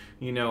card.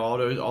 All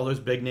those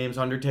big names.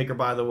 Undertaker,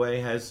 by the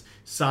way, has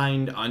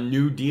signed a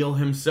new deal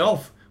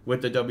himself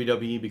with the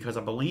WWE, because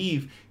I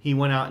believe he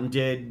went out and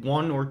did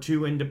one or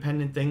two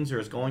independent things, or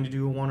is going to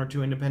do one or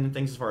two independent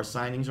things as far as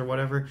signings or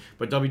whatever.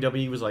 But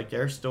WWE was like,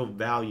 there's still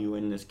value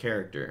in this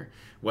character,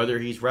 whether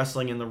he's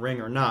wrestling in the ring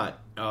or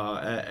not,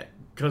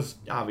 because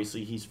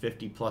obviously he's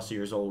 50 plus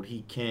years old.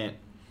 He can't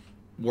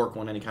work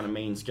on any kind of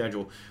main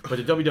schedule.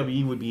 But the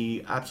WWE would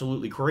be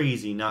absolutely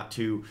crazy not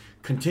to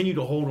continue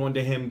to hold on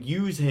to him,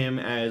 use him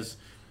as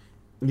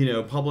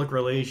public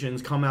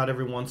relations, come out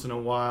every once in a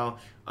while,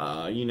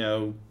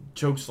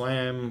 choke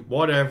slam,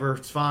 whatever,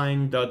 it's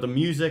fine. The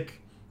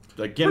music,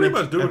 the gimmick.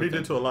 Pretty much do what he everything.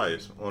 did to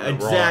Elias on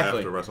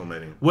Exactly. Raw after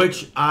WrestleMania.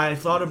 Which I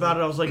thought about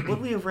it. I was like,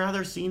 would we have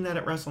rather seen that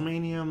at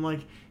WrestleMania? I'm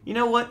like, you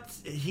know what?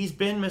 He's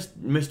been Mr.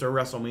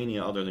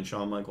 WrestleMania other than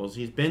Shawn Michaels.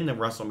 He's been the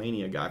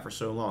WrestleMania guy for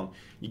so long.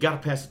 You got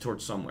to pass the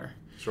torch somewhere.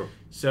 Sure.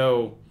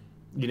 So,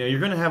 you're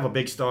going to have a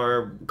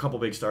couple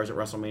big stars at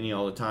WrestleMania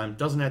all the time.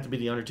 Doesn't have to be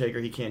The Undertaker.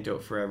 He can't do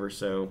it forever,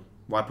 so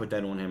why put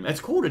that on him? It's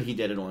cool that he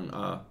did it on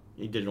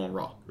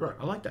Raw. Right.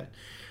 I like that.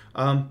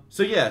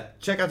 So yeah,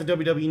 check out the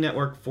WWE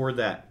Network for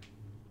that.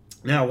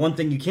 Now, one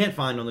thing you can't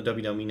find on the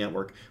WWE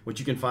Network, which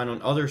you can find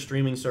on other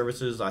streaming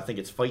services, I think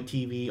it's Fight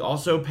TV,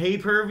 also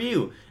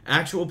pay-per-view.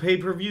 Actual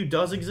pay-per-view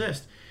does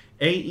exist.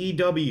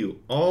 AEW,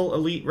 All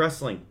Elite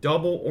Wrestling,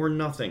 Double or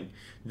Nothing.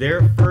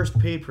 Their first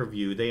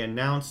pay-per-view, they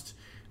announced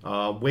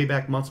way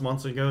back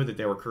months ago that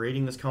they were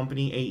creating this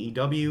company,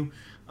 AEW.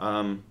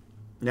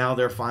 Now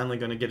they're finally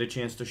going to get a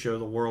chance to show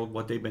the world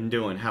what they've been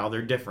doing, how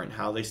they're different,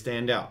 how they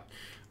stand out.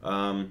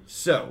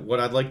 So what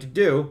I'd like to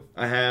do,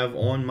 I have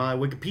on my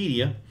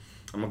Wikipedia,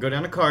 I'm going to go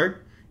down the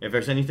card. If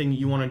there's anything that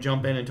you want to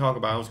jump in and talk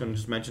about, I was going to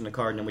just mention the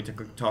card and then we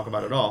talk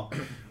about it all.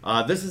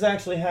 This is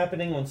actually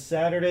happening on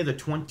Saturday, the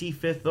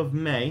 25th of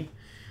May.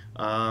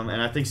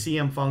 And I think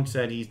CM Funk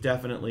said he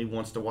definitely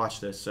wants to watch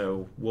this,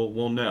 so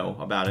we'll know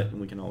about it and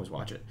we can always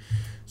watch it.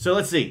 So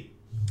let's see.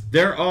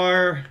 There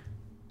are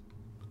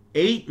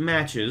 8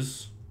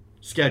 matches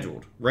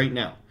scheduled right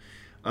now.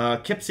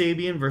 Kip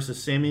Sabian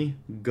versus Sammy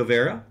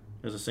Guevara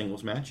is a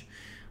singles match.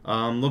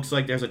 Looks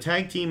like there's a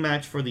tag team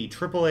match for the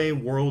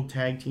AAA World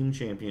Tag Team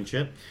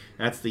Championship.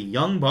 That's the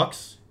Young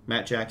Bucks,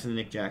 Matt Jackson and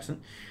Nick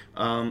Jackson,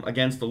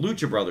 against the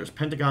Lucha Brothers,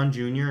 Pentagon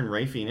Jr. and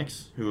Rey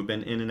Fenix, who have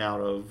been in and out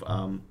of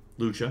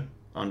Lucha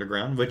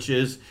Underground, which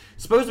is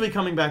supposed to be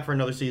coming back for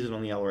another season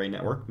on the LRA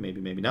Network.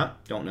 Maybe, maybe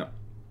not. Don't know.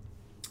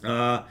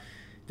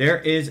 There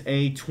is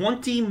a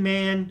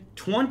 21-man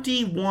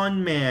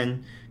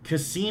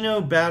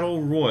Casino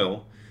Battle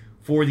Royal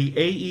for the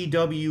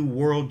AEW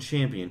World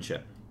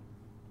Championship.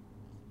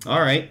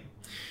 All right.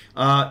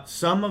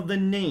 Some of the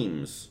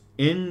names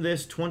in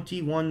this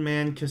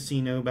 21-man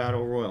Casino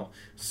Battle Royal.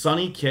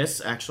 Sonny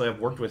Kiss, actually I've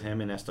worked with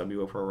him in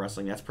SWO Pro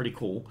Wrestling. That's pretty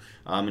cool.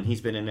 And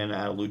he's been in and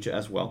out of Lucha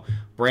as well.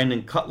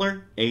 Brandon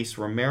Cutler, Ace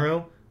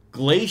Romero,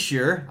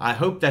 Glacier. I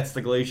hope that's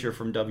the Glacier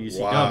from WCW.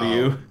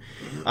 Wow.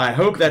 I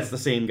hope that's the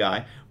same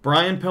guy.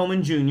 Brian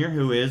Pillman Jr.,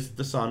 who is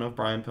the son of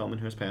Brian Pillman,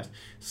 who has passed.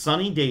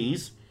 Sunny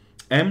Days.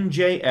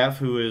 MJF,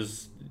 who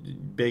is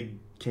big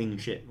king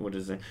shit. What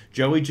is it?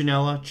 Joey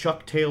Janela,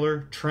 Chuck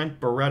Taylor,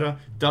 Trent Beretta,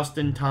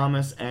 Dustin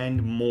Thomas,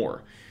 and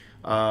more.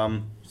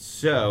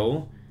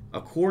 So,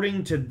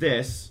 according to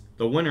this,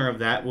 the winner of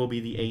that will be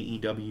the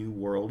AEW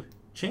World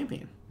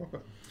Champion. Okay.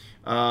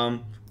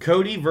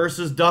 Cody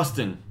versus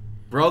Dustin.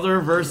 Brother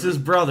versus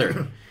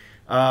brother.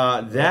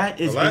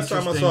 That is the last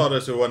time I saw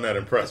this, it wasn't that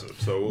impressive.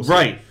 So we'll see.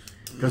 Right.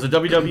 Because the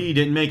WWE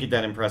didn't make it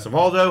that impressive.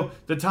 Although,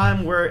 the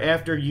time where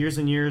after years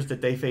and years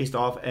that they faced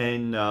off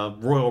in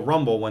Royal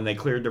Rumble, when they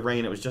cleared the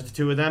ring, it was just the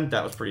two of them,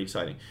 that was pretty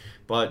exciting.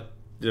 But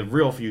the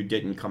real feud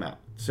didn't come out.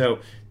 So,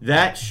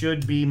 that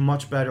should be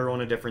much better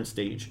on a different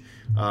stage.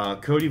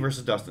 Cody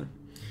versus Dustin.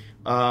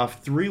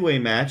 3-way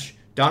match.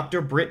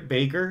 Dr. Britt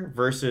Baker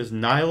versus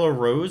Nyla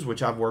Rose,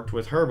 which I've worked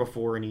with her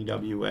before in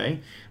EWA.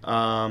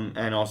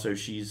 And also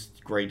she's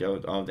great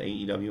of the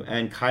AEW.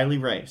 And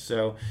Kylie Ray.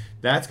 So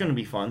that's going to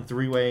be fun.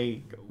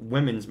 3-way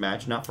women's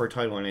match, not for a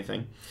title or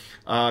anything.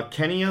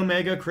 Kenny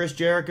Omega, Chris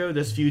Jericho.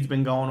 This feud's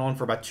been going on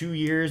for about 2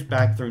 years.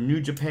 Back through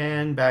New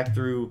Japan, back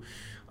through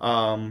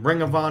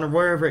Ring of Honor,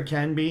 wherever it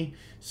can be.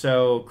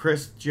 So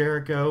Chris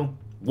Jericho,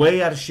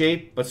 way out of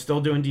shape, but still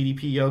doing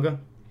DDP yoga.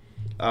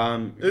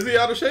 Is he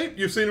out of shape?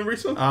 You've seen him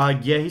recently?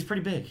 Yeah, he's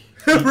pretty big.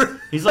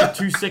 He's like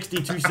 260,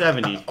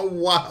 270. Oh,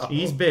 wow.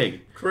 He's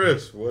big.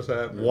 Chris, what's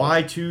happening?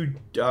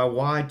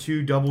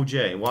 Y2 double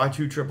J,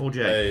 Y2 triple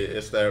J. Hey,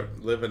 it's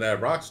that living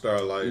that rock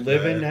star life.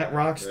 Living man. that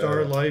rock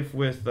star life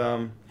with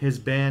his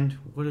band.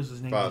 What is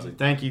his name? Fozzy.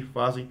 Thank you,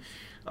 Fozzy.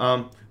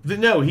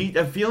 No, he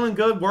feeling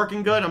good,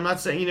 working good. I'm not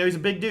saying he's a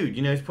big dude.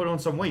 He's put on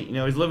some weight.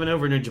 He's living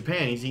over in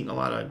Japan. He's eating a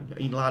lot of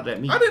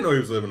that meat. I didn't know he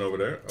was living over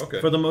there. Okay.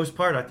 For the most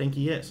part, I think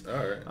he is. All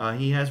right.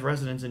 He has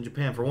residence in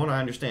Japan. For what I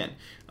understand,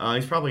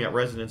 he's probably got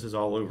residences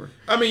all over.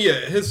 I mean,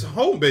 yeah, his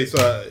home base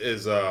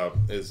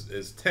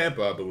is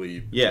Tampa, I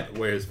believe. Yeah.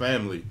 Where his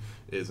family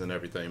is and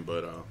everything.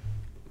 But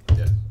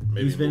yeah,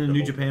 maybe He's been in moved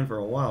New over. Japan for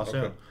a while.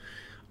 Okay.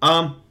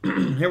 So,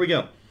 here we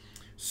go.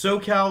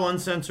 SoCal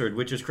Uncensored,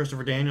 which is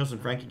Christopher Daniels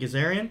and Frankie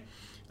Kazarian.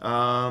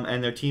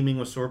 And they're teaming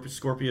with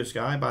Scorpio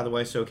Sky. By the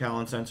way, SoCal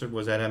Uncensored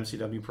was at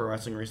MCW Pro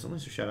Wrestling recently,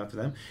 so shout out to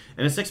them.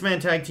 And a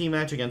 6-man tag team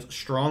match against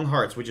Strong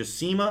Hearts, which is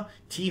Seema,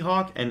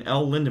 T-Hawk, and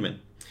L. Lindemann.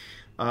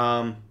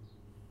 All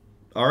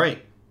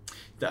right.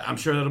 I'm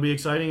sure that'll be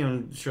exciting, and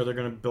I'm sure they're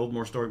going to build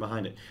more story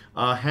behind it.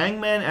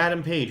 Hangman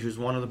Adam Page, who's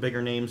one of the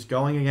bigger names,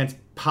 going against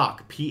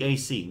Pac,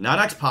 P-A-C. Not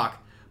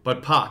X-Pac,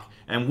 but Pac.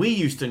 And we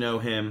used to know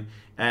him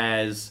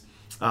as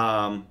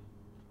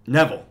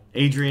Neville.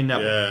 Adrian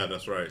Neville. Yeah,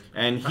 that's right.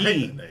 And I hate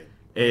he that name.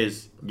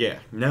 is,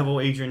 Neville,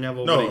 Adrian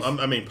Neville. No,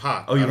 I mean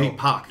Pac. Oh, you I don't- hate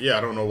Pac? Yeah,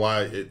 I don't know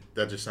why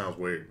that just sounds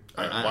weird.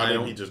 Why I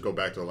didn't don't- he just go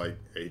back to like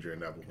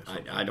Adrian Neville? Or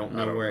something? I don't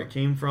know where it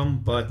came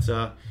from, but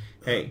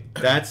hey,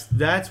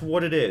 that's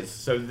what it is.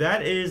 So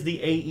that is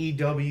the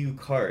AEW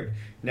card.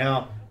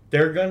 Now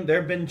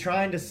they've been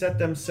trying to set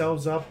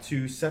themselves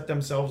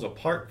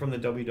apart from the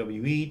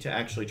WWE to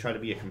actually try to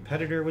be a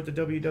competitor with the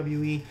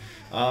WWE.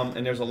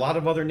 And there's a lot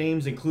of other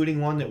names,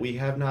 including one that we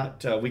have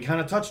not we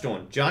kind of touched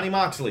on, John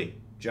Moxley.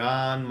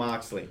 So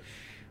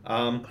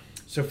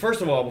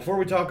first of all, before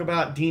we talk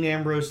about Dean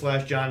Ambrose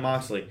 / John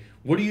Moxley,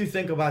 what do you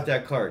think about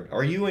that card?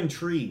 Are you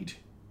intrigued?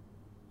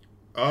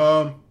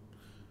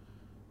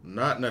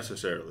 Not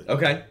necessarily.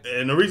 Okay.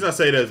 And the reason I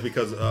say that is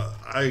because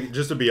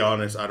just to be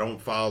honest, I don't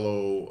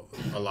follow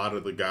a lot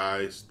of the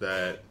guys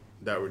that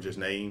were just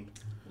named.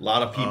 A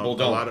lot of people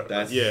don't. A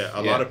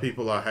lot of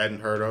people I hadn't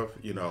heard of.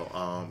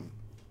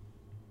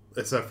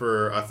 Except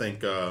for I think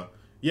the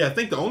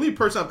only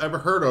person I've ever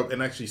heard of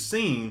and actually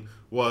seen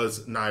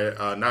was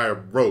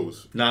Nyla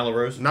Rose.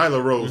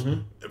 Nyla Rose.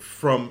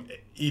 From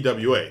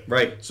EWA.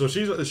 Right. So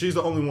she's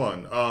the only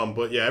one.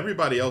 But yeah,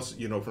 everybody else,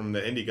 from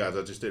the indie guys,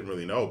 I just didn't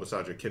really know.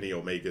 Besides your Kenny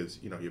Omegas,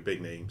 your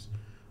big names.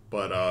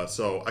 But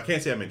so I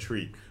can't say I'm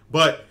intrigued.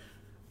 But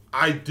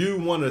I do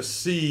want to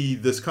see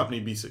this company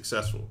be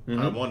successful.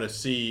 I want to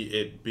see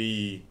it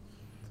be.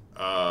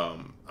 I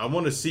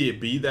want to see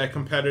it be that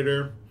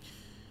competitor.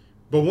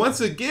 But once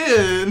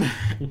again,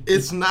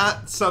 it's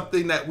not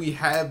something that we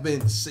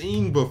haven't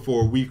seen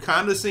before. We've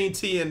kind of seen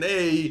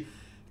TNA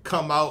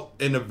come out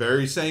in the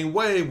very same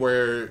way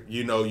where,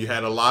 you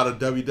had a lot of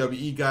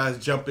WWE guys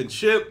jumping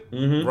ship,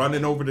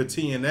 running over to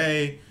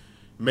TNA,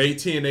 made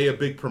TNA a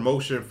big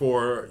promotion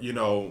for,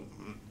 a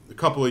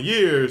couple of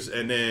years,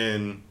 and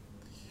then,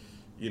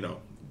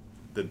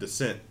 the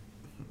descent,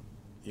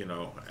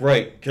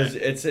 Right, because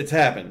it's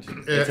happened.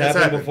 It's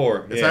happened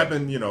before. It's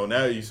happened,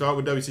 now you saw it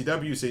with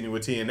WCW, seeing it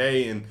with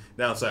TNA, and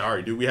now it's like, all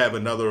right, do we have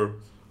another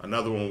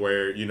one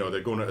where,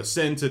 they're going to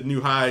ascend to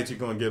new heights, you're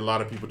going to get a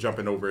lot of people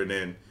jumping over, and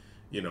then,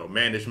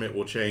 management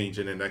will change,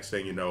 and then next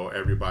thing you know,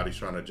 everybody's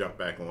trying to jump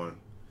back on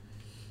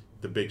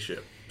the big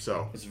ship.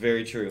 So it's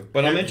very true.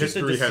 But I'm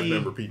interested history to has see.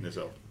 been repeating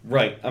itself.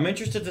 Right. I'm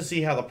interested to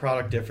see how the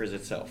product differs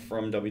itself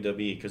from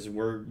WWE because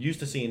we're used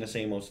to seeing the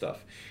same old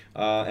stuff,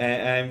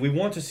 and we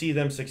want to see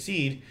them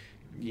succeed.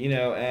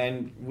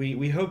 And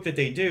we hope that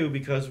they do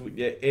because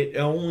it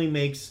only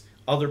makes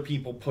other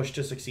people push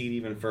to succeed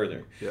even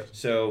further. Yes.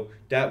 So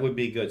that would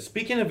be good.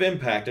 Speaking of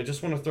Impact, I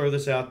just want to throw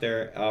this out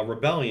there.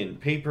 Rebellion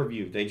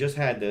pay-per-view. They just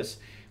had this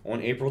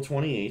on April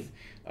 28th.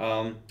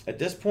 At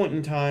this point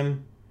in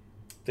time,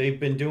 they've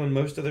been doing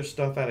most of their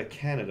stuff out of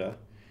Canada.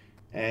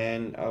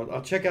 And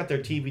I'll check out their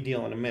TV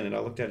deal in a minute. I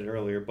looked at it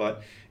earlier.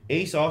 But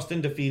Ace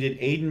Austin defeated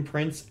Aiden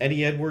Prince,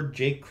 Eddie Edward,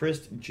 Jake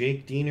Christ,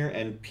 Jake Diener,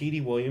 and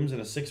Petey Williams in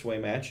a 6-way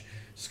match.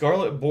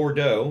 Scarlett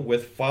Bordeaux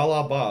with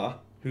Falaba,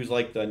 who's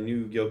like the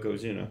new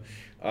Yokozuna,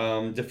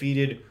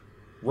 defeated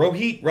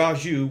Rohit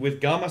Raju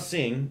with Gama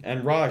Singh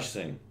and Raj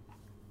Singh.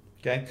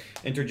 Okay?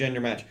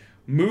 Intergender match.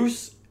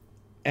 Moose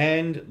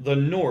and the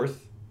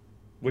North,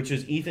 which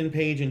is Ethan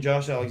Page and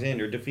Josh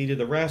Alexander, defeated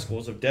the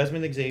Rascals of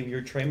Desmond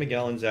Xavier, Trey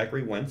Miguel, and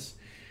Zachary Wentz.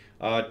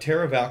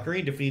 Tara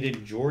Valkyrie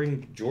defeated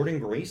Jordan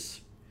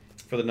Grace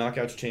for the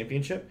Knockouts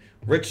Championship.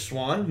 Rich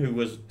Swann, who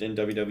was in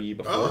WWE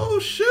before. Oh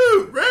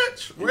shoot,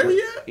 Rich, where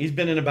he at? He's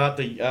been in about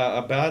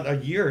a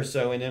year or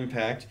so in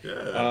Impact.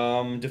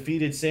 Yeah.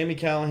 Defeated Sami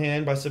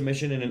Callihan by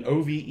submission in an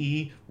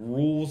OVE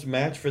rules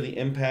match for the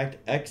Impact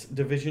X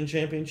Division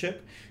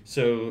Championship.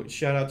 So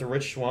shout out to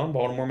Rich Swann,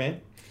 Baltimore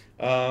man.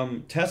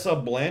 Tessa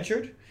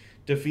Blanchard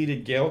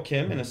defeated Gail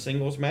Kim in a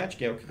singles match.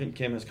 Gail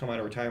Kim has come out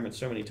of retirement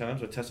so many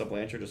times, but Tessa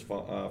Blanchard is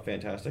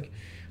fantastic.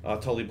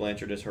 Tully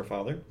Blanchard is her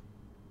father.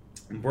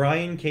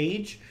 Brian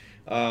Cage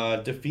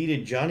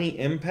defeated Johnny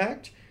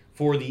Impact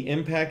for the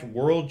Impact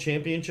World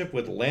Championship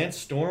with Lance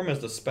Storm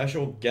as the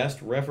special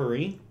guest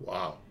referee.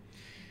 Wow.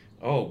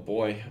 Oh,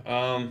 boy.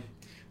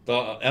 The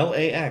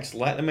LAX,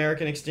 Latin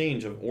American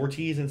Exchange of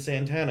Ortiz and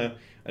Santana,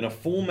 in a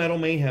Full Metal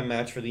Mayhem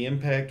match for the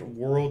Impact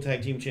World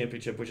Tag Team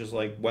Championship, which is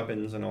like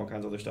weapons and all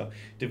kinds of other stuff,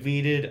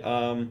 defeated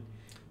the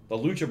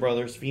Lucha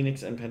Brothers,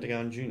 Phoenix and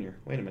Pentagon Jr.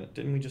 Wait a minute,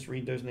 didn't we just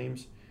read those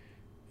names?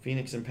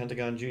 Phoenix and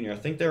Pentagon Jr. I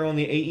think they're on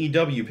the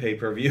AEW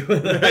pay-per-view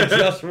that I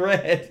just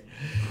read.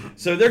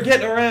 So they're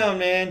getting around,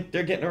 man.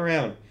 They're getting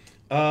around.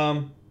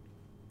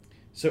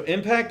 So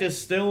Impact is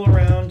still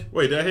around.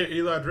 Wait, did I hear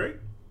Eli Drake?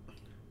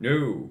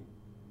 No.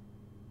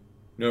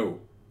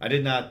 I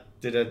did not.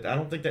 I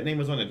don't think that name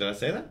was on it. Did I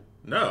say that?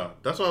 No,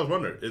 that's what I was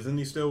wondering. Isn't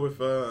he still with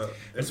Impact?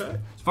 As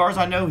far as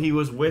I know, he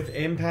was with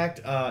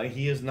Impact.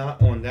 He is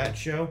not on that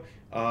show.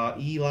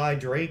 Eli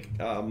Drake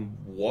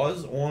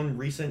was on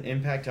recent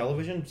Impact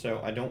television,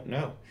 so I don't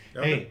know.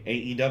 Okay.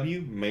 Hey,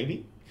 AEW,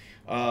 maybe.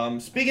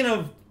 Speaking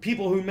of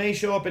people who may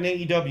show up in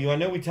AEW, I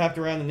know we tapped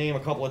around the name a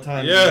couple of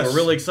times. Yes. We're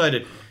really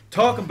excited.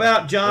 Talk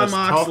about John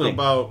Moxley. Talk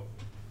about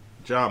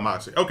John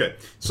Moxley. Okay,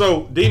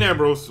 so Dean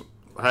Ambrose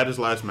had his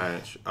last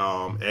match,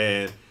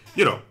 and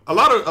you know, a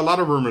lot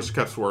of rumors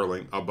kept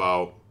swirling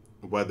about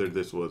whether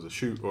this was a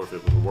shoot or if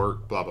it was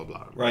work, blah blah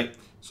blah. Right.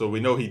 So we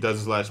know he does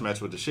his last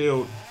match with the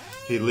Shield.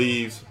 He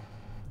leaves.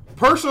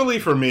 Personally,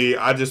 for me,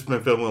 I just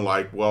been feeling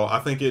like, well, I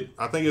think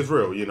it's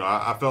real. You know,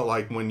 I felt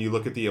like when you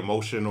look at the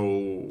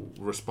emotional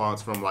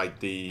response from like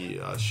the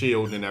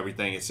Shield and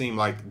everything, it seemed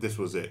like this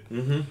was it.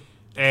 Mm-hmm.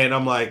 And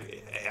I'm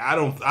like, I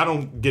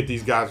don't get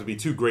these guys to be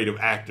too great of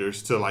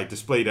actors to like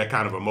display that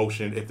kind of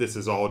emotion if this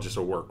is all just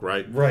a work,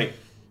 right? Right.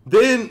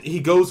 Then he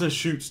goes and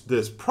shoots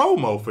this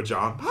promo for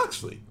John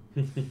Moxley.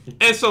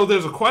 And so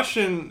there's a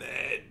question.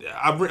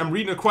 I'm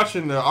reading a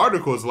question in the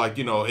article. It's like,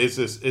 you know, is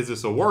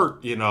this a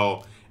work? You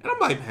know, and I'm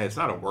like, man, it's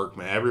not a work,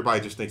 man.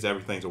 Everybody just thinks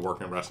everything's a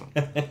work in wrestling.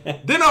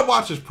 Then I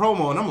watch this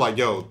promo and I'm like,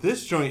 yo,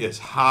 this joint is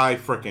high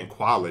freaking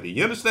quality.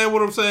 You understand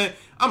what I'm saying?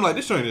 I'm like,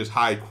 this joint is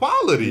high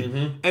quality,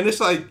 and it's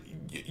like,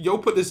 yo,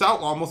 put this out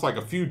almost like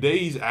a few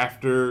days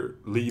after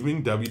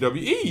leaving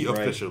WWE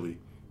officially.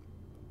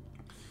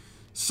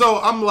 So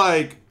I'm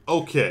like,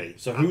 okay.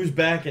 So who's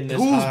back in this?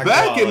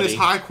 In this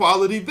high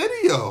quality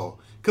video?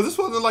 Because this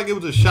wasn't like it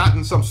was a shot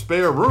in some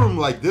spare room.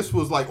 Like this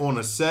was like on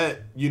a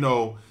set. You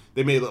know,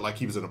 they made it look like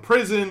he was in a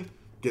prison,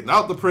 getting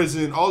out the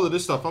prison, all of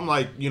this stuff. I'm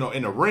like, you know,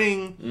 in a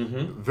ring,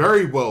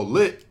 very well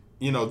lit.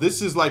 You know,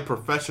 this is like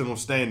professional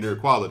standard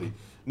quality.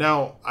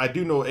 Now, I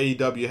do know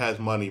AEW has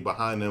money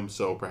behind them,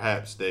 so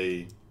perhaps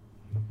they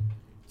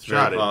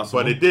shot it.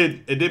 But it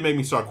did make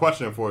me start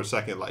questioning for a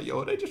second, like,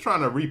 yo, are they just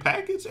trying to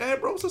repackage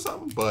Ambrose or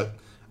something? But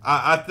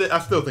I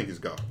still think it's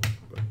gone.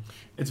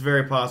 It's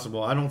very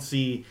possible. I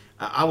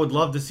would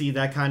love to see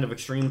that kind of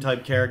extreme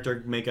type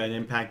character make an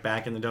impact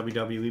back in the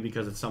WWE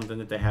because it's something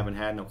that they haven't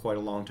had in quite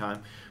a long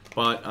time.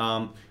 But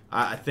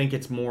I think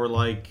it's more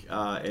like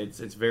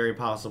it's very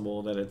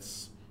possible that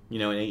it's, you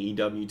know, an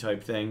AEW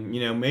type thing.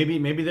 You know,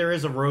 maybe there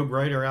is a rogue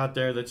writer out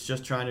there that's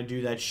just trying to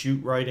do that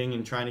shoot writing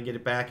and trying to get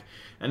it back,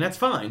 and that's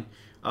fine.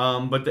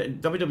 But the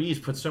WWE's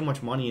put so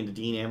much money into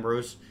Dean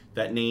Ambrose,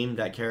 that name,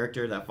 that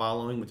character, that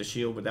following with the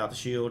Shield, without the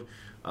Shield,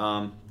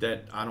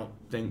 that I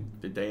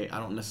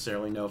don't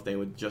necessarily know if they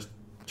would just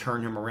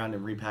turn him around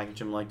and repackage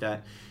him like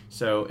that.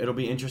 So it'll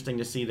be interesting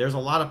to see. There's a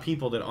lot of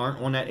people that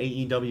aren't on that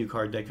AEW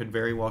card that could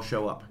very well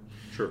show up.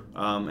 Sure.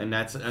 And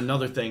that's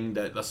another thing,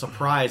 that the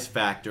surprise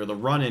factor, the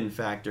run-in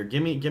factor.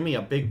 Give me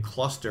a big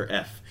cluster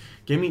F.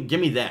 Give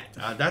me that.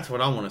 That's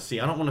what I want to see.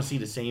 I don't want to see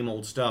the same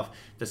old stuff,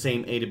 the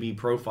same A to B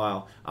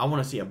profile. I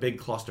want to see a big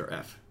cluster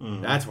F.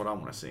 That's what I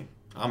want to see.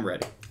 I'm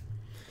ready.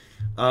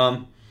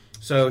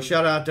 So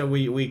shout out to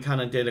we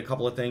kind of did a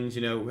couple of things.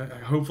 You know,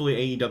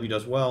 hopefully AEW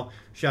does well.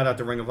 Shout out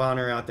to Ring of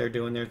Honor out there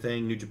doing their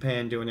thing. New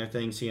Japan doing their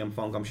thing. CM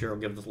Funk, I'm sure, will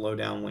give us a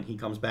lowdown when he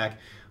comes back.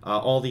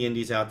 All the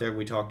indies out there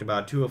we talked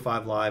about.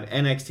 205 Live,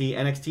 NXT.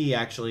 NXT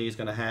actually is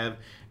going to have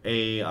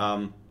a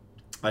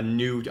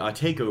new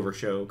takeover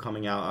show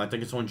coming out. I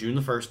think it's on June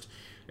the 1st.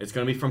 It's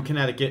going to be from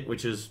Connecticut,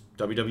 which is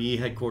WWE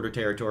headquarter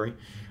territory.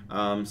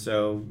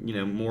 So, you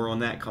know, more on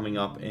that coming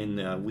up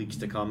in weeks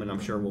to come, and I'm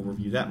sure we'll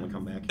review that when we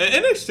come back.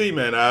 And NXT,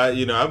 man,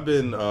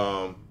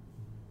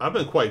 I've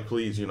been quite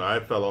pleased. You know,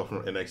 I fell off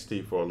from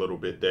NXT for a little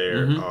bit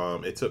there.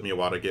 It took me a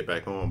while to get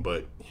back on,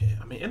 but yeah,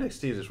 I mean,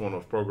 NXT is just one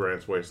of those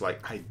programs where it's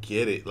like, I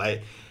get it.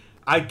 Like,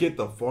 I get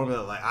the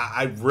formula. Like,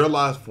 I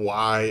realize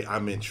why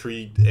I'm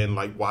intrigued and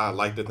like why I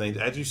like the things.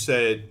 As you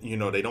said, you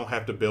know, they don't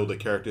have to build the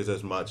characters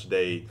as much.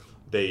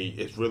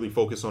 It's really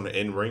focused on the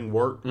in-ring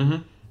work.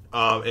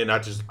 And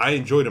I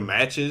enjoy the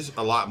matches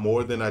a lot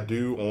more than I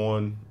do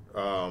on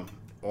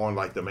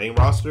like the main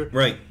roster.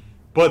 Right.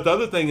 But the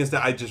other thing is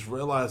that I just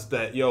realized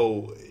that,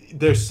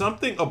 there's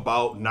something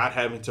about not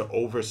having to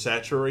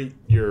oversaturate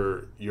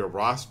your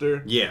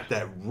roster Yeah.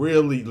 that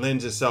really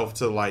lends itself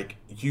to, like,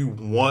 you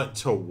want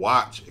to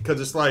watch.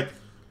 Because it's like,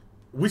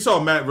 we saw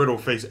Matt Riddle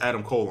face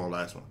Adam Cole on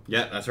last one.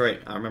 Yeah, that's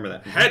right. I remember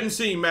that. Hadn't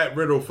seen Matt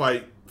Riddle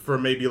fight for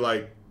maybe,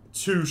 like,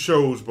 2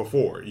 shows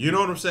before. You know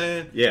what I'm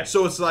saying? Yeah.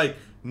 So it's like,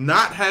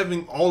 not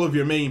having all of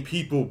your main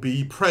people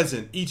be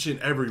present each and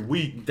every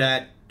week,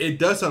 That it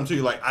does something to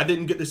you. Like, I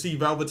didn't get to see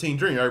Velveteen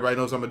Dream. Everybody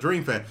knows I'm a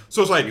Dream fan.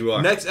 So it's like, You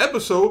are. next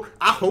episode,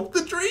 I hope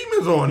the Dream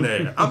is on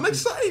there. I'm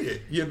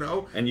excited,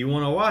 and you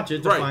want to watch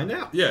it to find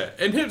out. Yeah,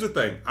 and here's the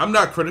thing. I'm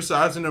not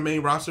criticizing the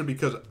main roster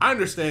because I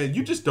understand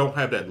you just don't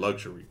have that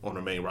luxury on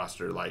the main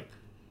roster. Like,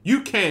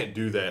 you can't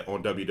do that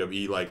on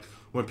WWE. Like,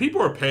 when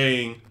people are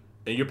paying,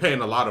 and you're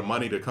paying a lot of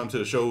money to come to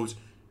the shows,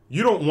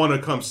 you don't want to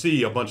come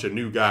see a bunch of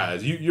new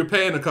guys. You're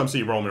paying to come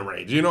see Roman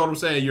Reigns. You know what I'm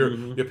saying?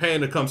 You're paying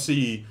to come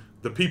see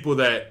the people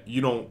that you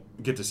don't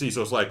get to see.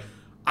 So it's like,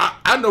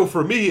 I know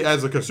for me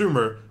as a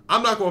consumer,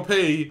 I'm not going to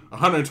pay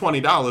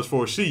 $120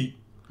 for a seat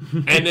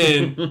and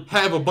then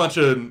have a bunch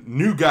of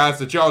new guys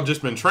that y'all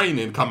just been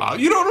training come out.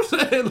 You know what I'm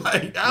saying?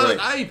 Like,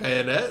 I ain't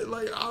paying that.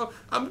 Like,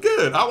 I'm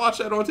good. I watch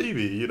that on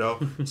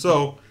TV,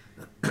 So,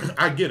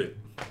 I get it.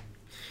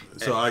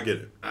 I get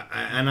it.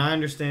 And I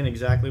understand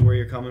exactly where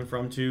you're coming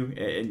from, too.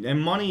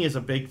 And money is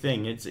a big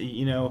thing. It's,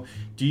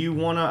 do you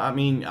want to,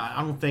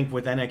 I don't think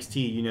with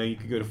NXT, you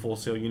could go to Full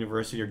Sail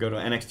University or go to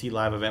an NXT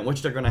live event,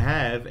 which they're going to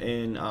have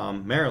in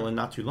Maryland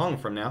not too long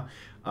from now.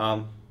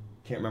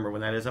 Can't remember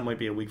when that is. That might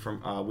be a week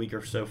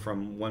or so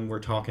from when we're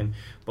talking.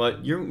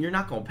 But you're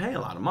not going to pay a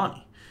lot of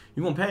money.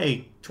 You're going to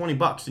pay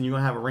 $20 and you're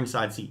going to have a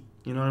ringside seat.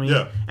 You know what I mean?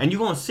 Yeah. And you're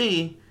going to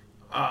see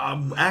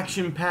an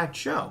action-packed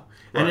show.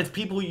 And it's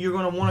people you're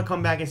going to want to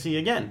come back and see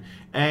again.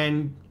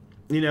 And,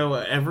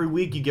 every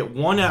week you get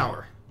 1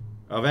 hour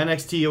of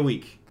NXT a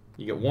week.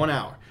 You get 1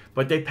 hour.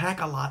 But they pack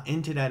a lot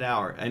into that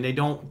hour. And they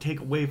don't take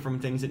away from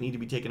things that need to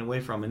be taken away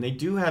from. And they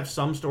do have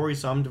some stories,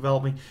 some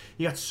developing.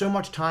 You got so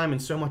much time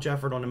and so much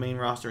effort on the main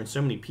roster and so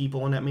many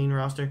people on that main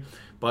roster.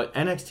 But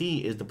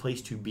NXT is the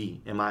place to be,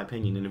 in my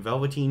opinion. In the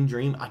Velveteen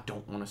Dream, I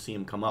don't want to see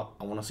him come up.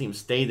 I want to see him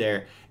stay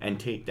there and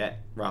take that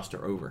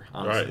roster over,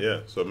 honestly. Right, yeah.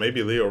 So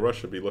maybe Leo Rush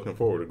should be looking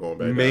forward to going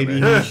back.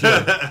 Maybe he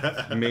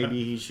should.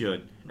 Maybe he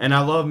should. And I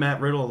love Matt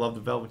Riddle. I love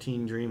the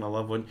Velveteen Dream. I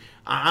love when...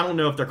 I don't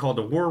know if they're called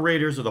the War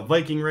Raiders or the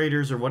Viking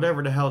Raiders or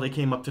whatever the hell they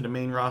came up to the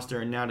main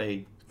roster and now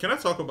they... Can I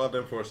talk about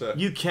them for a sec?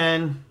 You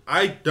can.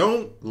 I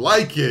don't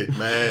like it,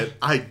 man.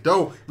 I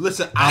don't.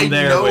 Listen, I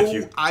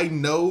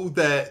know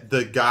that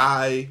the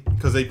guy,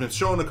 because they've been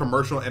showing a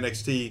commercial on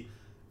NXT,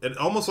 it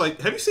almost like,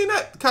 have you seen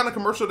that kind of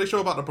commercial they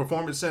show about the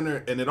Performance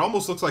Center? And it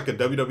almost looks like a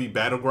WWE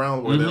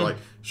Battleground where they're like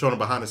showing them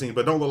behind the scenes,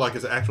 but don't look like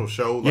it's an actual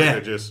show. Like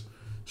they're just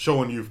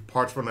showing you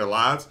parts from their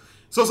lives.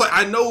 So it's like,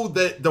 I know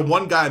that the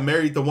one guy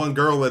married the one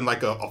girl in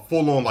like a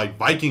full-on like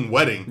Viking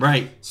wedding.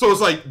 Right. So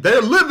it's like,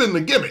 they're living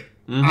the gimmick.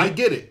 I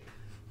get it.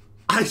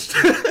 I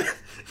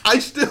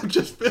still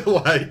just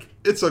feel like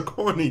it's a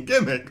corny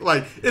gimmick.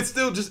 Like, it's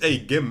still just a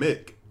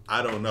gimmick.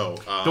 I don't know.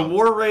 The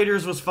War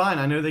Raiders was fine.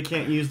 I know they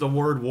can't use the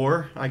word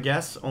war, I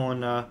guess,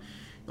 on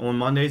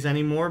Mondays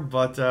anymore,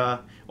 but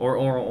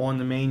or on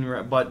the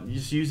main. But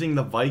just using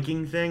the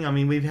Viking thing. I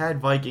mean, we've had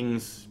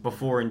Vikings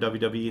before in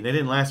WWE. They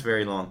didn't last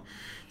very long.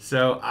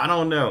 So, I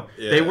don't know.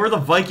 Yeah. They were the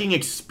Viking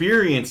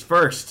experience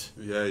first.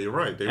 Yeah, you're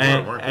right. They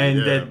weren't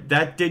they? And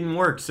that didn't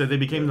work, so they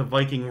became the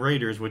Viking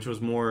Raiders, which was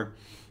more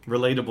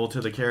relatable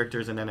to the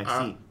characters in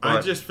NXT.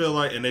 I just feel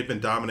like, and they've been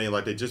dominating,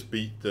 like they just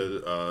beat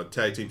the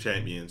tag team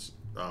champions,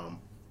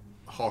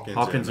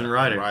 Hawkins and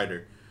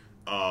Ryder.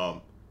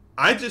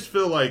 I just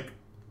feel like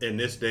in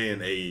this day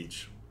and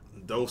age,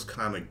 those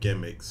kind of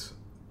gimmicks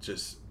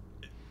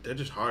they're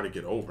just hard to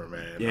get over,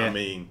 man. Yeah. I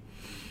mean,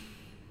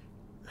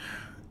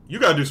 you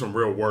gotta do some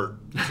real work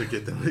to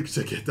get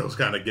those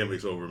kind of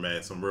gimmicks over,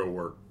 man. Some real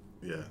work.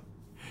 Yeah.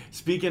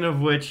 Speaking of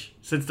which,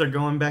 since they're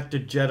going back to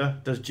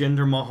Jeddah, does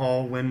Jinder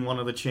Mahal win one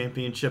of the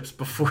championships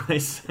before they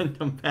send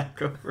him back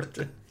over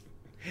to...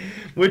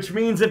 Which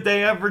means if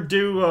they ever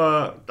do,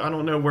 I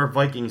don't know where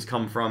Vikings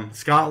come from,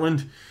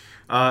 Scotland,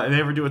 and they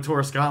ever do a tour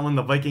of Scotland,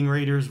 the Viking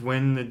Raiders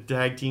win the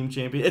tag team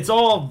champion. It's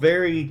all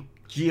very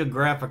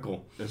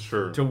geographical. It's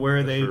true. To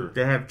where they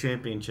have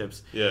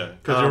championships. Yeah,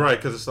 because you're right,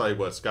 because it's like,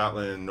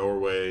 Scotland,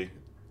 Norway,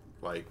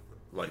 like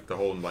the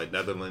whole,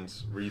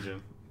 Netherlands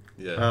region.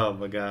 Yeah. Oh,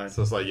 my God.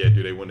 So it's like,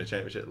 do they win the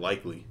championship?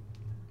 Likely.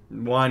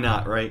 Why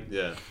not, right?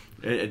 Yeah.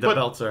 The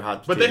belts are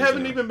hot. But they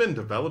haven't even been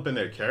developing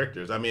their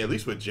characters. I mean, at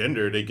least with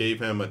Jinder, they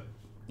gave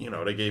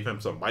him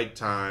some mic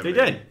time. They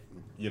did.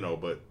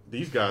 But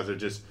these guys are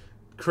just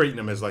creating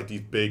them as, like,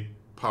 these big,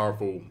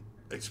 powerful,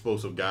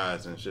 explosive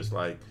guys. And it's just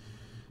like,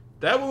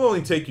 that will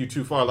only take you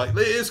too far. Like,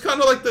 it's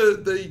kind of like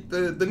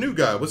the new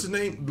guy. What's his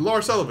name?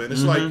 Lars Sullivan.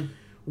 It's like,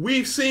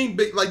 we've seen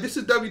big, like, this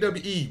is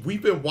WWE.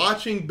 We've been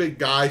watching big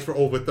guys for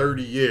over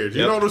 30 years.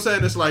 You know what I'm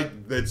saying? It's like,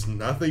 it's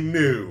nothing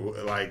new.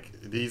 Like,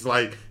 these,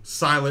 like,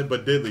 silent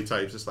but deadly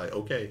types. It's like,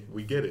 okay,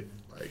 we get it.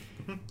 Like,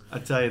 I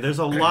tell you, there's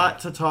a lot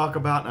to talk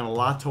about and a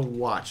lot to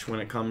watch when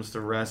it comes to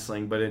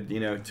wrestling. But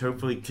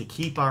hopefully to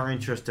keep our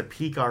interest, to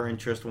pique our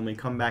interest, when we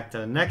come back to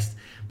the next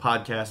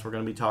podcast, we're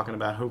going to be talking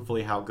about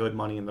hopefully how good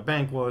Money in the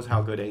Bank was,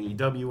 how good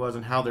AEW was,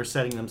 and how they're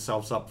setting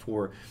themselves up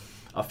for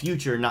a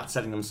future, not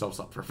setting themselves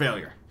up for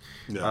failure.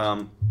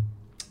 Yeah.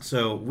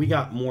 So we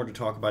got more to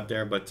talk about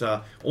there, but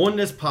on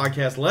this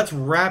podcast, let's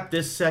wrap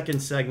this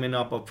second segment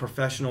up of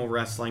professional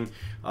wrestling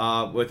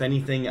with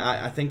anything.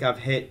 I think I've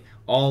hit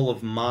all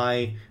of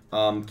my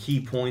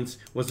key points.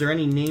 Was there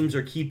any names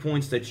or key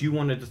points that you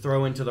wanted to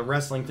throw into the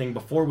wrestling thing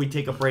before we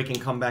take a break and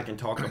come back and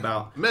talk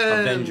about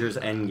Avengers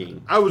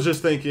Endgame? I was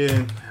just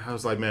thinking, I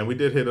was like, man, we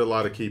did hit a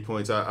lot of key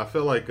points. I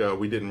feel like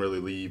we didn't really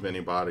leave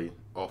anybody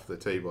off the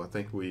table. I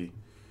think we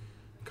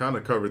kind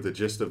of covered the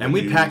gist of the and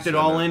we news packed it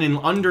all in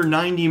under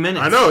 90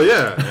 minutes. I know,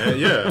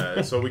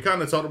 yeah. So we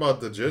kind of talked about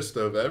the gist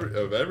of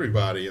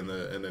everybody in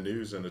the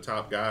news and the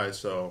top guys.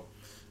 So,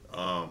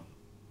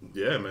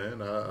 yeah,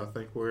 man, I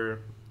think we're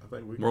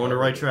on the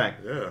right track.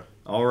 Yeah.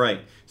 All right.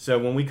 So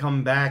when we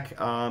come back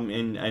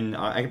in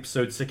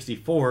episode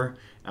 64,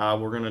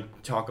 we're going to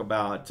talk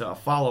about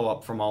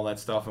follow-up from all that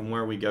stuff and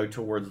where we go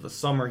towards the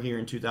summer here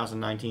in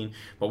 2019.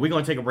 But we're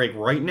going to take a break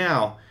right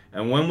now.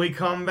 And when we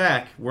come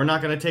back, we're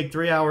not going to take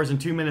 3 hours and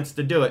 2 minutes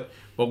to do it,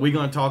 but we're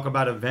going to talk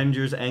about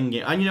Avengers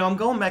Endgame. And, I'm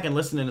going back and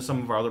listening to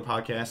some of our other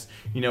podcasts.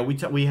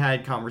 We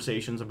had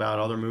conversations about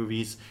other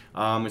movies,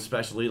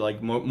 especially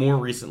like more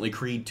recently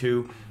Creed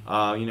 2.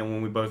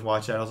 When we both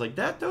watched that, I was like,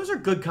 those are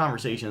good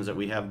conversations that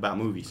we have about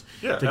movies.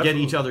 Yeah, to get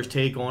each other's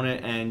take on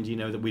it, and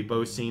that we've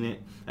both seen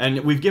it. And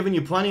we've given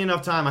you plenty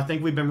enough time. I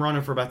think we've been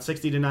running for about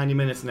 60 to 90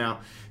 minutes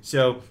now.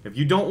 So if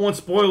you don't want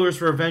spoilers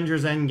for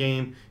Avengers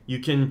Endgame, you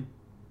can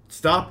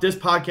stop this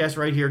podcast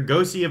right here,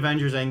 go see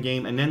Avengers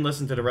Endgame, and then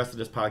listen to the rest of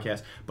this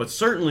podcast. But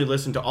certainly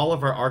listen to all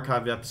of our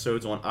archived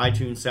episodes on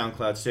iTunes,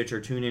 SoundCloud, Stitcher,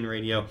 TuneIn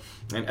Radio,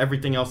 and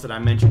everything else that I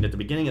mentioned at the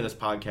beginning of this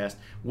podcast.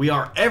 We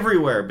are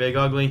everywhere, Big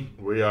Ugly.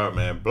 We are,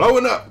 man.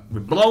 Blowing up.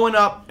 We're blowing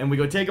up, and we're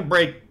going to take a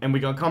break, and we're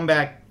going to come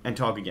back and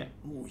talk again.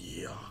 Oh,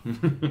 yeah.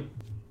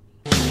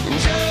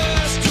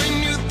 Just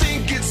when you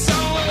think it's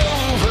all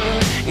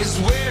over is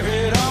where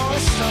it all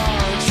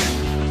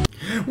starts.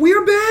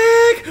 We're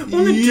back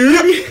on the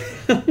Dirty...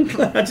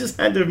 I just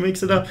had to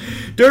mix it up.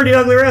 Dirty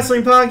Ugly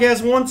Wrestling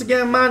Podcast. Once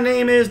again, my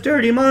name is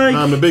Dirty Mike.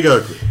 I'm the Big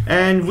Ugly.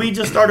 And we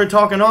just started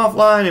talking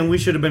offline, and we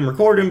should have been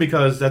recording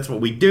because that's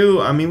what we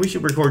do. I mean, we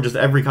should record just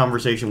every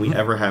conversation we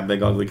ever have,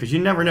 Big Ugly, because you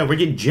never know. We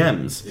get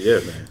gems. Yeah,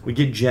 man. We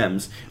get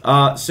gems.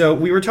 So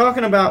we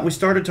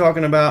started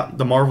talking about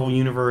the Marvel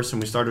Universe,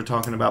 and we started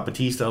talking about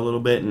Batista a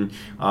little bit, and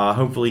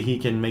hopefully he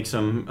can make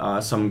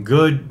some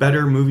good,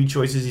 better movie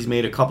choices. He's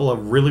made a couple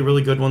of really,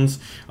 really good ones.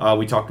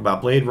 We talked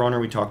about Blade Runner.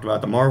 We talked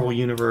about the Marvel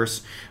Universe.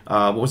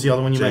 What was the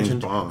other one you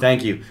mentioned? Bond.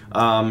 Thank you.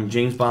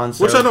 James Bond.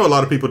 Which I know a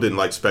lot of people didn't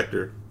like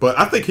Spectre, but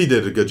I think he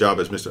did a good job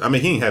as Mr. I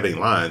mean, he didn't have any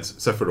lines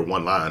except for the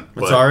one line.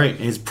 It's all right.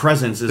 His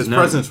presence is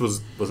known. His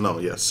presence was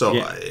known, yes. So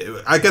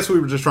yeah. I guess we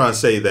were just trying to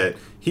say that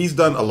he's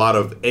done a lot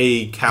of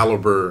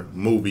A-caliber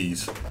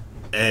movies,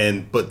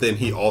 but then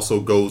he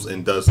also goes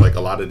and does like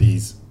a lot of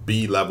these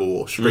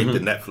B-level, straight to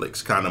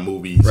Netflix kind of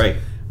movies. Right.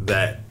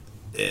 That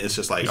it's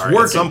just like, He's all right,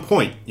 working. at some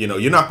point,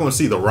 you're not going to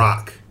see The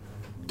Rock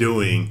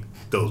doing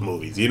those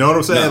movies. You know what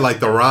I'm saying? No. Like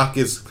The Rock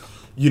is,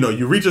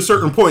 you reach a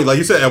certain point, like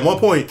you said, at one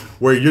point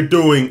where you're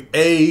doing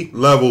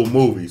A-level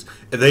movies.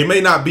 And they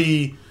may not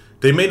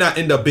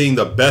end up being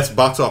the best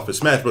box office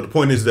smash, but the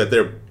point is that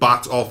they're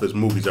box office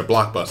movies, they're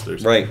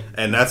blockbusters. Right.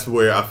 And that's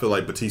where I feel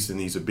like Batista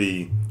needs to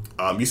be.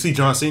 You see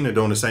John Cena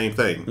doing the same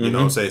thing. You know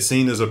what I'm saying?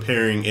 Cena's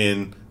appearing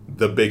in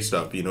the big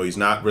stuff. He's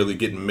not really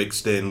getting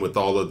mixed in with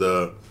all of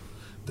the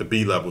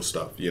B-level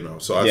stuff,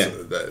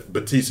 So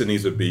Batista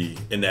needs to be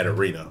in that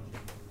arena.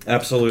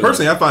 Absolutely.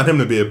 Personally, I find him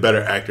to be a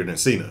better actor than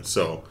Cena.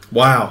 So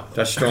wow,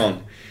 that's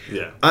strong.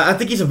 Yeah, I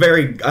think he's a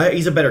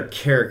better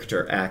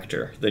character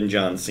actor than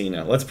John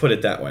Cena. Let's put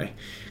it that way,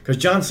 because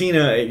John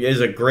Cena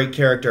is a great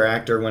character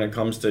actor when it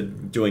comes to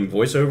doing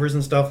voiceovers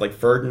and stuff, like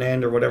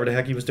Ferdinand or whatever the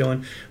heck he was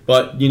doing.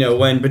 But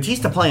when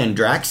Batista playing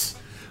Drax.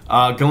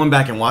 Going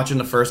back and watching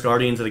the first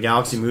Guardians of the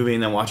Galaxy movie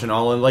and then watching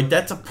all of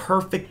that's a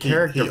perfect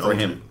character for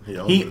him.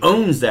 He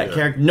owns that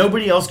character.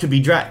 Nobody else could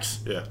be Drax.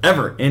 Yeah.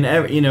 Ever.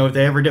 If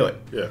they ever do it.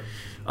 Yeah.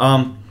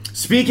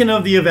 Speaking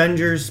of the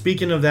Avengers,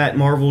 speaking of that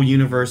Marvel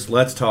Universe,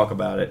 let's talk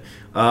about it.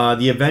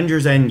 The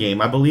Avengers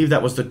Endgame. I believe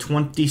that was the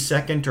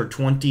 22nd or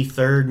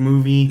 23rd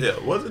movie. Yeah,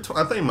 was it?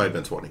 I think it might have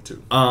been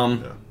 22.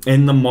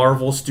 In the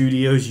Marvel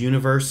Studios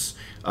universe.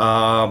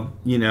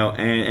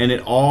 And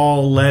it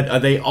all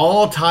led. They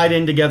all tied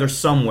in together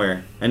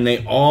somewhere, and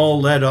they all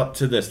led up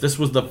to this. This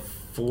was the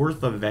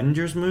fourth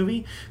Avengers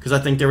movie, because I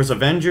think there was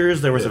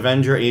Avengers, there was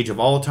Avenger Age of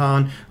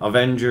Ultron,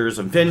 Avengers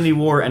Infinity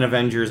War, and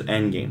Avengers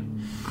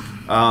Endgame.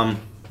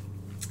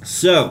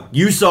 So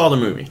you saw the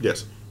movie.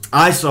 Yes.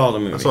 I saw the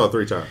movie. I saw it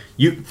 3 times.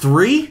 You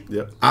 3?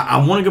 Yep.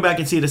 I want to go back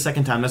and see it a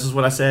second time. This is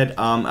what I said,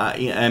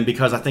 and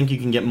because I think you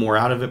can get more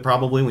out of it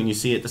probably when you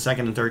see it the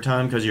second and third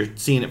time because you're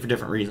seeing it for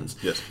different reasons.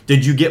 Yes.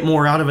 Did you get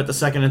more out of it the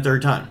second and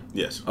third time?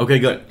 Yes. Okay,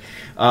 good.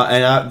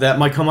 And that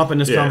might come up in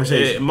this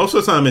conversation. Most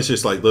of the time, it's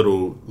just like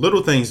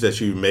little things that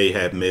you may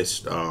have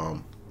missed.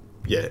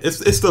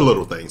 It's the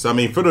little things. I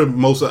mean, for the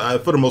most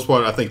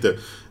part, I think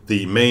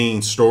the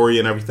main story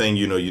and everything,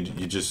 you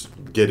just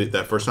get it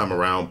that first time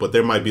around. But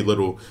there might be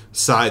little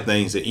side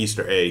things and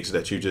Easter eggs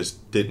that you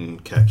just didn't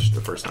catch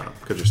the first time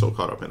because you're so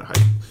caught up in the hype.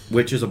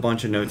 Which is a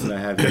bunch of notes that I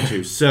have here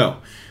too. So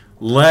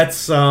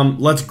let's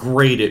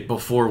grade it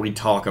before we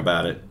talk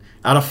about it.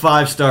 Out of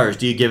 5 stars,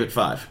 do you give it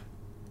 5?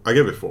 I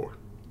give it 4.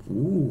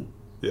 Ooh,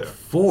 Yeah.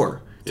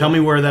 4. Tell me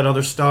where that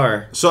other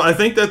star. So I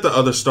think that the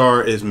other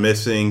star is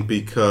missing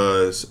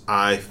because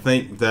I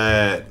think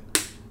that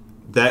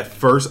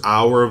first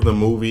hour of the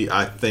movie,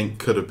 I think,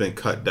 could have been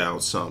cut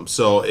down some.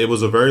 So it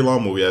was a very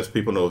long movie. As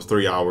people know, it's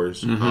 3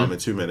 hours and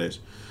 2 minutes.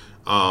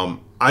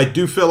 I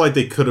do feel like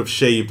they could have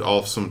shaved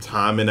off some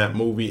time in that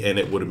movie and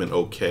it would have been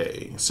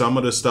okay. Some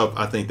of the stuff,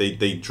 I think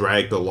they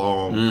dragged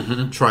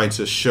along trying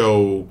to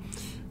show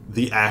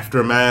the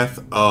aftermath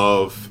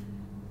of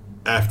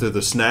after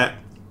the snap.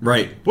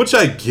 Right. Which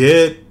I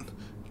get,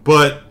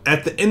 but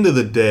at the end of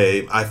the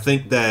day, I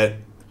think that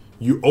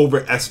you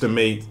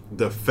overestimate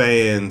the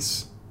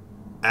fans'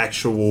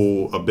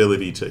 actual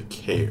ability to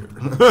care.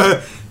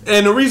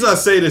 And the reason I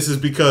say this is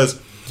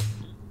because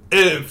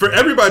for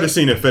everybody that's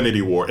seen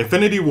Infinity War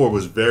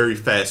was very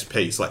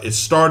fast-paced. Like, it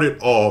started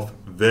off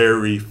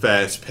very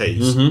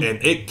fast-paced, and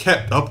it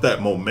kept up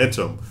that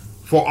momentum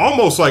for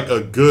almost like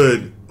a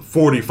good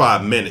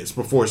 45 minutes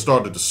before it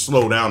started to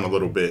slow down a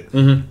little bit,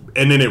 and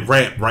then it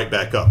ramped right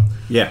back up.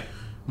 Yeah.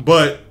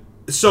 But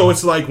so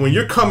it's like when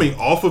you're coming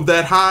off of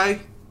that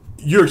high,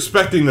 you're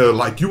expecting to,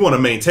 like, you want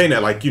to maintain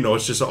that, like,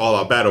 it's just an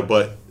all-out battle.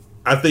 But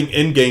I think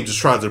Endgame just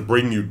tries to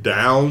bring you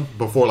down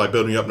before, like,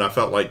 building you up, and I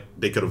felt like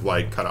they could have,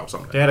 like, cut out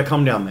something. They had a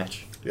come down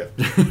match. Yeah.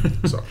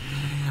 So.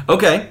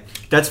 Okay,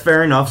 that's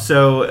fair enough.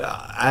 So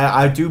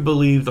I do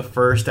believe the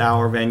first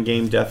hour of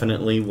Endgame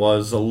definitely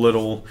was a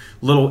little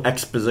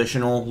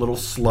expositional, a little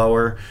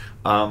slower.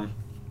 And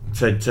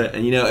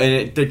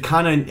it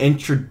kind of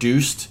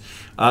introduced.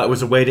 It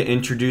was a way to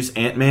introduce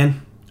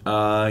Ant-Man.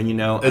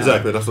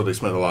 Exactly. That's what they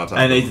spent a lot of time.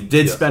 And they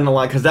did spend a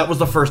lot because that was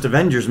the first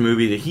Avengers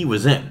movie that he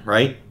was in,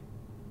 right?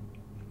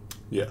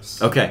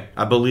 Yes. Okay,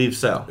 I believe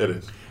so. It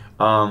is.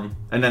 And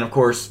then, of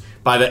course,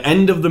 by the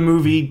end of the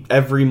movie,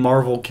 every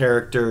Marvel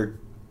character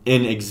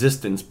in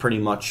existence pretty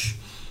much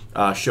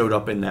showed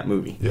up in that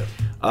movie.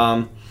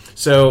 Yeah.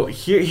 So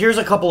here's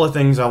a couple of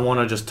things I want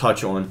to just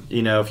touch on.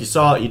 If you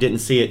saw it, you didn't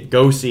see it,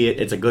 go see it.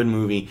 It's a good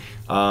movie.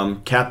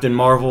 Captain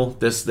Marvel,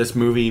 this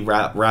movie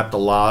wrapped a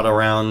lot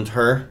around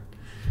her.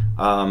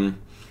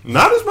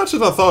 Not as much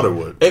as I thought it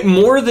would.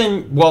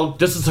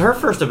 This is her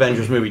first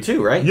Avengers movie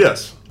too, right?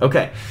 Yes.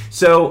 Okay.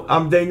 So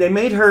they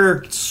made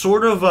her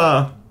sort of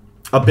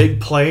a big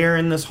player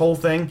in this whole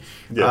thing.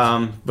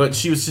 Yes. But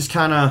she was just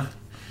kind of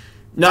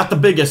not the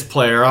biggest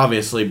player,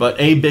 obviously, but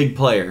a big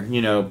player,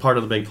 part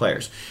of the big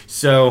players.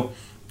 So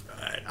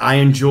I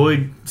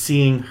enjoyed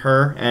seeing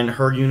her and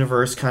her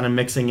universe kind of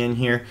mixing in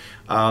here.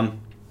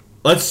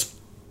 There's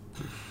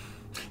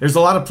a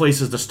lot of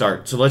places to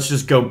start, so let's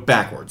just go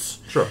backwards.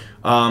 Sure.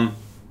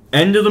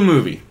 End of the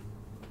movie.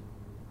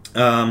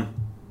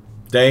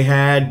 They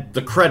had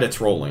the credits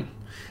rolling.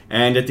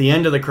 And at the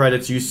end of the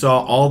credits, you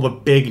saw all the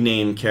big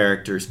name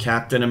characters.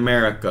 Captain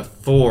America,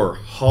 Thor,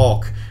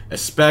 Hulk,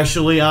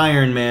 especially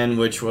Iron Man,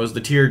 which was the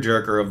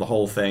tearjerker of the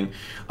whole thing.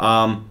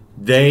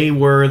 They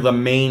were the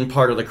main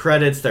part of the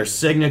credits, their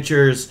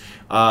signatures.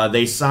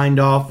 They signed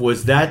off.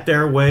 Was that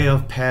their way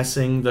of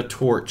passing the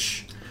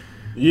torch?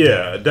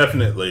 Yeah,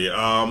 definitely.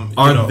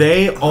 Are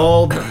they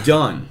all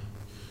done?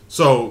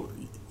 So,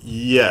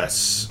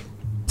 yes,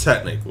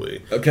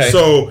 technically. Okay.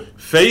 So,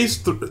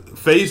 phase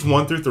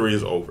 1 through 3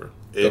 is over.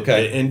 It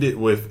ended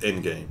with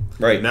Endgame.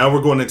 Right. Now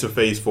we're going into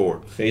phase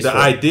 4. Phase the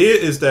 4. idea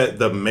is that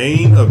the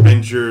main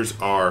Avengers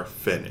are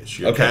finished.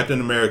 Your Okay.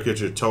 Captain America,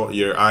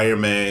 your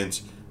Iron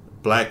Man's,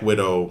 Black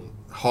Widow,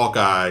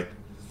 Hawkeye,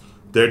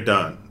 they're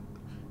done.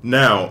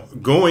 Now,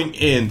 going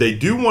in, they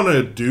do want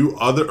to do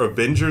other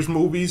Avengers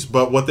movies,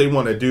 but what they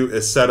want to do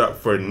is set up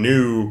for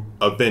new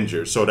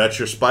Avengers. So that's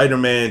your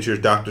Spider-Mans, your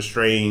Doctor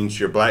Strange,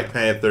 your Black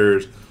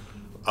Panthers,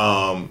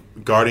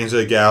 Guardians of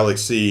the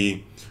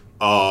Galaxy,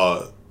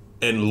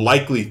 and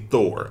likely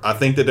Thor. I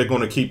think that they're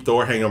going to keep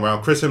Thor hanging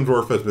around. Chris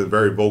Hemsworth has been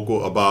very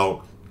vocal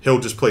about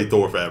he'll just play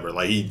Thor forever.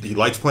 Like he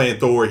likes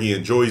playing Thor. He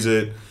enjoys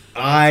it.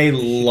 I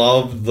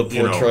love the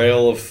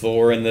portrayal of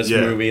Thor in this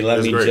movie.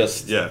 Let me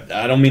just...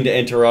 I don't mean to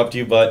interrupt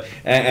you, but...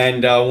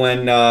 And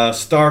when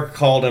Stark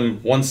called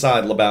him one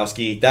side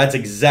Lebowski, that's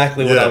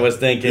exactly what I was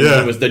thinking.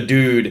 He was the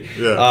dude.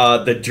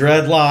 The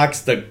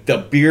dreadlocks, the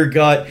beer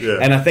gut,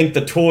 and I think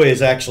the toy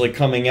is actually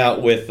coming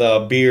out with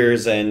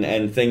beers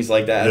and things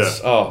like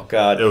that. Oh,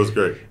 God. It was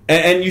great.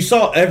 And you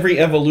saw every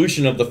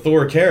evolution of the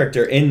Thor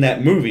character in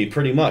that movie,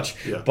 pretty much.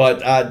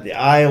 But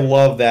I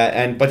love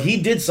that. But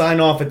he did sign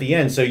off at the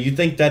end, so you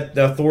think that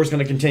Thor's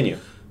going to continue?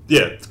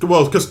 Yeah,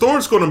 well, because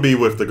Thor's going to be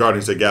with the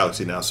Guardians of the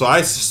Galaxy now, so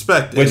I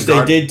suspect... Which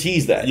they did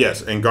tease that.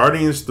 Yes, in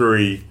Guardians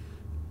 3,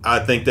 I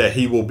think that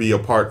he will be a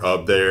part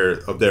of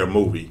their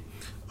movie.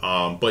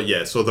 But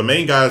yeah, so the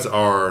main guys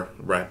are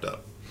wrapped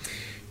up.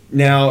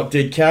 Now,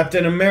 did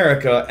Captain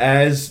America,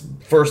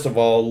 first of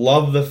all,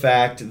 love the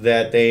fact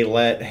that they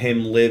let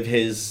him live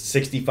his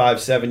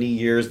 65, 70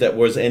 years that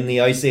was in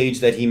the Ice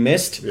Age that he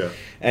missed? Yeah.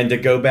 And to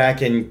go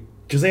back and...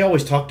 Because they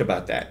always talked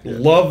about that.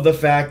 Love the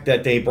fact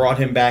that they brought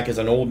him back as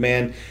an old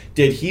man.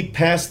 Did he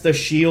pass the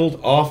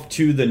shield off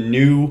to the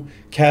new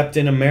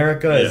Captain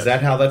America? Is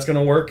that how that's going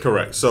to work?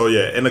 Correct. So,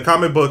 in the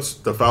comic books,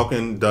 the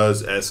Falcon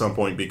does at some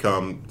point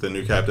become the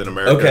new Captain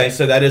America. Okay,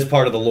 so that is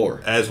part of the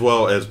lore. As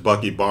well as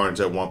Bucky Barnes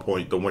at one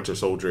point, the Winter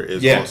Soldier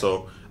is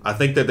also... I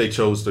think that they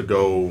chose to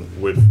go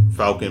with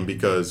Falcon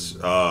because...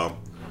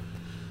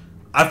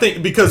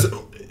 because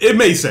it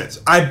made sense.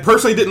 I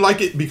personally didn't like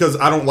it because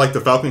I don't like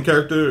the Falcon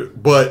character,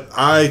 but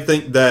I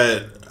think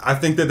that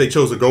they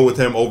chose to go with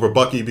him over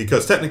Bucky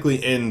because technically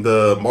in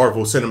the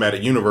Marvel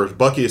Cinematic Universe,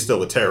 Bucky is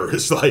still a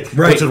terrorist,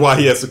 which is why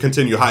he has to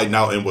continue hiding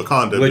out in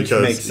Wakanda. Which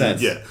makes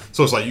sense.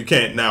 So it's like you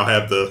can't now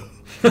have the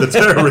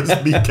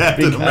terrorist be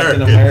Captain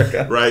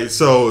America, right?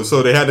 So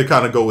they had to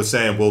kind of go with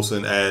Sam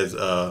Wilson as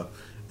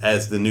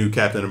the new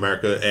Captain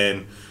America,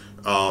 and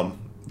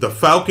the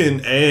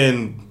Falcon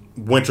and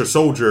Winter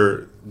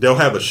Soldier. They'll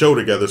have a show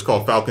together. It's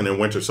called Falcon and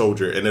Winter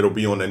Soldier, and it'll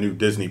be on the new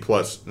Disney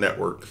Plus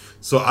network.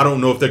 So I don't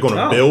know if they're going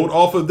to build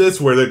off of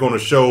this, where they're going to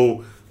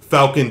show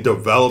Falcon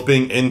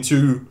developing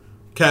into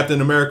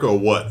Captain America or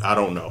what. I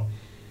don't know.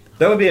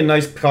 That would be a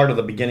nice part of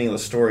the beginning of the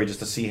story, just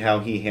to see how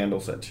he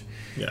handles it.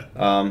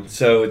 Yeah.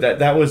 So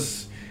that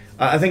was...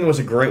 I think it was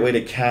a great way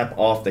to cap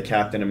off the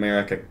Captain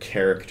America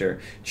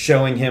character,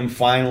 showing him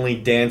finally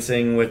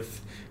dancing with...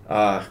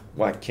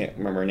 I can't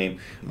remember her name.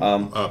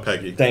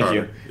 Peggy. Thank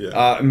Carter. you.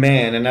 Yeah.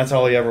 Man, and that's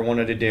all he ever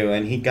wanted to do.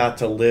 And he got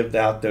to live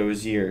out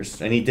those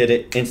years. And he did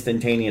it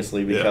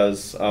instantaneously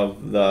because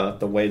of the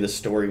way the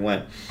story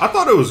went. I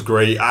thought it was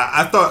great.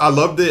 I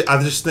loved it.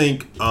 I just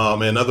think,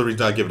 and another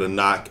reason I give it a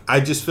knock,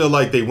 I just feel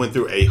like they went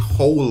through a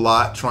whole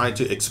lot trying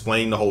to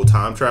explain the whole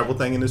time travel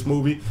thing in this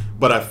movie.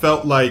 But I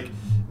felt like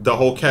the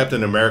whole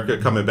Captain America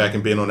coming back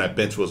and being on that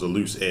bench was a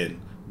loose end.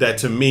 That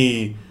to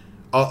me...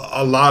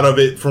 A lot of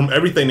it, from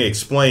everything they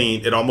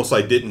explained, it almost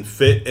like didn't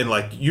fit, and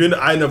like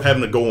I end up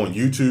having to go on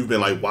YouTube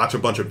and like watch a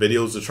bunch of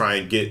videos to try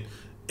and get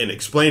an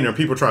explainer, and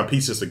people try and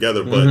piece this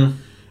together. But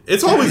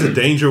it's always a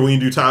danger when you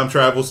do time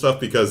travel stuff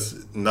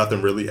because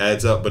nothing really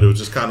adds up. But it was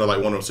just kind of like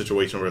one of those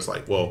situations where it's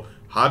like, well,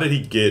 how did he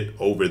get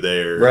over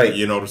there? Right.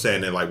 You know what I'm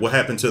saying? And like, what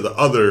happened to the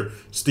other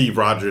Steve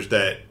Rogers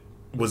that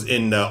was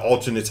in the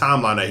alternate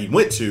timeline that he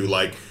went to?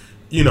 Like,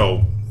 you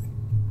know.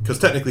 Because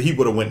technically he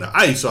would have went to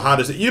ice, so how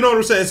does it... You know what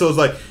I'm saying? So it's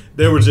like,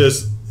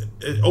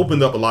 it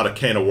opened up a lot of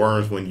can of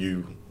worms when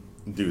you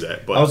do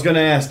that. But I was going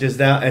to ask, is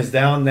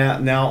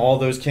now all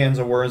those cans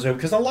of worms?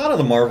 Because a lot of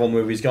the Marvel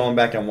movies, going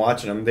back and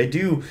watching them, they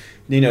do,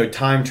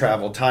 time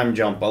travel, time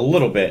jump a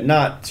little bit.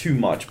 Not too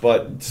much,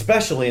 but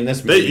especially in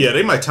this movie.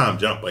 They might time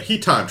jump, but he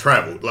time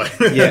traveled. Like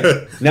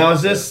Now,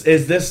 is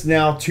this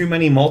now too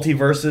many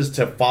multiverses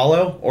to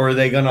follow? Or are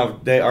they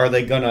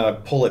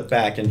gonna pull it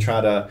back and try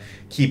to...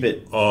 keep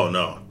it? Oh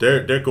no,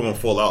 they're going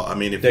full out. I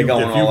mean, if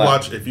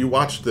you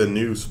watch the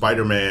new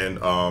Spider-Man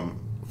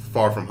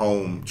Far From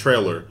Home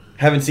trailer,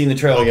 haven't seen the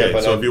trailer yet.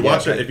 But so if you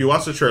watch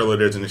the trailer,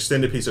 there's an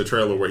extended piece of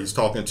trailer where he's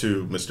talking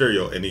to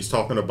Mysterio, and he's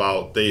talking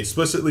about, they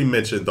explicitly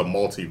mentioned the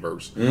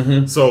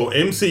multiverse. So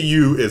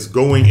MCU is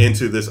going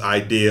into this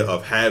idea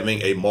of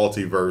having a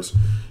multiverse,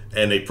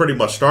 and they pretty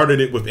much started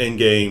it with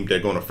Endgame. They're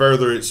going to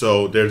further it.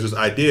 So there's this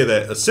idea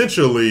that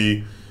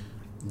essentially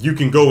you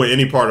can go in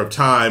any part of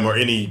time or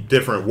any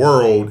different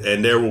world,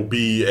 and there will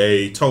be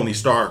a Tony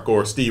Stark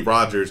or Steve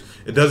Rogers.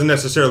 It doesn't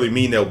necessarily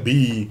mean they'll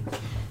be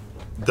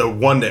the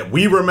one that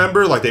we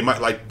remember.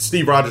 Like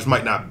Steve Rogers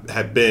might not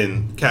have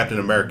been Captain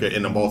America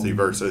in the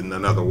multiverse in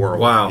another world.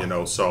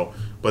 Wow. So,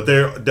 but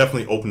they're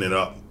definitely opening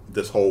up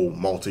this whole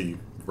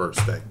multiverse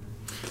thing.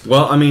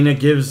 Well, I mean, it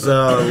gives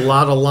a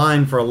lot of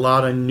line for a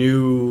lot of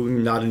new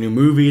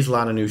movies, a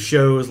lot of new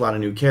shows, a lot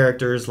of new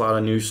characters, a lot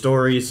of new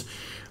stories.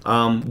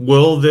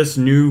 Will this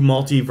new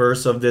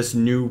multiverse of this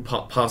new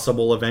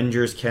possible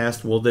Avengers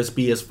cast, will this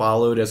be as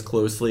followed as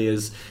closely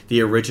as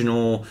the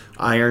original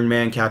Iron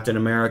Man, Captain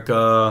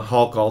America,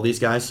 Hulk, all these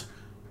guys?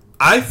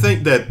 I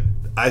think that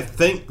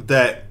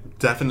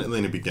definitely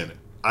in the beginning.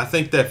 I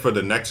think that for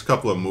the next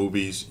couple of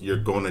movies, you're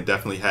going to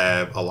definitely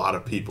have a lot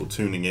of people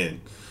tuning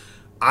in.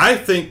 I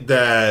think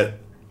that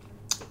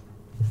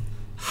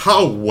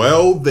how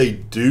well they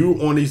do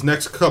on these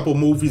next couple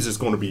movies is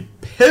going to be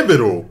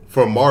pivotal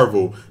for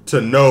Marvel to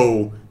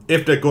know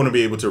if they're going to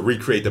be able to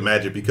recreate the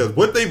magic, because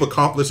what they've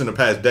accomplished in the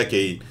past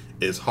decade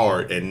is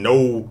hard and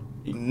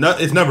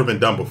it's never been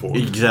done before.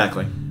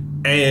 Exactly.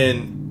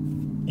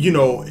 And you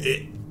know,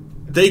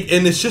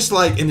 it's just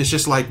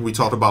like we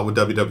talked about with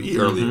WWE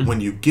earlier.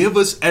 When you give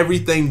us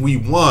everything we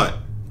want,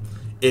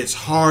 it's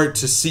hard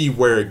to see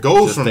where it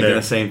goes Just from thinking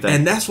there. the same thing.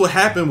 And that's what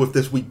happened with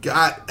this. We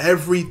got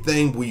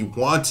everything we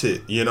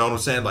wanted. You know what I'm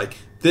saying? Like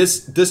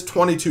this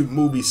 22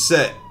 movie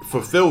set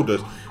fulfilled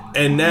us,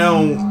 and now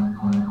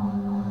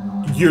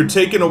you're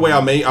taking away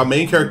our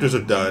main characters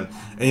are done,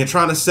 and you're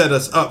trying to set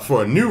us up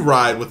for a new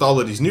ride with all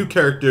of these new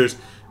characters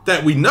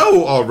that we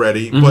know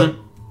already, but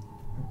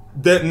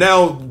that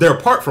now they're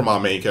apart from our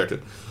main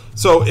characters.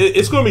 So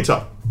it's going to be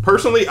tough.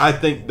 Personally, I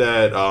think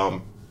that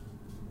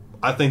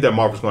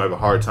Marvel's going to have a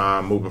hard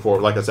time moving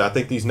forward. Like I said,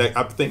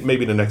 I think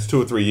maybe the next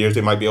 2 or 3 years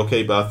they might be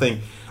okay, but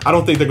I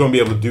don't think they're going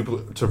to be able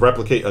to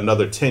replicate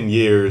another 10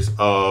 years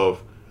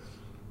of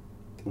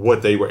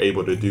what they were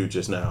able to do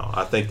just now.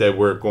 I think that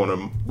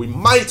we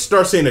might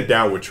start seeing a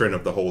downward trend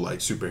of the whole like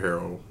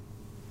superhero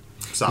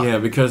side. Yeah,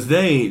 because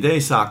they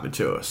socked it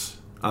to us.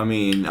 I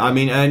mean,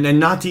 and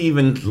not to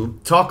even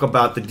talk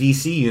about the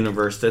DC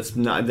universe. That's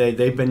not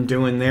they've been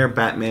doing their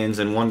Batmans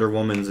and Wonder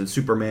Womans and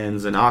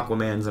Supermans and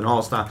Aquamans and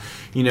all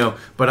stuff, you know.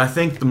 But I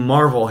think the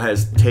Marvel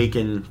has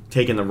taken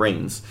the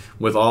reins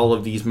with all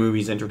of these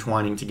movies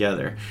intertwining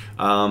together,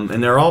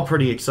 and they're all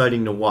pretty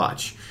exciting to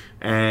watch.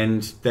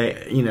 And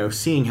they, you know,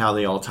 seeing how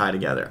they all tie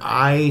together.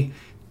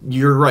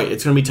 You're right.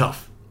 It's gonna be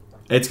tough.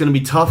 It's gonna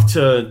be tough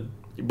to.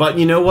 But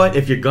you know what?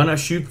 If you're gonna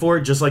shoot for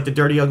it, just like the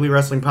Dirty Ugly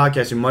Wrestling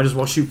podcast, you might as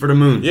well shoot for the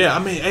moon. Yeah, I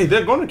mean, hey,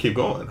 they're going to keep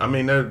going. I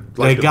mean, they're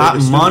like they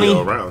got money.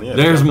 Around. Yeah,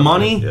 there's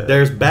money. Yeah.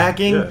 There's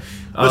backing. Yeah.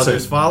 Listen,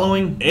 there's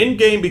following.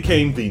 Endgame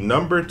became the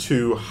number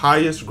 2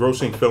 highest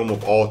grossing film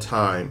of all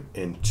time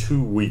in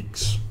 2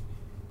 weeks.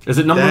 Is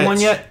it number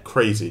 1 yet?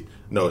 Crazy.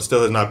 No, it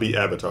still has not beat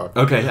Avatar.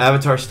 Okay,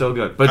 Avatar's still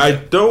good, but I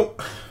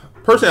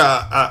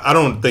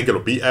don't think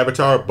it'll beat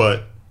Avatar,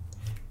 but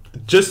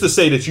just to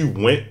say that you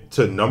went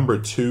to number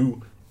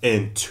 2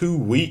 in 2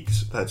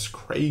 weeks, that's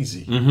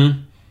crazy.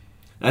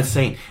 That's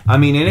insane. I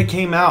mean, and it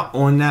came out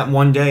on that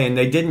one day, and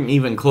they didn't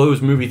even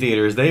close movie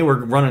theaters. They were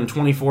running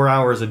 24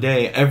 hours a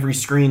day, every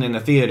screen in the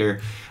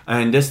theater,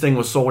 and this thing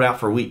was sold out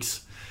for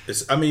weeks.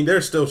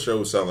 There's still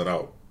shows selling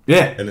out.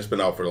 Yeah. And it's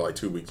been out for like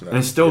 2 weeks now. And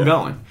it's still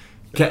going.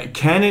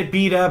 Can it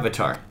beat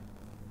Avatar?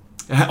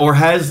 Or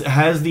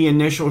has the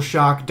initial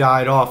shock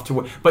died off?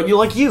 But you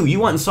went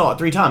and saw it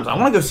 3 times. I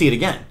want to go see it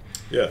again.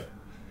 Yeah.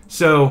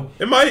 So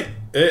it might.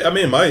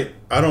 It might.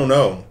 I don't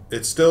know.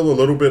 It's still a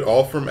little bit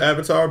off from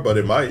Avatar, but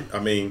it might. I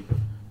mean,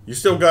 you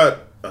still got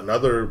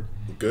another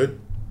good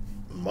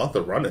month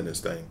of running this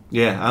thing.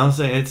 Yeah, I don't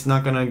say it's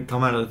not going to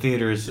come out of the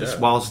theaters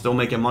while it's still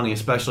making money,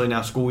 especially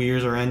now school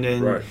years are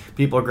ending. Right.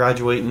 People are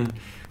graduating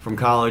from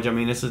college. I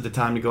mean, this is the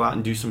time to go out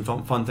and do some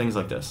fun things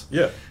like this.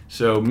 Yeah.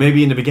 So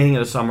maybe in the beginning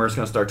of the summer it's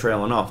going to start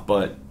trailing off,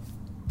 but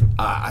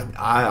I'm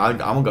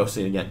going to go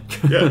see it again.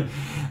 Yeah.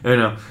 You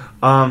know.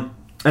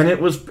 And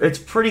it's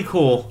pretty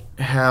cool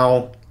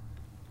how,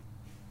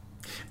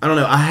 I don't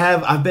know,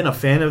 I've been a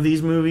fan of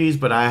these movies,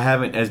 but I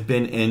haven't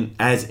been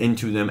as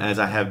into them as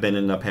I have been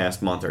in the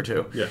past month or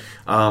two. Yeah.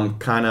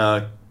 Kind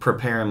of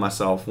preparing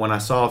myself. When I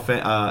saw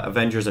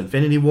Avengers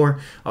Infinity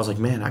War, I was like,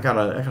 man, I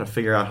gotta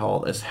figure out how all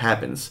this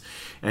happens,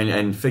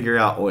 and figure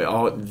out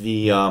all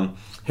the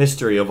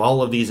history of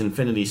all of these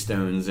Infinity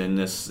Stones and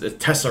this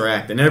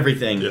Tesseract and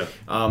everything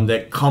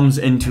that comes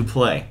into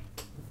play.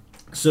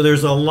 So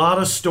there's a lot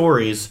of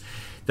stories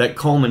that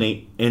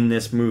culminate in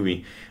this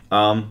movie.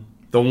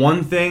 The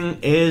one thing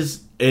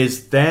is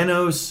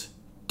Thanos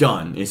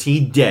done? Is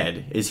he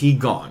dead? Is he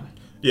gone?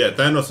 Yeah,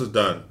 Thanos is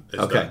done.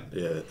 It's okay. done.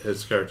 Yeah,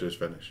 his character is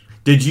finished.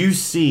 Did you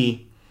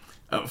see...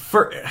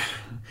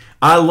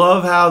 I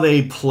love how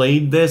they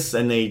played this,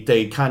 and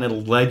they kind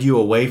of led you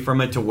away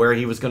from it to where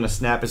he was going to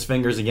snap his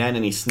fingers again,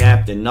 and he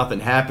snapped and nothing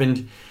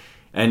happened.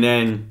 And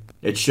then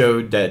it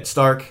showed that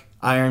Stark,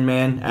 Iron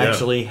Man,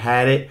 actually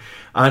had it.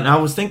 And I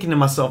was thinking to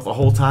myself the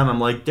whole time, I'm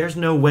like, there's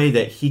no way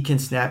that he can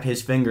snap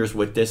his fingers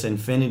with this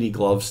Infinity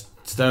Glove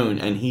stone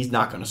and he's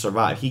not going to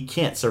survive. He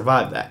can't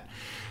survive that.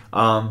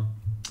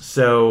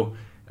 So,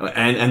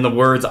 and the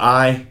words,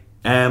 I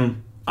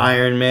am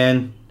Iron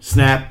Man,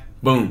 snap,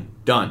 boom,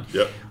 done.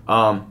 Yep.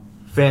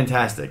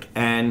 Fantastic.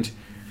 And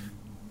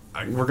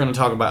we're going to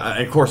talk about,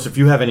 of course, if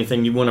you have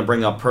anything you want to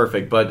bring up,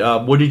 perfect.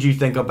 But what did you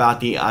think about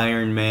the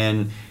Iron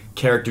Man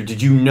character?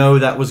 Did you know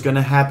that was going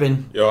to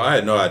happen? Yo, I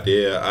had no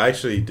idea. I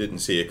actually didn't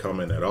see it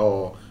coming at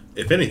all.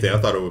 If anything, I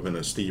thought it would have been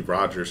a Steve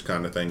Rogers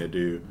kind of thing to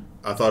do.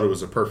 I thought it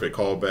was a perfect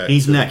callback.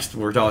 He's next.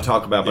 We're going to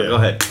talk about, but go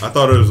ahead. I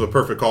thought it was a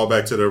perfect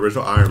callback to the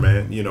original Iron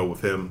Man, you know,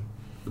 with him,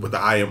 with the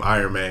I Am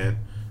Iron Man.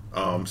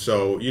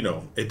 So, you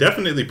know, it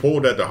definitely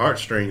pulled at the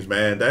heartstrings,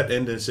 man. That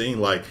ending scene,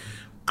 like,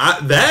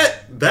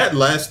 that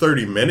last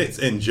 30 minutes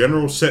in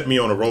general sent me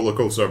on a roller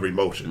coaster of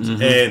emotions.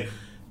 Mm-hmm. And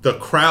the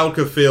crowd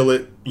could feel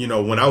it. You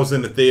know, when I was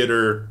in the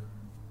theater,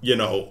 you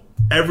know,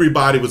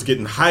 everybody was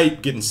getting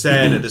hyped, getting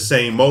sad at the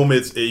same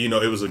moments.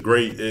 It was a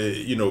great,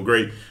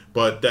 great.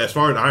 But as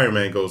far as Iron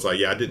Man goes, like,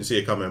 yeah, I didn't see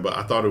it coming, but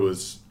I thought it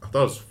was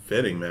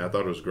fitting, man. I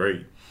thought it was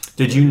great.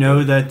 Did you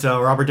know that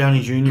Robert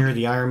Downey Jr.,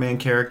 the Iron Man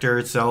character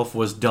itself,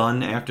 was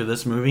done after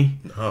this movie?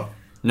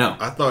 No.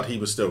 I thought he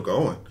was still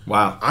going.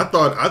 Wow. I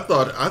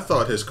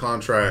thought his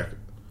contract,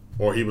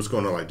 or he was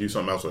going to like do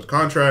something else with his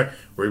contract,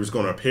 or he was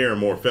going to appear in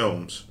more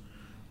films.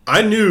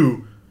 I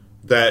knew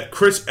that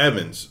Chris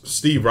Evans,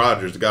 Steve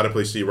Rogers, the guy that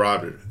plays Steve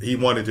Rogers, he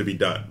wanted to be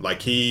done.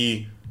 Like,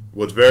 he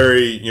was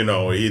very,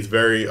 he's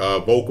very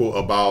vocal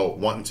about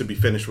wanting to be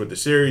finished with the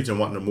series and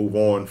wanting to move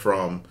on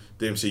from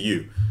the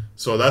MCU.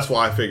 So that's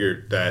why I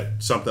figured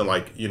that something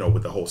like,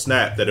 with the whole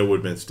snap, that it would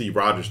have been Steve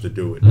Rogers to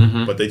do it.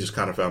 Mm-hmm. But they just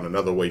kind of found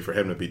another way for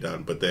him to be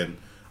done. But then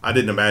I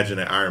didn't imagine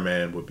that Iron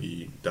Man would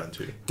be done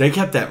too. They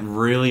kept that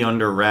really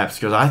under wraps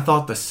because I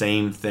thought the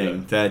same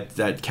thing,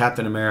 that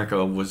Captain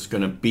America was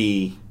going to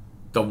be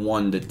the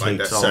one that like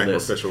takes that all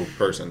this. sacrificial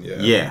person, yeah.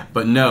 Yeah,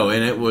 but no,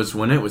 and it was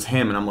when it was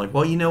him, and I'm like,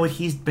 well, you know what?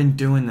 He's been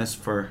doing this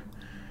for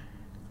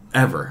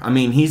ever. I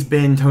mean, he's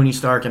been Tony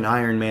Stark and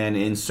Iron Man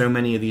in so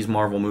many of these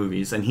Marvel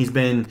movies, and he's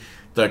been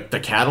the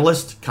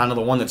catalyst, kind of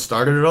the one that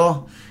started it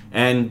all,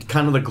 and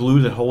kind of the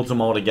glue that holds them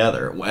all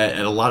together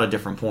at a lot of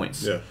different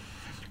points. Yeah.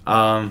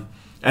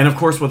 And of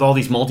course, with all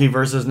these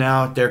multiverses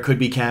now, there could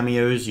be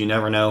cameos. You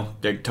never know.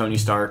 Tony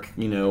Stark,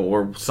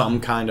 or some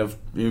kind of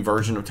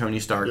version of Tony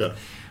Stark. Yeah.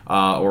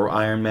 Or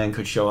Iron Man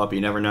could show up.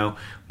 You never know.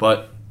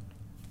 But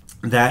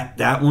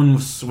that one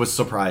was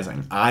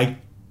surprising.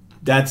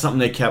 That's something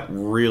they kept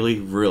really,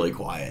 really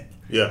quiet.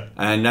 Yeah.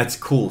 And that's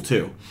cool,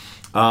 too.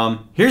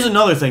 Here's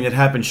another thing that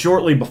happened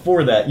shortly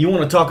before that. You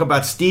want to talk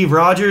about Steve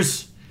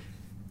Rogers?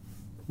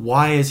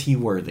 Why is he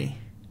worthy?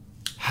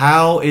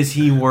 How is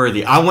he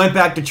worthy? I went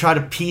back to try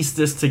to piece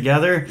this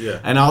together,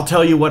 and I'll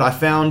tell you what I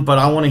found, but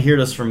I want to hear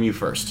this from you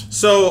first.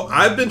 So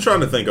I've been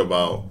trying to think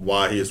about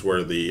why he is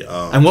worthy.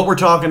 And what we're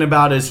talking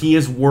about is he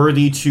is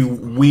worthy to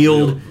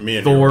wield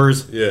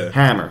Thor's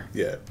hammer.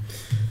 Yeah.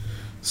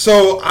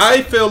 So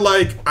I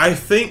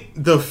think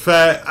the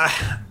fact...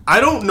 I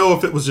don't know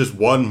if it was just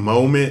one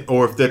moment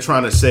or if they're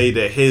trying to say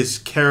that his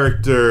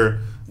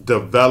character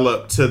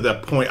developed to the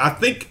point. I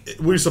think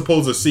we're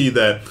supposed to see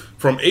that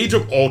from Age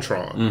of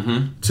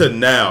Ultron to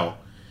now,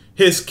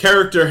 his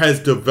character has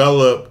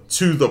developed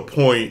to the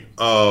point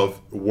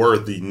of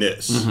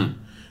worthiness.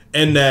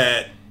 And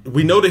that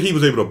we know that he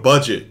was able to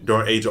budget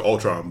during Age of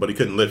Ultron, but he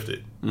couldn't lift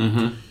it.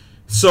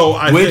 So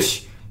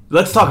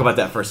let's talk about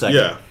that for a second.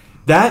 Yeah.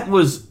 That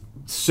was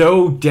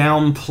so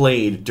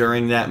downplayed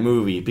during that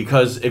movie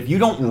because if you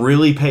don't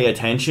really pay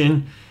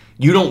attention,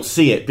 you don't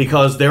see it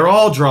because they're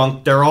all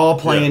drunk, they're all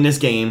playing this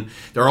game,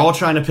 they're all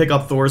trying to pick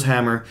up Thor's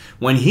hammer.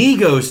 When he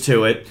goes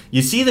to it,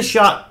 you see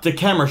the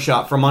camera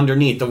shot from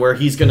underneath to where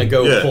he's going to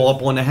go pull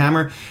up on the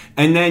hammer,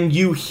 and then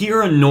you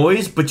hear a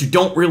noise, but you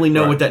don't really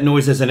know what that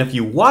noise is, and if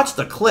you watch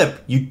the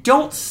clip, you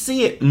don't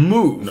see it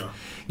move. No.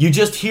 You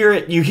just hear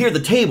it, you hear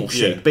the table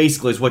shake,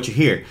 basically is what you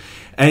hear.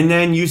 And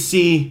then you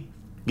see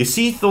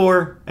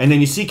Thor, and then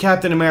you see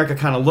Captain America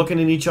kind of looking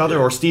at each other,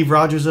 or Steve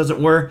Rogers, as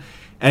it were.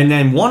 And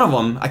then one of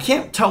them, I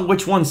can't tell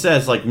which one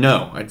says, like,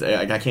 no,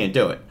 I can't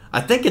do it.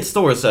 I think it's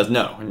Thor that says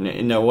no,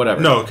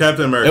 whatever. No,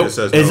 Captain America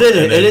says no.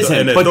 It is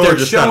him, and but Thor they're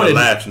just showing kind it. of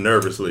laughs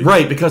nervously.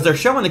 Right, because they're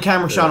showing the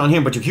camera shot on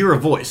him, but you hear a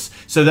voice.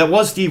 So that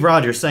was Steve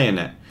Rogers saying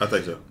that. I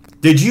think so.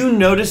 Did you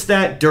notice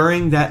that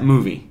during that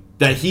movie?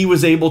 That he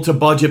was able to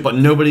budget, but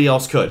nobody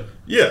else could?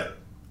 Yeah.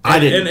 I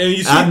didn't. And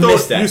you see I Thor.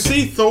 missed that. You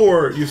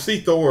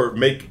see Thor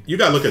make. You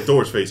gotta look at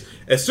Thor's face.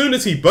 As soon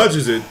as he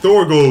budges it,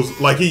 Thor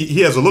goes like he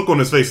has a look on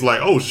his face like,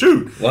 oh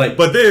shoot. Like,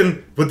 but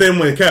then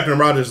when Captain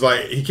Rogers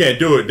like he can't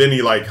do it, then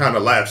he like kind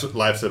of laughs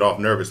it off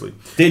nervously.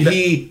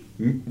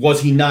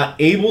 Was he not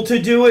able to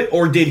do it,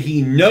 or did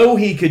he know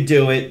he could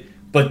do it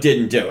but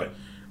didn't do it?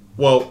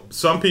 Well,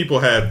 some people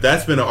have.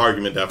 That's been an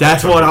argument.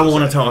 That's what I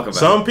want to talk about.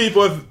 Some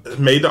people have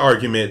made the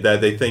argument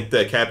that they think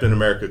that Captain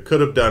America could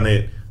have done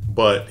it,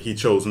 but he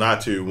chose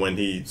not to when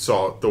he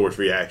saw Thor's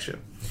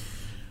reaction.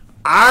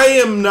 I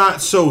am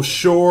not so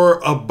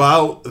sure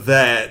about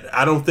that.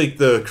 I don't think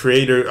the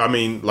creator,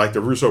 like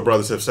the Russo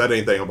brothers have said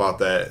anything about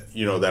that,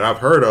 that I've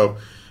heard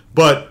of.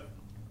 But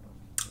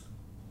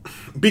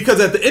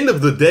because at the end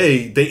of the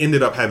day, they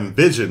ended up having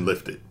Vision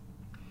lifted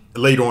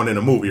later on in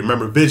the movie.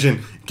 Remember,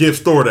 Vision gives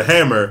Thor the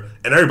hammer,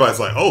 and everybody's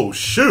like, "Oh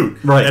shoot!"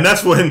 Right, and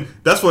that's when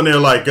they're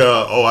like,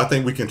 "Oh, I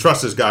think we can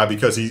trust this guy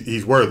because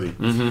he's worthy."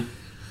 Mm-hmm.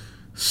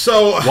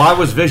 So why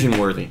was Vision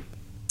worthy?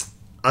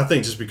 I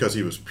think just because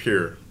he was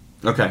pure.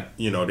 Okay,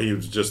 he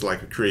was just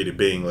like a created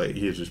being, like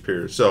he was just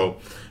pure. So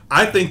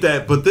I think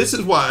that, but this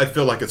is why I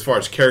feel like as far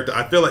as character,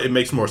 I feel like it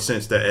makes more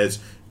sense that as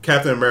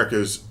Captain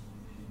America's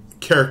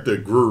character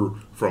grew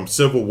from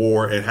Civil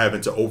War and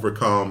having to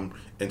overcome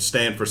and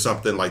stand for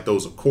something like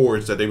those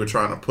accords that they were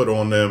trying to put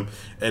on them,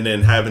 and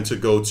then having to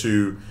go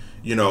to,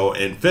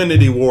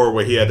 Infinity War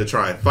where he had to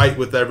try and fight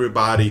with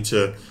everybody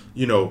to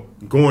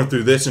going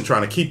through this and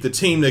trying to keep the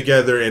team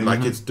together, and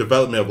like its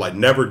development of like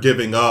never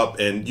giving up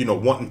and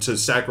wanting to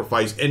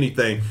sacrifice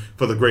anything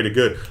for the greater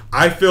good.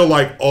 I feel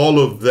like all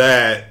of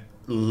that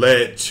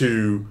led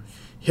to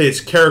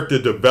his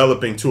character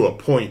developing to a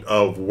point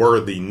of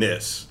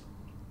worthiness.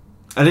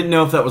 I didn't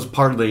know if that was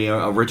part of the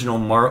original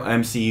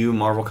MCU,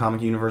 Marvel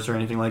Comic Universe, or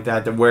anything like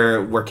that,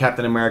 where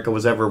Captain America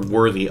was ever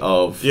worthy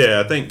of. Yeah,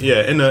 I think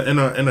in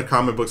the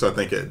comic books, I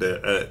think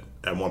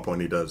at one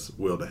point he does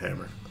wield a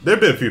hammer. There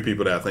have been a few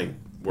people that I think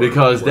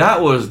because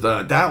that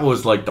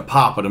was like the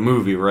pop of the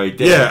movie right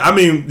there. Yeah, I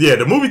mean,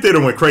 the movie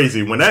theater went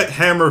crazy when that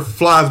hammer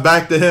flies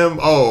back to him.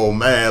 Oh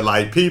man,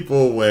 like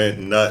people went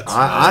nuts.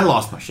 I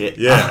lost my shit.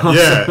 Yeah.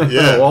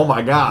 Oh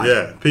my god.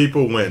 Yeah,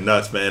 people went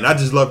nuts, man. I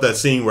just love that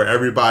scene where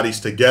everybody's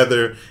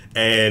together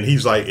and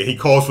he's like, he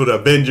calls for the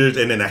Avengers,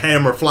 and then a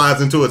hammer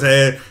flies into his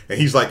hand, and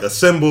he's like,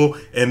 assemble,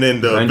 and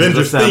then the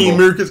Avengers theme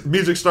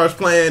music starts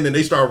playing, and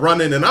they start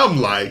running, and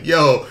I'm like,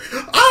 yo,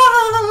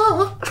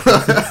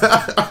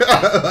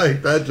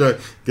 like that joke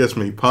gets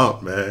me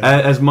pumped, man.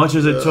 As much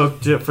as it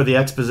took for the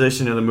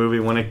exposition of the movie,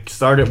 when it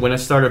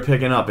started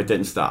picking up, it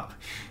didn't stop,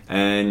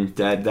 and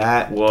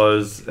that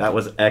was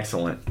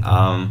excellent.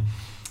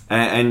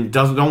 And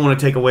don't want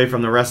to take away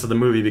from the rest of the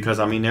movie, because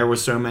I mean there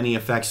was so many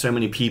effects, so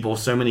many people,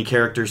 so many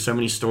characters, so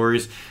many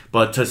stories.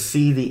 But to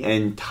see the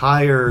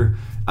entire,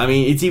 I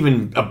mean, it's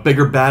even a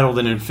bigger battle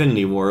than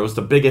Infinity War. It was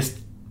the biggest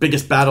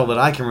battle that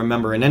I can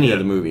remember in any of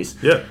the movies.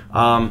 Yeah.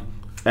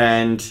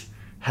 And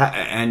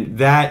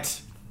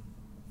that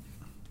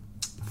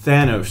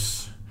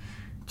Thanos,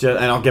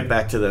 and I'll get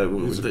back to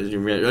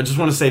I just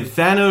want to say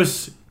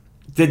Thanos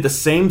did the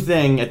same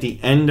thing at the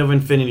end of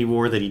Infinity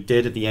War that he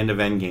did at the end of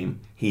Endgame.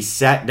 He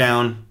sat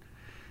down.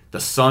 The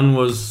sun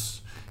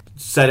was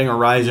setting or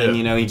rising.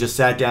 Yeah. He just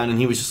sat down and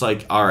he was just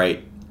like, "All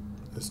right,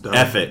 it's done.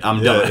 F it,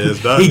 I'm done."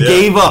 It's done. He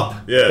gave up.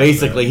 Yeah,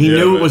 basically, man. he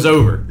knew it was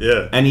over.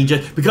 Yeah, and he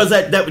just because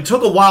that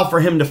took a while for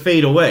him to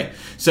fade away.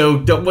 So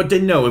what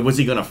didn't know, was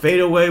he going to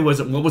fade away? What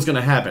was going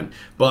to happen?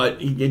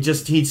 But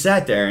he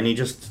sat there and he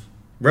just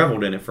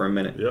reveled in it for a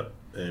minute. Yeah,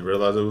 and he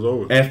realized it was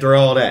over after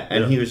all that,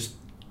 and he was.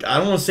 I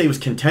don't want to say he was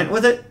content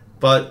with it,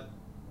 but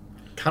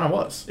kind of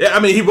was. Yeah, I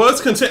mean, he was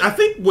content. I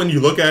think when you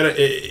look at it,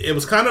 it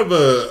was kind of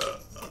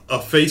a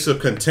face of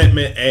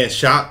contentment and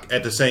shock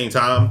at the same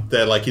time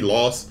that, like, he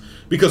lost.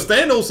 Because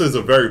Thanos is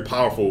a very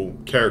powerful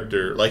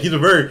character. Like, he's a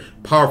very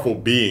powerful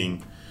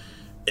being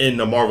in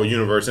the Marvel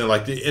Universe. And,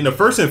 like, in the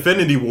first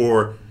Infinity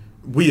War,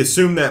 we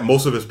assumed that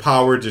most of his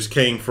power just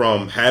came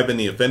from having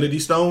the Infinity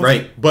Stones.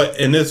 Right. But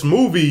in this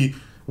movie,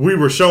 we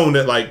were shown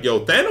that, like,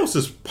 Thanos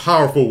is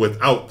powerful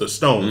without the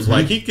stones. Mm-hmm.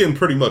 Like, he can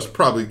pretty much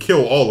probably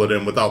kill all of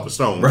them without the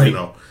stones, right.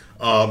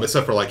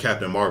 Except for, like,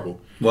 Captain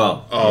Marvel.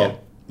 Well,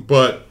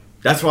 but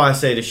that's why I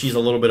say that she's a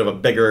little bit of a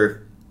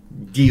bigger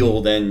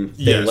deal than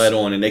they let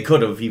on, and they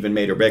could have even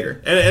made her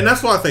bigger. And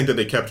that's why I think that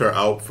they kept her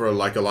out for,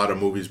 like, a lot of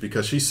movies,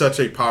 because she's such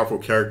a powerful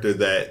character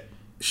that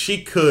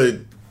she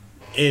could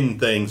end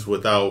things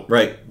without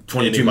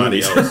 22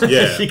 anybody movies. else.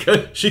 Yeah,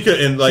 she could,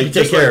 and like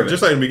take care of it.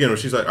 Just like in the beginning,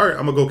 she's like, "All right,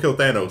 I'm gonna go kill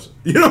Thanos."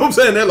 You know what I'm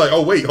saying? They're like,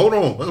 "Oh wait, hold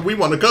on, we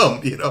want to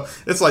come."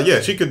 It's like,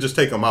 yeah, she could just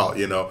take him out.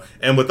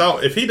 And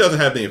without, if he doesn't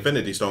have the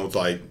Infinity Stones,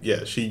 like,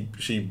 yeah, she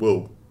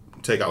will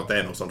take out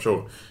Thanos. I'm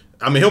sure.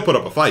 I mean, he'll put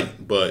up a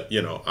fight, but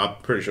I'm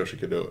pretty sure she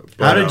could do it.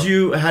 But,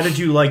 how did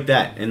you like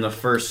that in the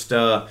first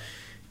 30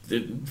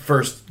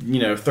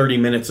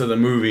 minutes of the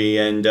movie,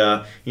 and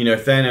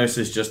Thanos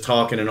is just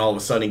talking, and all of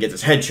a sudden he gets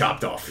his head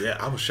chopped off? Yeah,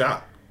 I was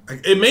shocked.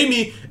 It made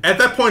me, at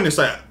that point, it's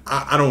like,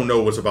 I don't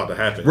know what's about to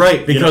happen.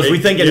 Right, because we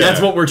thinking that's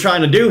what we're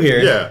trying to do here.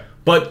 Yeah.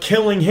 But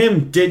killing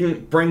him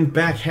didn't bring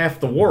back half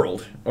the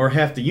world or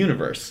half the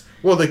universe.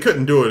 Well, they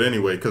couldn't do it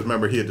anyway, because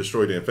remember, he had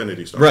destroyed the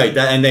Infinity Stone. Right,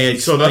 and they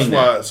so that's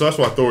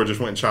why Thor just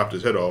went and chopped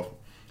his head off.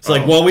 It's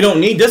like, well, we don't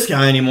need this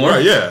guy anymore.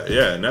 Right,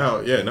 yeah.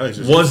 Now he's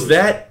just... Was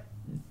that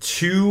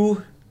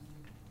too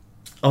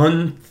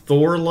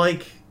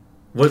un-Thor-like?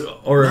 No,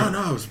 it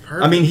was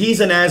perfect. I mean,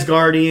 he's an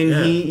Asgardian.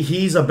 Yeah.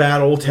 He's a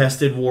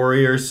battle-tested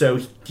warrior, so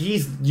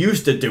he's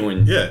used to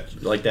doing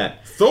like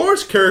that.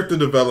 Thor's character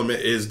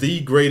development is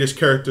the greatest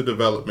character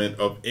development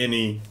of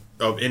any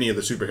of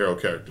the superhero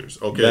characters.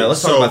 Okay, yeah,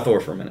 let's talk about Thor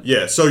for a minute.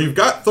 Yeah, so you've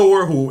got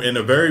Thor, who in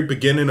the very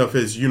beginning of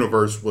his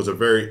universe was a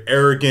very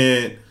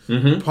arrogant,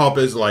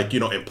 pompous, like,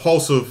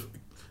 impulsive,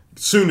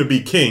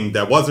 soon-to-be king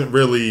that wasn't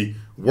really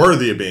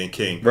worthy of being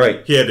king.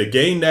 Right. He had to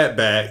gain that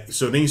back.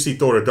 So then you see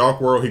Thor: The Dark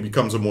World. He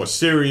becomes a more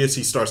serious.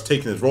 He starts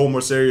taking his role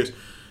more serious.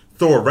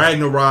 Thor: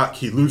 Ragnarok.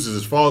 He loses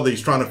his father.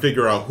 He's trying to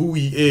figure out who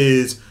he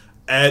is.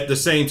 At the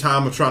same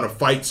time of trying to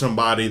fight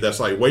somebody that's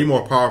like way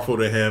more powerful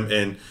than him,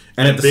 and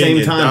at the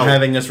same time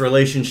having this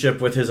relationship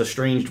with his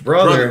estranged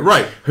brother,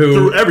 right? Who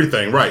through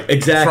everything, right?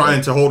 Exactly.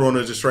 Trying to hold on to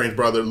his estranged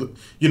brother,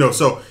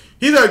 So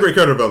he's had a great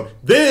character development.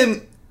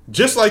 Then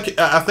just like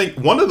I think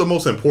one of the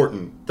most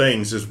important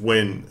things is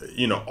when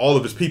all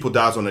of his people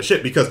dies on the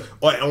ship, because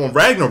on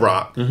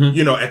Ragnarok,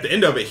 at the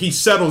end of it, he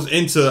settles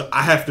into,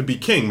 I have to be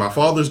king. My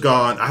father's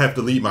gone. I have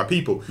to lead my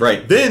people.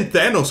 Right. Then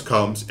Thanos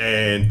comes,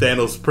 and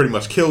Thanos pretty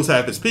much kills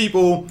half his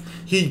people.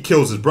 He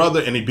kills his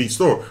brother, and he beats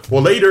Thor.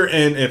 Well, later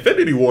in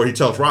Infinity War, he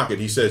tells Rocket,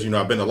 he says,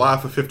 I've been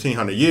alive for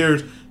 1,500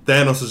 years.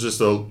 Thanos is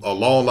just a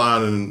long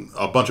line and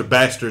a bunch of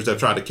bastards that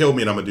tried to kill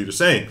me, and I'm going to do the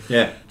same.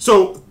 Yeah.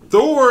 So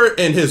Thor,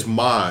 in his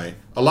mind,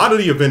 a lot of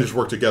the Avengers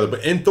work together,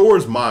 but in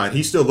Thor's mind,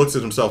 he still looks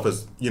at himself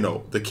as,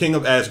 the king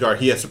of Asgard.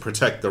 He has to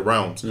protect the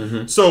realms.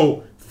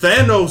 So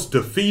Thanos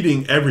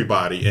defeating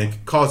everybody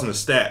and causing a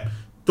stab,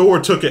 Thor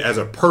took it as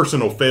a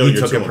personal failure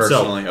to himself.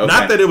 Personally. Okay.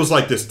 Not that it was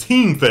like this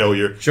team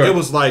failure. Sure. It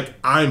was like,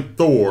 I'm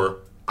Thor.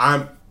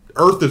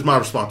 Earth is my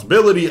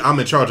responsibility. I'm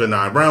in charge of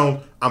 9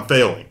 realms. I'm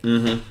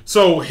failing.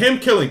 So him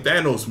killing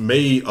Thanos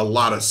made a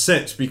lot of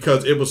sense,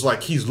 because it was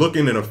like he's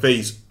looking in the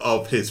face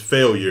of his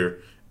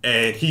failure,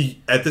 and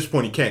he, at this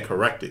point, he can't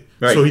correct it.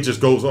 Right. So he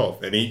just goes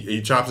off, and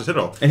he chops his head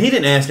off. And he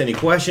didn't ask any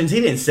questions. He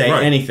didn't say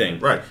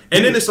anything. Right.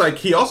 And then it's like,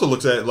 he also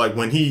looks at it like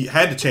when he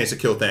had the chance to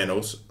kill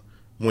Thanos,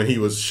 when he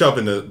was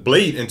shoving the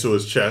blade into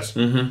his chest,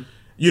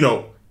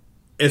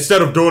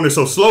 instead of doing it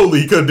so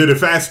slowly, he could have did it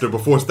faster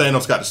before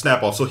Thanos got the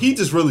snap off. So he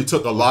just really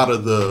took a lot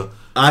of the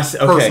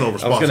personal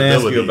responsibility. I was going to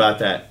ask you about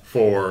that.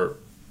 For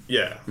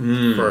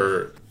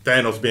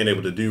Thanos being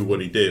able to do what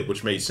he did,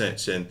 which made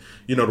sense. And,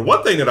 the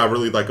one thing that I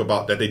really like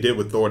about that they did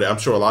with Thor that I'm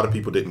sure a lot of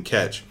people didn't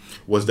catch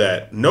was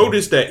that,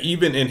 notice that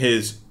even in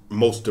his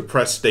most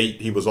depressed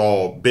state, he was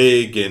all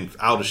big and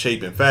out of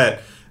shape and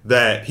fat,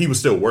 that he was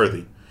still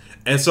worthy.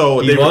 And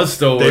so they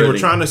were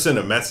trying to send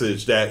a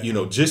message that,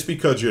 just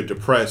because you're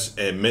depressed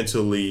and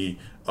mentally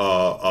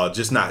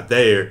just not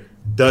there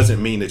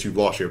doesn't mean that you've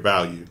lost your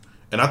value.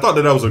 And I thought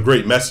that was a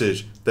great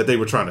message that they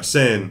were trying to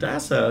send.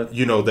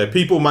 That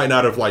people might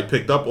not have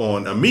picked up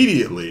on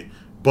immediately,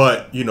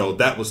 but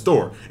that was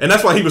Thor. And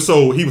that's why he was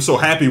so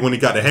happy when he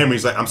got the hammer.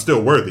 He's like, I'm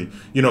still worthy,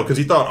 because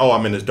he thought,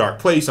 I'm in this dark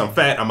place, I'm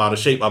fat, I'm out of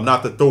shape, I'm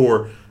not the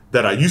Thor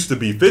that I used to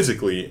be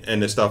physically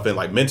and this stuff,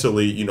 and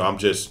mentally, I'm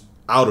just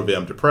out of it,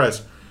 I'm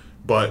depressed.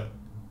 But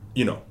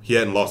he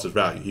hadn't lost his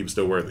value. He was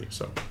still worthy.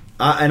 So,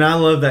 and I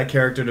love that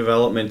character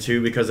development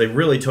too, because they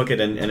really took it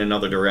in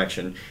another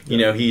direction.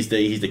 He's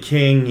the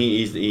king.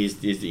 He's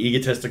the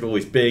egotistical.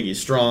 He's big.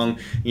 He's strong.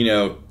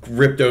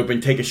 Ripped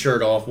open, take his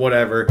shirt off,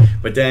 whatever.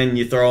 But then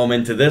you throw him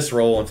into this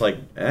role, and it's like,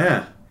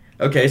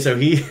 okay, so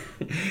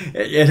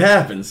it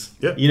happens.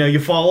 Yep. You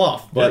fall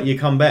off, but you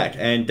come back,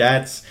 and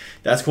that's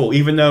cool.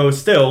 Even though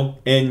still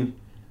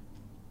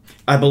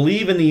I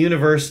believe in the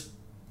universe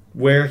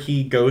where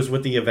he goes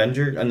with the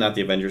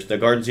the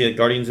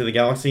Guardians of the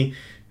Galaxy,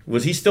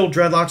 was he still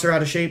dreadlocks are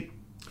out of shape?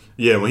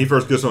 Yeah, when he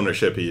first gets on their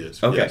ship, he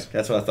is. Okay, yes.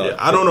 That's what I thought. Yeah,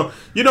 I don't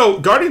know.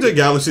 Guardians of the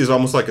Galaxy is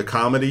almost like a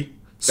comedy.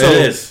 So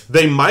it is.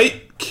 They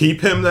might keep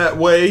him that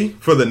way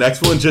for the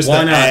next one, just to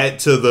add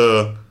to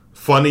the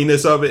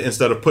funniness of it.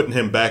 Instead of putting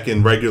him back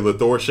in regular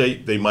Thor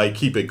shape, they might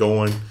keep it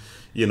going,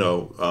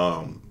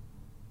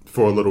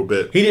 for a little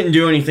bit. He didn't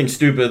do anything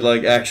stupid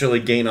like actually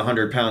gain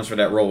 100 pounds for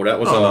that role. That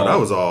was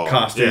all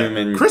costume.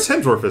 Yeah. And Chris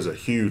Hemsworth is a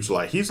huge,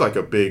 he's like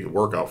a big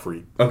workout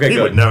freak. Okay, he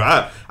good. would never.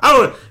 I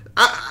don't.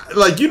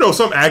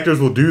 Some actors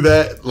will do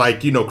that.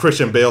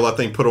 Christian Bale, I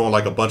think, put on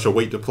a bunch of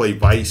weight to play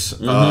Vice.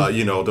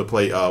 To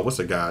play what's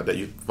the guy that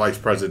vice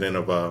president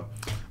of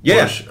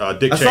Bush,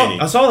 Dick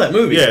Cheney. I saw that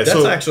movie. Yeah,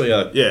 that's actually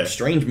a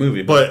strange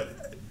movie. But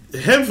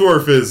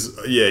Hemsworth is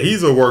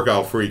he's a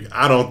workout freak.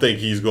 I don't think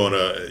he's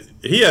gonna.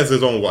 He has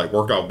his own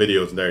workout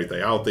videos and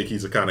everything. I don't think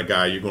he's the kind of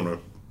guy you're gonna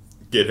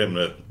get him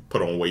to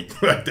put on weight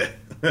like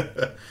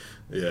that.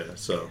 Yeah.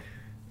 So.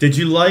 Did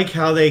you like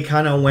how they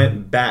kind of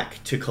went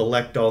back to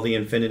collect all the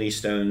Infinity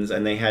Stones,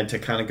 and they had to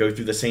kind of go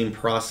through the same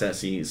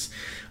processes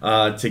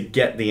to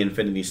get the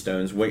Infinity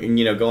Stones?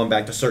 Going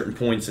back to certain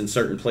points in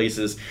certain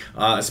places,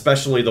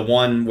 especially the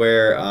one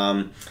where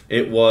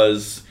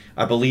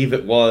I believe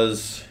it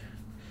was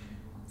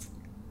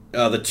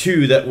the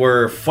two that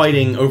were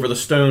fighting over the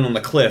stone on the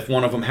cliff.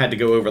 One of them had to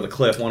go over the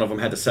cliff. One of them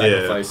had to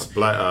sacrifice.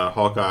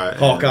 Hawkeye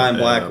and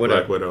Black Widow.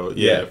 Black Widow,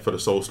 yeah, for the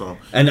Soul Stone.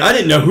 And I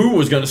didn't know who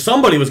was going to...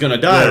 Somebody was going to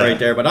die right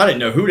there, but I didn't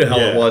know who the hell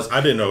it was.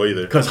 I didn't know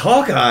either. Because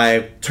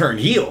Hawkeye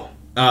turned heel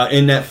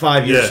in that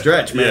 5-year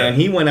stretch, man. Yeah.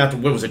 He went after,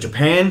 what was it,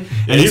 Japan?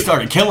 And he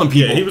started killing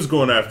people. Yeah, he was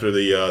going after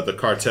the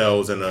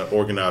cartels and the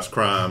organized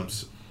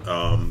crimes.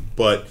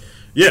 But...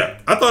 yeah,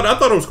 I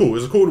thought it was cool.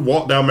 It was cool to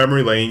walk down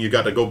memory lane. You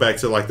got to go back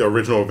to the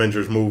original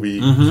Avengers movie.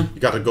 You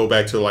got to go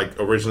back to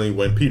originally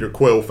when Peter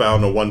Quill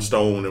found the one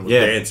stone and was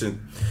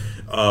dancing.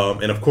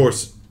 And of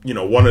course,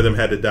 one of them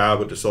had to die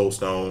with the Soul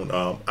Stone.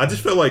 I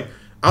just feel like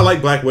I like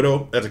Black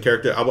Widow as a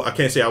character. I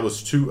can't say I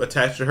was too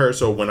attached to her.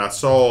 So when I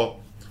saw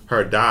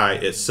her die,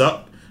 it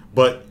sucked.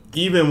 But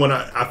even when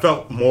I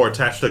felt more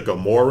attached to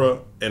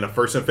Gamora in the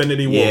first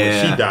Infinity War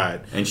when she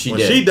died. And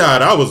she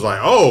died, I was like,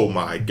 oh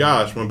my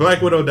gosh. When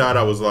Black Widow died,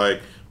 I was like,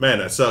 man,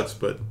 that sucks,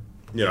 but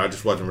I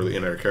just wasn't really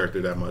into her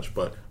character that much,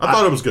 but I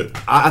thought it was good.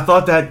 I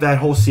thought that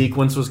whole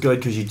sequence was good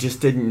because you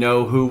just didn't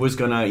know who was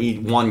gonna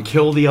one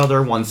kill the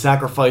other, one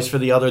sacrifice for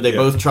the other. They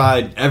both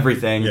tried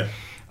everything,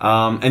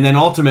 and then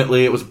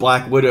ultimately it was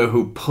Black Widow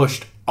who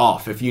pushed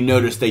off. If you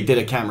notice, they did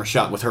a camera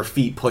shot with her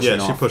feet pushing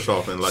off. Yeah, she pushed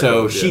off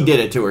and she did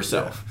it to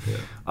herself.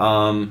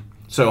 Yeah.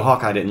 So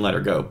Hawkeye didn't let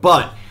her go,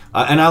 but.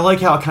 And I like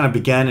how it kind of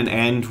began and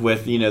end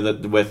with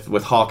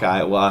with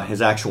Hawkeye,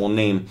 his actual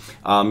name,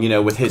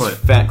 with his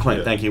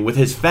Clint. Thank you. With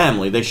his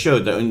family, they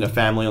showed the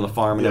family on the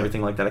farm and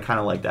everything like that. I kind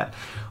of like that.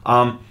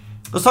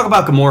 Let's talk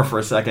about Gamora for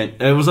a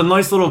second. It was a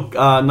nice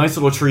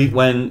little treat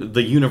when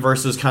the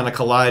universes kind of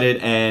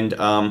collided and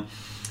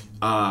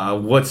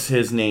what's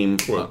his name?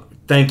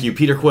 Thank you,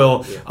 Peter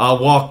Quill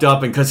walked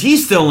up, and because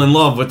he's still in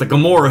love with the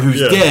Gamora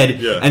who's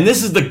dead, and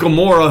this is the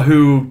Gamora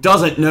who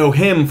doesn't know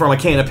him from a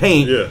can of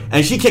paint,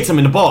 and she kicks him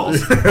in the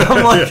balls.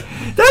 I'm like,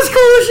 that's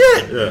cool as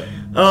shit.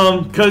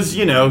 Because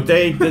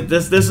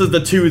this is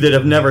the two that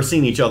have never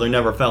seen each other,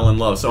 never fell in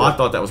love. So I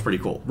thought that was pretty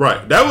cool.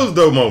 Right, that was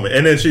the moment,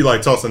 and then she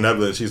tossed a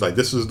nebula, and she's like,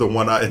 "This is the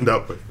one I end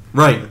up with."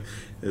 Right.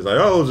 It's like,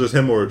 oh, it was just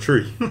him or a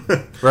tree.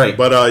 Right.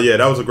 But,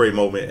 that was a great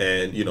moment.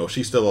 And,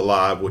 she's still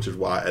alive, which is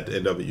why at the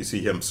end of it, you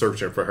see him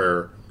searching for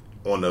her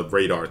on the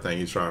radar thing.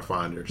 He's trying to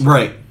find her. So.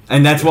 Right.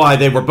 And that's why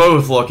they were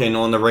both looking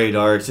on the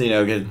radar. So,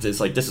 it's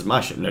like, this is my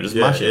shit. No, this is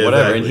my shit.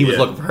 Whatever. And he was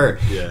looking for her.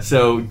 Yeah.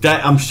 So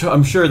that I'm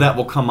sure that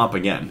will come up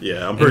again.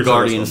 Yeah, I'm pretty sure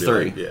Guardians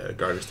 3.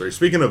 Guardians 3.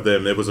 Speaking of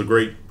them, it was a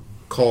great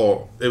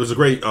call. It was a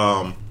great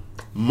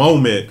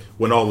moment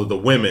when all of the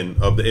women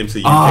of the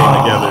MCU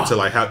came together to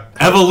like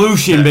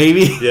evolution,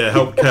 baby.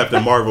 Help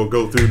Captain Marvel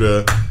go through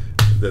the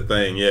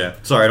thing. Yeah.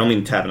 Sorry, I don't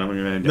mean to tap it. No.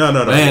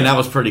 Man, that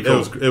was pretty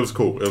cool. It was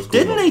cool.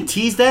 Didn't they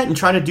tease that and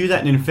try to do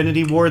that in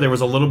Infinity War? There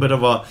was a little bit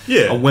of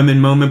a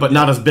women moment, but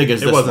not as big as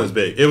this. It wasn't as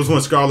big. It was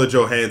when Scarlett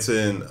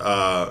Johansson,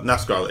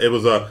 not Scarlett. It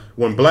was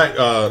when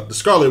the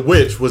Scarlet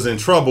Witch was in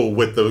trouble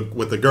with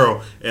the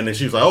girl, and then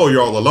she was like, "Oh,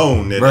 you're all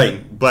alone." And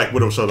then Black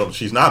Widow showed up.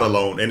 She's not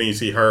alone, and then you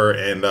see her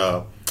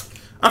and.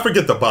 I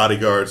forget the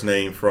bodyguard's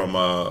name from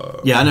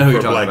I know who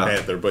you're talking Black about.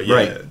 Panther, but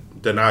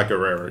Danai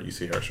Guerrero, you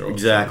see her show up.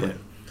 Exactly.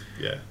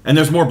 Yeah. And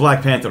there's more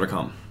Black Panther to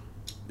come.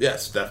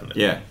 Yes,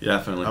 definitely. Yeah,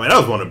 definitely. I mean, that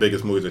was one of the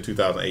biggest movies of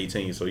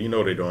 2018, so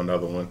they're doing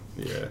another one.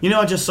 Yeah.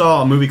 I just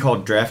saw a movie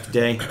called Draft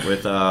Day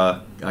with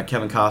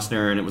Kevin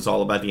Costner, and it was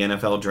all about the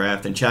NFL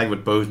draft, and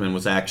Chadwick Boseman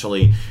was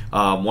actually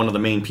one of the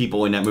main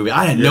people in that movie.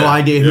 I had no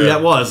idea who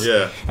that was.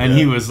 Yeah. And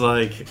he was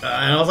like,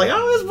 and I was like,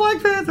 oh, it's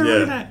Black Panther.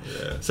 Look at that.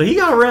 Yeah. So he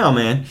got around,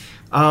 man.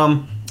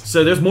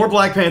 So there's more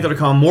Black Panther to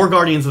come, more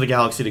Guardians of the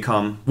Galaxy to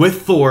come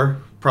with Thor,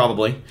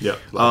 probably. Yeah.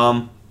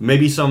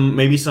 Maybe some.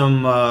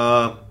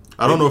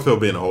 I don't know if he'll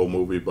be in the whole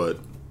movie, but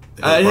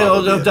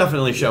he'll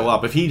definitely show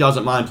up. If he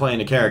doesn't mind playing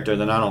the character,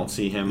 then I don't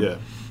see him. Yeah.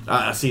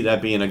 I see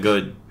that being a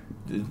good,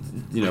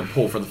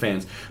 pull for the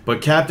fans.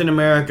 But Captain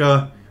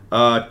America,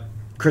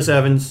 Chris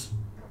Evans,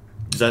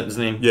 is that his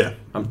name? Yeah.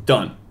 I'm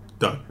done.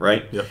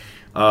 Right. Yeah.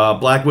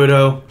 Black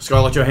Widow,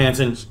 Scarlett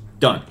Johansson,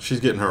 done.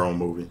 She's getting her own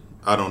movie.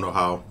 I don't know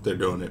how they're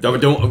doing it.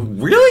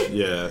 Really?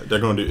 Yeah, they're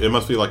going to do. It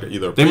must be like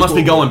either. They must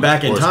be going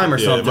back in time or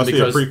something. It must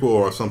because be a prequel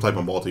or some type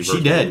of multiverse.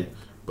 She dead. Movie.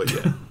 But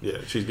yeah,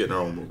 she's getting her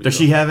own movie. Does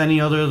she have any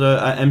other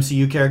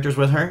MCU characters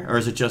with her, or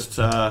is it just?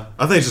 I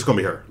think it's just gonna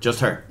be her. Just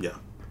her. Yeah,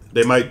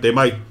 they might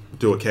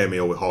do a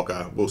cameo with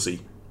Hawkeye. We'll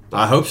see.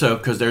 I hope so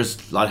because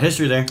there's a lot of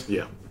history there.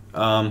 Yeah.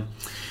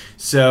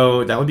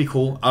 So that would be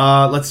cool.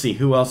 Let's see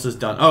who else is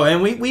done. Oh,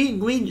 and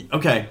we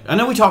okay. I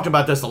know we talked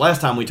about this the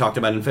last time we talked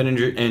about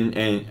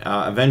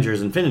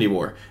Avengers Infinity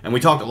War, and we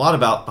talked a lot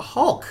about the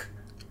Hulk.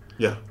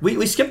 Yeah.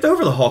 We skipped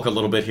over the Hulk a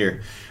little bit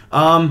here.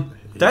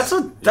 That's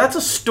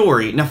a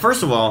story. Now,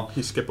 first of all,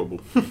 he's skippable.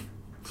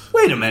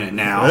 Wait a minute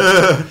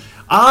now.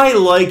 I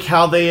like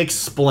how they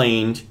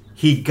explained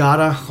he got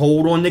a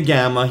hold on the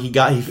gamma. He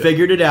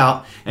figured it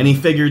out, and he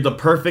figured the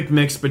perfect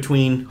mix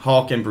between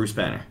Hulk and Bruce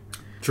Banner.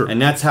 True.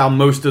 And that's how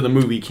most of the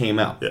movie came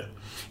out. Yeah.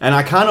 And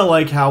I kind of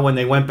like how when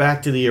they went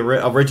back to the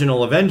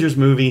original Avengers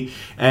movie,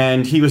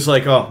 and he was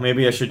like, oh,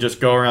 maybe I should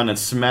just go around and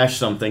smash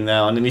something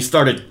now. And then he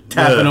started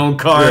tapping on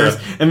cars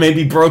and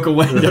maybe broke a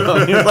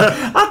window. He was like,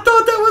 I thought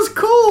that was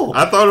cool.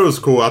 I thought it was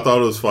cool. I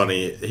thought it was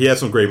funny. He had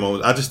some great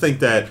moments. I just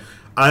think that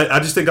I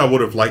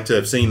would have liked to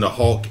have seen the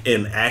Hulk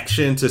in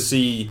action to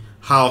see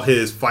how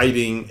his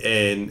fighting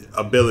and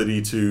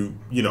ability to,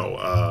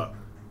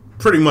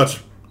 pretty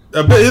much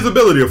his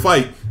ability to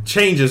fight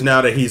changes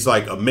now that he's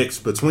like a mix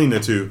between the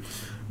two.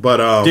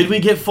 But did we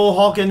get full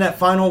Hulk in that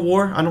final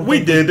war? I don't.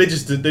 We did. They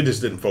just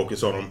didn't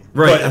focus on him.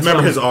 Right. But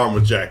remember, his arm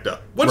was jacked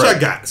up, which I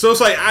got. So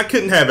it's like I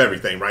couldn't have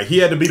everything. Right. He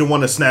had to be the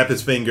one to snap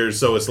his fingers.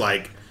 So it's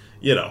like,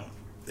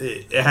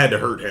 it had to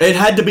hurt him. It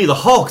had to be the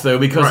Hulk though,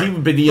 because he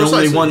would be the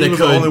only one that could.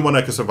 The only one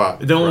that could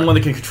survive. The only one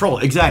that can control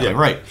it. Exactly. Yeah.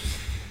 Right.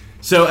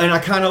 So, and I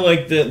kind of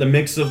like the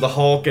mix of the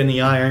Hulk and the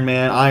Iron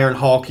Man, Iron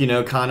Hulk,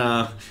 kind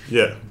of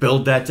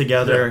build that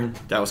together.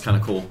 Yeah. That was kind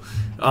of cool.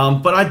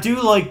 But I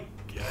do like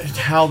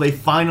how they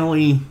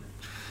finally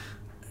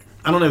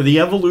I don't know, the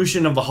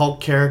evolution of the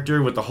Hulk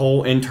character with the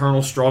whole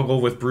internal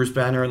struggle with Bruce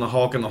Banner and the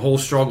Hulk, and the whole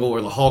struggle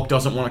where the Hulk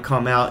doesn't want to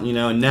come out, you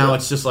know, and now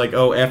it's just like,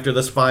 oh, after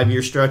this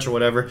 5-year stretch or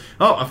whatever,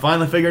 oh, I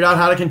finally figured out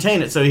how to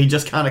contain it, so he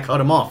just kind of cut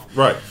him off.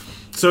 Right.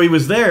 So he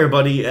was there,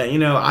 but he, you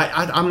know,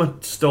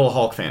 I'm still a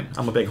Hulk fan.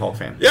 I'm a big Hulk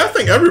fan. Yeah, I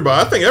think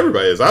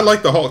everybody is. I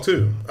like the Hulk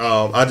too.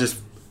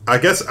 I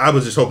guess I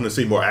was just hoping to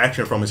see more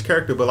action from his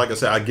character, but like I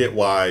said, I get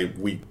why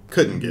we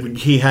couldn't get it.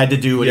 He had to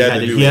do what he had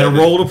to do. He had a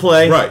role to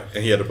play. Right,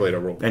 and he had to play that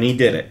role. And he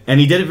did it. And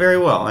he did it very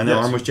well. And the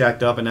arm was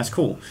jacked up, and that's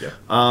cool.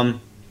 Yeah.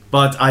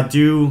 But I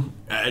do...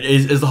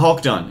 Is the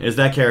Hulk done? Is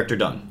that character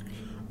done?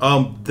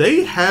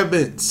 They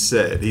haven't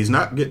said. He's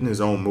not getting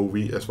his own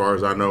movie, as far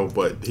as I know,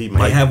 but he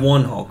might... They have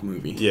one Hulk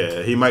movie.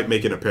 Yeah, he might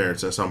make an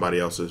appearance in somebody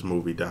else's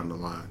movie down the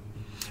line.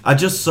 I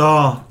just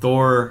saw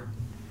Thor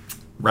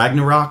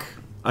Ragnarok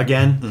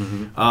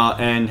again,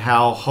 and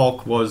how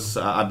Hulk was,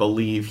 I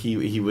believe,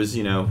 he was,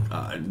 you know,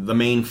 the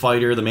main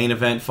fighter, the main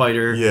event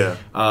fighter. Yeah.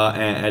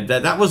 And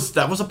that was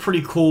a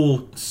pretty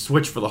cool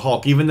switch for the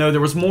Hulk, even though there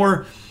was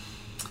more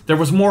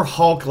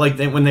Hulk, like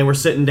when they were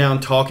sitting down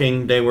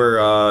talking, they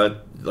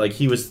were like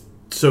he was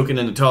soaking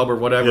in the tub or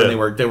whatever,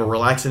 and they were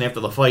relaxing after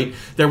the fight.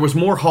 There was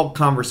more Hulk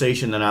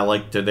conversation than I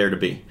liked there to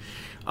be.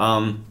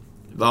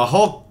 The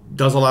Hulk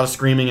does a lot of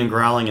screaming and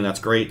growling, and that's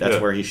great. That's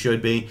where he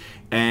should be.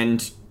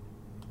 And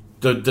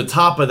the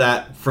top of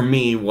that for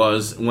me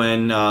was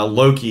when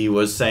Loki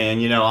was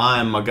saying, you know,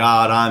 I'm a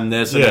god, I'm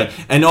this,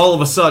 and all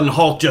of a sudden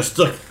Hulk just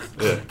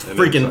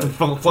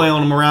freaking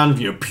flailing him around,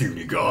 you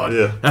puny god.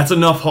 Yeah. That's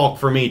enough Hulk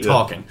for me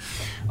talking.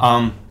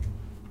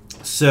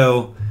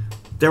 So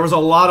there was a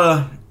lot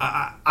of,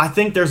 I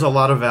think there's a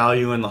lot of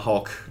value in the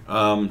Hulk.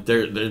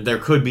 There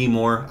could be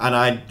more,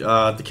 and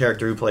the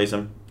character who plays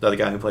him, the other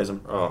guy who plays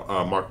him,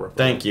 Mark Ruffalo.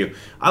 Thank you.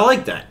 I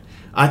like that.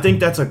 I think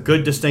that's a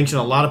good distinction.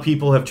 A lot of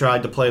people have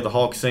tried to play the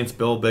Hulk since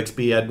Bill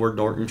Bixby, Edward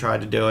Norton tried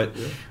to do it.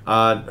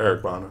 Yeah.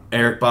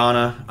 Eric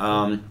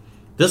Bana.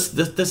 This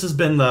has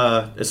been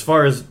as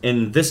far as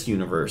in this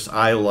universe,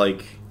 I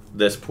like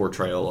this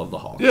portrayal of the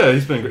Hulk. Yeah,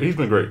 he's been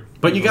great.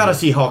 But you got to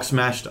see Hulk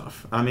smash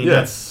stuff. I mean,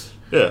 that's...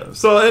 Yeah,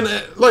 so and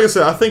like I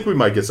said, I think we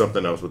might get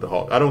something else with the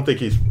Hulk. I don't think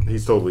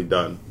he's totally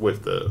done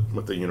with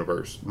the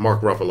universe.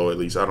 Mark Ruffalo, at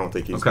least, I don't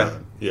think he's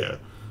done. Yeah,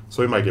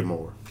 so we might get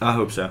more. I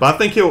hope so. But I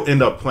think he'll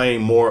end up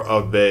playing more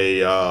of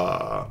a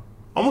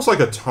almost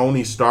like a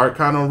Tony Stark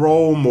kind of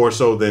role, more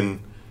so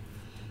than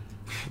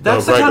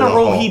that's the kind of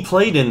role he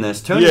played in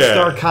this. Tony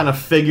Stark kind of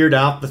figured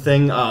out the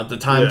thing, the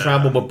time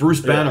travel, but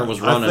Bruce Banner was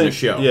running the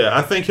show. Yeah,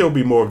 I think he'll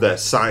be more of that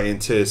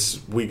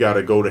scientist. We got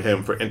to go to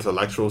him for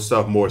intellectual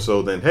stuff more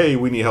so than, hey,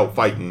 we need help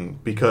fighting,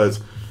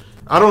 because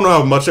I don't know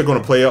how much they're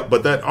going to play up,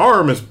 but that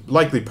arm is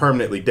likely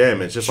permanently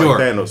damaged, just like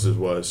Thanos'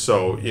 was.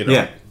 So, you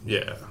know,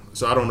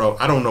 So I don't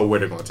know where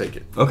they're going to take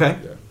it. Okay.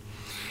 Yeah.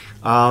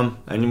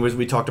 And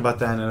we talked about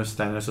Thanos.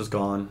 Thanos is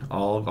gone,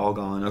 all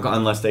gone,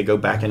 unless they go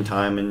back in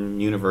time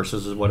and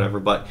universes or whatever.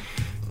 But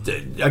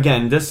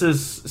again, this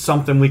is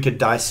something we could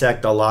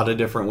dissect a lot of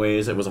different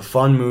ways. It was a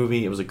fun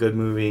movie. It was a good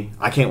movie.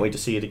 I can't wait to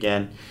see it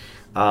again.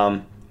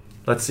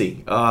 Let's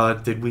see.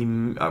 Did we?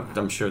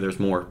 I'm sure there's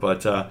more,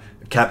 but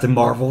Captain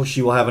Marvel,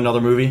 she will have another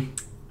movie.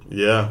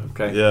 Yeah.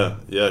 Okay.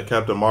 Yeah.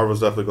 Captain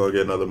Marvel's definitely going to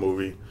get another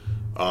movie.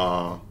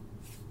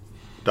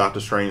 Doctor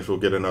Strange will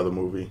get another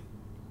movie.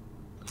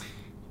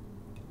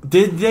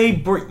 Did they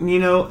bring, you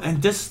know,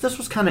 and this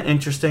was kind of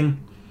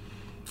interesting.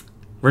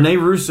 Rene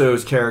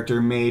Russo's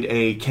character made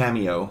a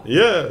cameo.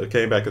 Yeah, it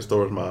came back as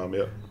Thor's mom,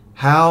 yeah.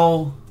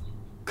 How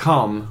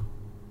come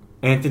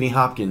Anthony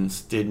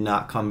Hopkins did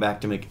not come back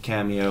to make a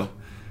cameo?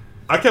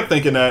 I kept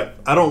thinking that.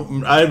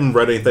 I haven't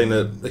read anything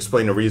to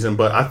explain the reason,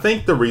 but I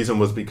think the reason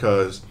was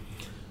because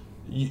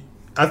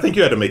I think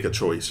you had to make a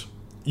choice.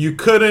 You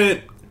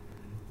couldn't.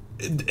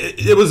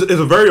 It was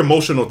a very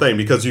emotional thing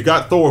because you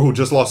got Thor, who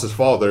just lost his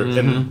father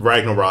in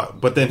Ragnarok,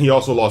 but then he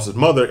also lost his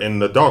mother in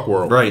the Dark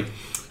World. Right.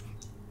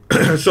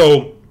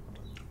 So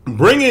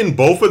bringing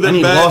both of them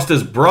back, and he lost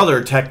his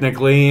brother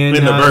technically in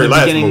the very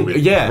last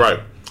movie. Yeah. Right.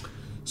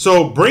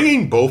 So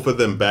bringing both of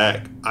them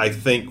back, I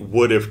think,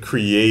 would have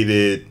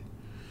created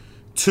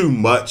too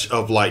much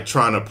of like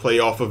trying to play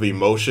off of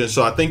emotion.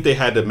 So I think they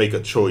had to make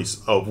a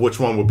choice of which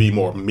one would be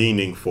more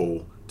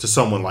meaningful to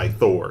someone like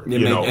Thor, and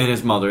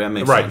his mother. That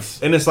makes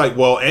sense. And it's like,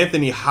 well,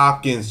 Anthony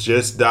Hopkins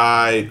just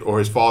died, or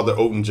his father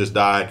Odin just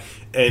died,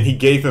 and he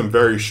gave him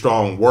very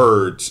strong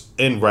words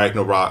in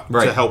Ragnarok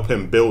to help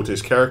him build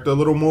his character a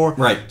little more.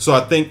 Right. So I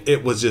think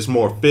it was just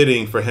more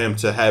fitting for him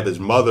to have his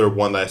mother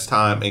one last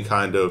time and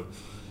kind of,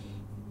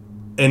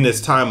 in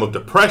this time of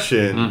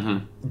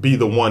depression, be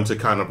the one to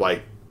kind of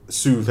like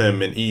soothe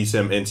him and ease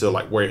him into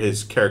like where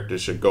his character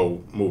should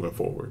go moving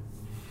forward.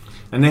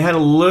 And they had a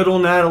little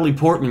Natalie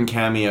Portman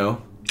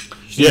cameo.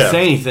 She didn't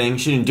say anything.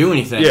 She didn't do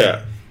anything.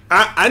 Yeah.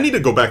 I need to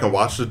go back and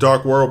watch The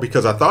Dark World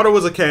because I thought it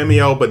was a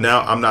cameo, but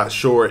now I'm not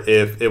sure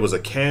if it was a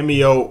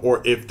cameo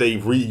or if they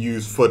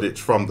reused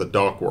footage from The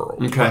Dark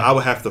World. Okay. But I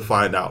would have to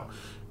find out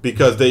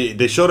because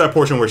they show that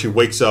portion where she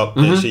wakes up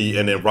and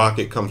then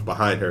Rocket comes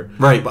behind her.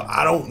 Right. But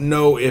I don't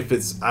know if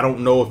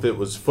it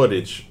was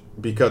footage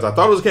because I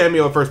thought it was a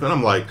cameo at first, but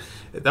I'm like,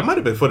 that might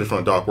have been footage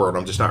from Dark World.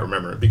 I'm just not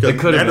remembering because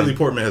Natalie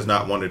Portman has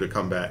not wanted to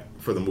come back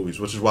for the movies,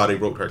 which is why they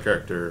wrote her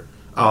character.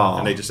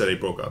 And they just said they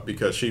broke up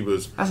because she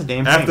was That's a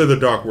damn after shame. the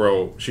Dark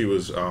World. She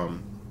was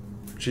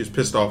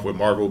pissed off with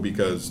Marvel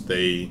because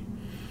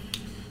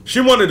she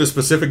wanted a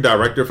specific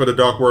director for the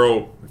Dark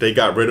World. They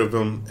got rid of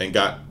him and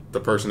got the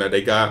person that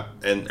they got,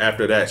 and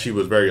after that, she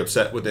was very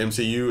upset with the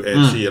MCU,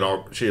 and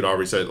she had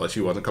already said like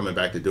she wasn't coming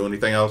back to do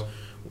anything else.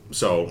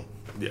 So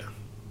yeah.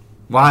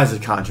 Why is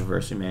it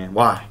controversy, man?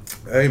 Why?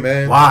 Hey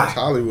man, why? It's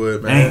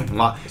Hollywood, man.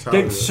 Why?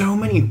 There's so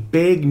many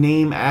big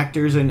name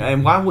actors,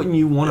 and why wouldn't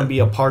you want to be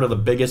a part of the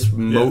biggest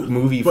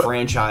movie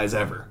franchise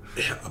ever?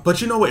 Yeah, but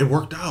you know what? It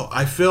worked out.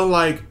 I feel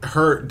like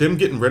them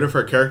getting rid of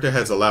her character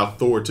has allowed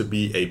Thor to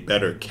be a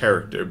better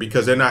character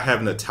because they're not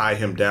having to tie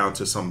him down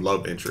to some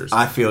love interest.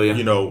 I feel you.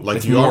 You know, like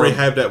It's you more- already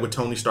have that with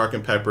Tony Stark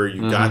and Pepper.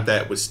 You got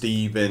that with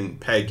Steve and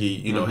Peggy.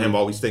 You know, him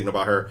always thinking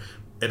about her.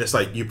 And it's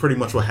like you pretty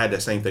much will had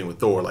that same thing with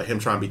Thor, like him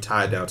trying to be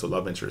tied down to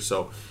love interest.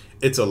 So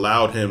it's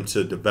allowed him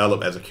to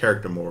develop as a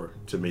character more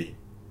to me.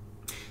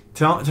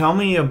 Tell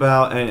me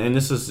about, and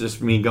this is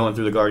just me going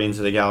through the Guardians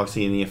of the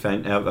Galaxy and the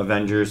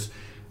Avengers.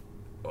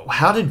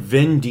 How did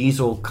Vin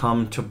Diesel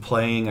come to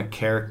playing a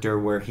character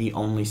where he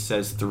only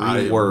says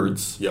three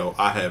words? Yo,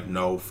 I have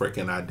no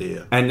freaking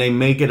idea. And they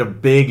make it a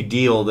big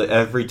deal that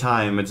every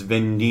time it's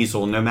Vin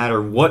Diesel, no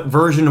matter what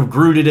version of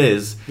Groot it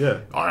is. Yeah.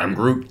 I am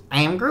Groot.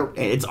 I am Groot.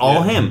 It's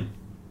all him.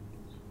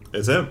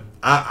 It's him.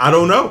 I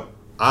don't know.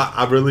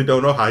 I really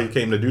don't know how he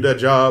came to do that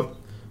job,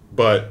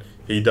 but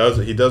he does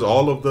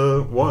all of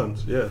the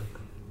ones. Yeah.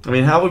 I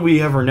mean, how would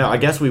we ever know? I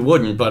guess we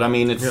wouldn't, but I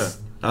mean, it's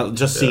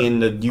just seeing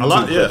the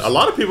YouTube clips. A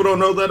lot of people don't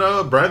know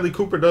that Bradley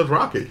Cooper does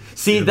Rocket.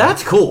 See,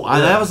 that's cool.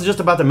 I was just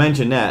about to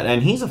mention that,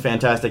 and he's a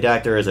fantastic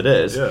actor as it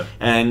is. Yeah.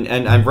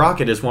 And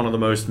Rocket is one of the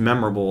most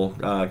memorable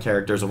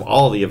characters of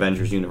all the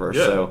Avengers universe.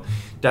 Yeah. So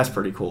that's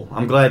pretty cool.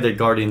 I'm glad that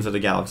Guardians of the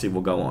Galaxy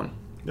will go on.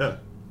 Yeah.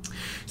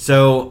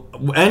 So,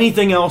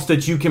 anything else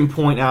that you can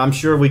point out? I'm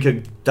sure we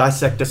could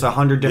dissect this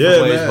 100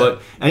 different ways, man.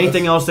 but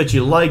anything else that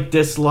you liked,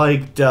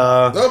 disliked?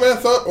 No, man. I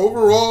thought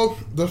overall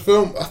the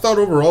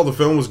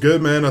film was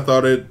good, man. I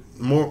thought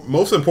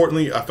most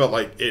importantly, I felt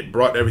like it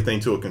brought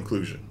everything to a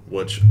conclusion,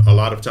 which a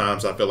lot of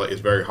times I feel like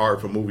it's very hard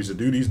for movies to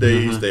do these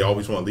days. They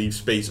always want to leave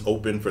space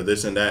open for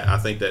this and that. I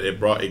think that it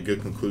brought a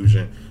good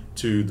conclusion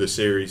to the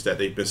series that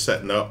they've been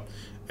setting up,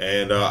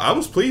 and I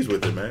was pleased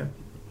with it, man.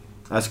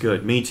 That's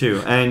good. Me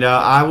too. And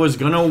I was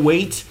gonna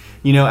wait.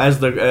 You know, as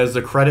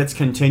the credits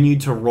continued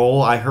to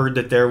roll, I heard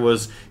that there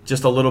was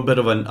just a little bit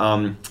of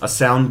a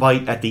sound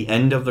bite at the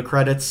end of the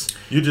credits.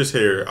 You just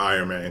hear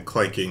Iron Man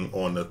clanking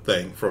on the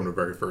thing from the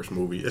very first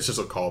movie. It's just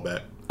a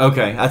callback.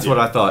 Okay, that's what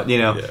I thought. You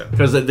know, Yeah.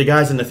 because the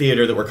guys in the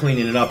theater that were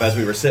cleaning it up as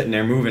we were sitting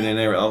there moving, and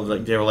they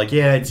were like,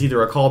 yeah, it's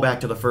either a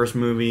callback to the first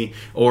movie,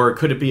 or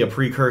could it be a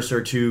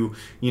precursor to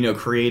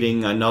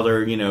creating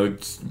another,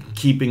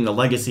 keeping the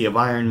legacy of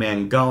Iron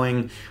Man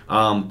going,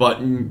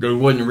 but it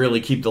wouldn't really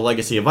keep the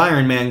legacy of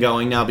Iron Man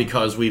going now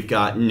because we've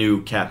got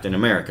new Captain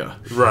America.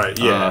 Right,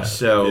 yeah.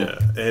 So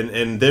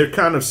and they're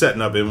kind of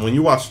setting up, and when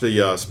you watch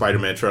the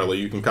Spider-Man trailer,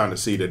 you can kind of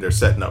see that they're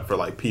setting up for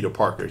like Peter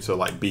Parker to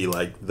like be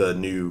like the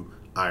new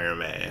Iron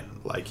Man.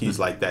 Like he's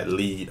like that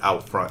lead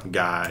out front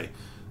guy.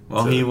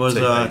 Well, he was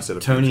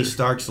Tony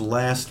Stark's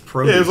last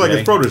protege. Yeah, it was like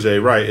his protege,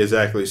 right?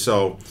 Exactly.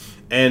 So,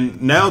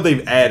 and now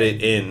they've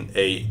added in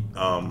a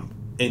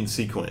end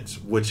sequence,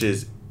 which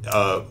is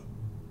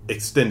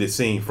extended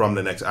scene from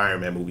the next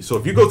Iron Man movie. So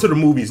if you go to the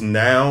movies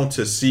now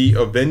to see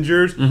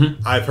Avengers,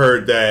 I've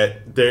heard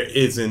that there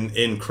is an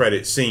end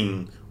credit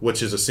scene,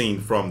 which is a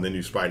scene from the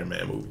new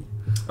Spider-Man movie.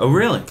 Oh,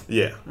 really?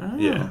 Yeah, Oh.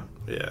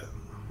 yeah.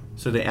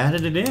 So they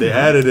added it in. They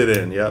added it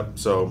in. Yep.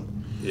 So,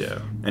 yeah.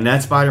 And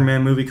that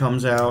Spider-Man movie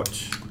comes out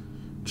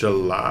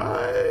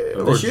July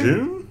or this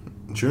year?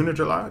 June or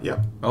July.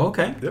 Yep. Oh,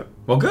 okay. Yep.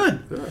 Well, good.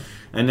 Yeah.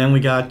 And then we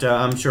got,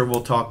 I'm sure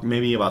we'll talk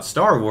maybe about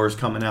Star Wars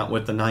coming out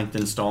with the 9th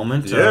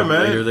installment Yeah,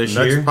 man. later this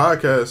Next year.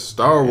 podcast,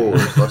 Star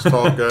Wars. Let's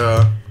talk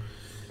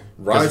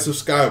Rise of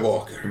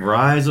Skywalker.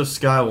 Rise of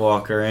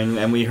Skywalker.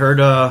 And we heard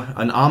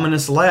an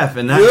ominous laugh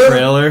in that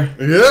trailer.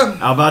 Yeah.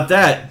 How about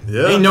that?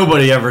 Yeah. Ain't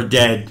nobody ever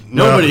dead.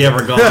 Nobody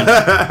ever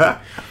gone.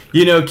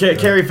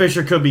 Carrie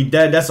Fisher could be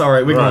dead. That's all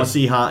right. We're going to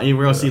see Han.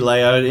 We're going to see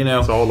Leia,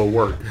 It's all the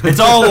work. It's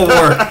all the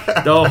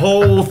work. The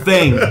whole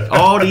thing.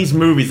 All these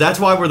movies.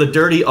 That's why we're the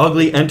Dirty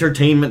Ugly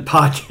Entertainment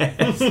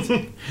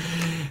Podcast.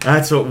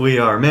 That's what we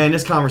are. Man,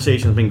 this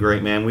conversation's been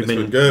great, man. We've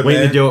been good,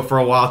 waiting man. to do it for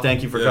a while.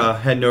 Thank you for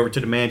heading over to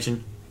the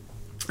mansion.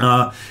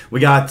 We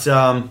got...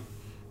 so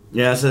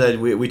that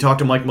we talked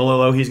to Mike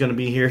Malillo. He's going to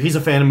be here. He's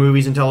a fan of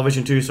movies and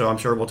television, too, so I'm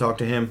sure we'll talk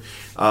to him.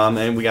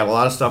 And we got a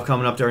lot of stuff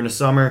coming up during the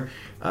summer.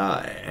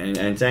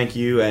 And thank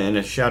you, and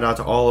a shout out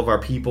to all of our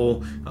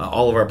people,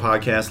 all of our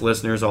podcast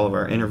listeners, all of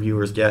our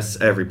interviewers, guests,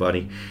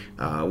 everybody.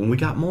 We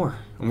got more,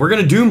 and we're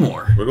gonna do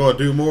more. We're going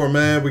to do more,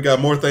 man. We got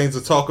more things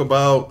to talk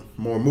about,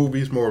 more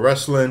movies, more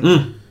wrestling,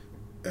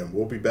 and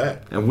we'll be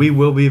back. And we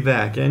will be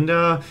back. And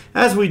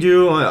as we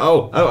do,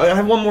 I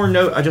have one more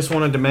note I just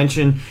wanted to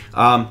mention.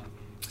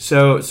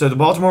 So the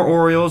Baltimore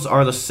Orioles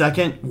are the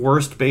second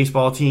worst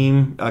baseball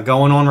team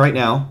going on right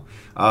now.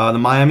 The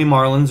Miami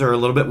Marlins are a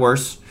little bit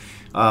worse.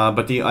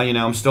 But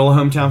I'm still a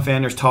hometown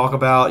fan. There's talk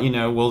about,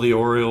 will the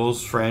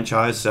Orioles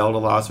franchise sell to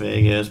Las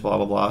Vegas, blah,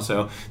 blah, blah.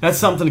 So that's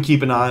something to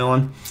keep an eye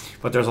on.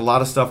 But there's a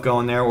lot of stuff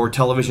going there. Or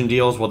television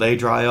deals, will they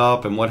dry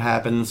up and what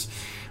happens?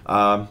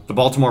 The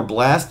Baltimore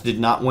Blast did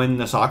not win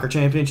the soccer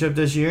championship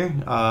this year.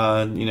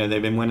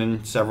 They've been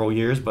winning several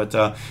years.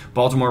 But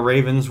Baltimore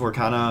Ravens were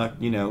kind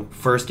of,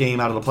 first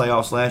game out of the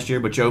playoffs last year.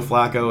 But Joe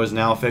Flacco is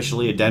now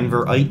officially a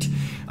Denverite.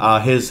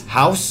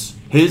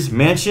 His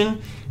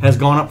mansion has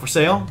gone up for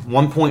sale,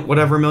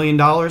 $1 million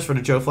for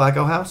the Joe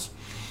Flacco house.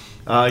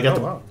 You got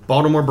the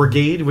Baltimore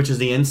Brigade, which is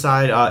the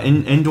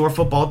indoor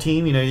football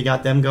team. You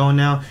got them going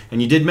now.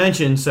 And you did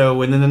mention, so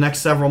within the next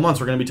several months,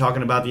 we're going to be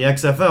talking about the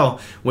XFL,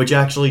 which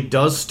actually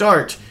does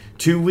start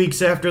 2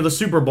 weeks after the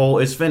Super Bowl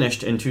is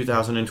finished in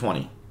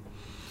 2020.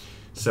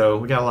 So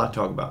we got a lot to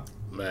talk about.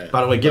 Man,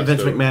 by the way, get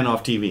Vince McMahon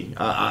off TV.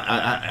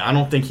 I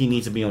don't think he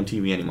needs to be on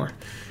TV anymore.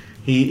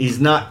 He's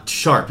not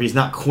sharp. He's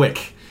not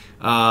quick.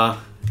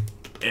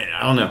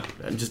 I don't know.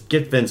 Just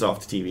get Vince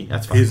off the TV.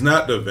 That's fine. He's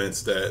not the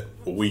Vince that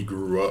we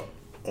grew up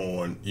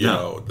on,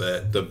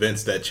 that the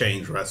Vince that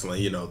changed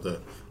wrestling,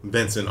 the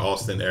Vince and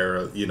Austin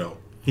era,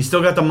 He's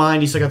still got the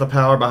mind, he's still got the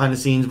power behind the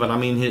scenes, but I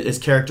mean, his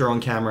character on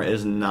camera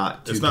is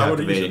not too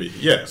captivating. What he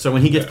should be. Yeah. So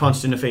when he gets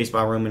punched in the face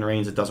by Roman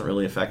Reigns, it doesn't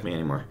really affect me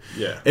anymore.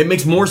 Yeah. It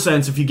makes more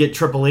sense if you get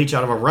Triple H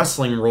out of a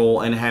wrestling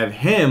role and have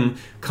him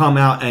come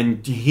out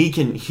and he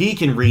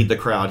can read the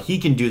crowd, he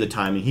can do the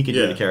timing, he can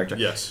do the character.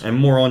 Yes. And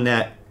more on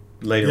that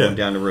later on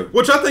down the road.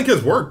 Which I think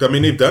has worked. I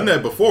mean, they've done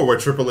that before where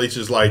Triple H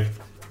is like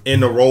in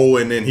the role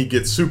and then he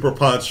gets super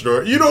punched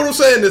or, you know what I'm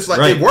saying? It's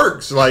like, it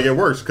works. Like, it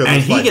works.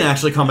 And he can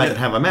actually come back and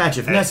have a match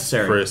if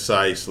necessary.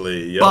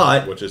 Precisely.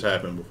 But, which has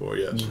happened before,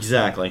 yes.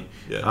 Exactly.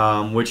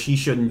 Yeah. Which he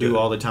shouldn't do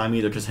all the time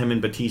either because him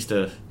and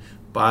Batista,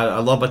 I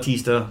love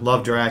Batista,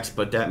 love Drax,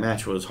 but that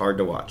match was hard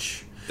to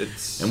watch.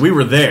 And we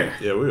were there.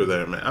 Yeah, we were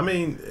there, man. I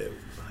mean,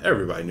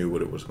 everybody knew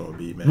what it was going to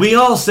be, man. We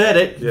all said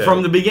it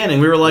from the beginning.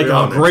 We were like,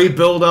 great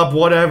build-up,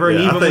 whatever. And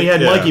even we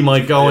had Mikey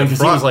Mike going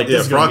because he was like,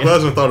 this is Brock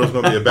Lesnar thought it was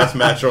going to be the best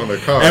match on the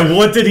card. And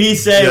what did he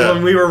say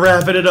when we were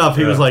wrapping it up?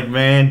 He was like,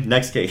 man,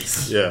 next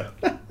case. Yeah.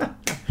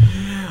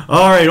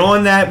 All right,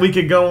 on that, we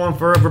could go on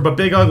forever. But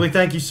Big Ugly,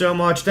 thank you so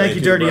much. Thank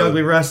you, Dirty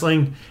Ugly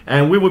Wrestling.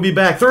 And we will be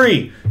back.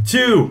 3,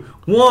 2,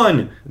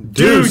 1.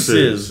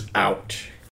 Deuces out.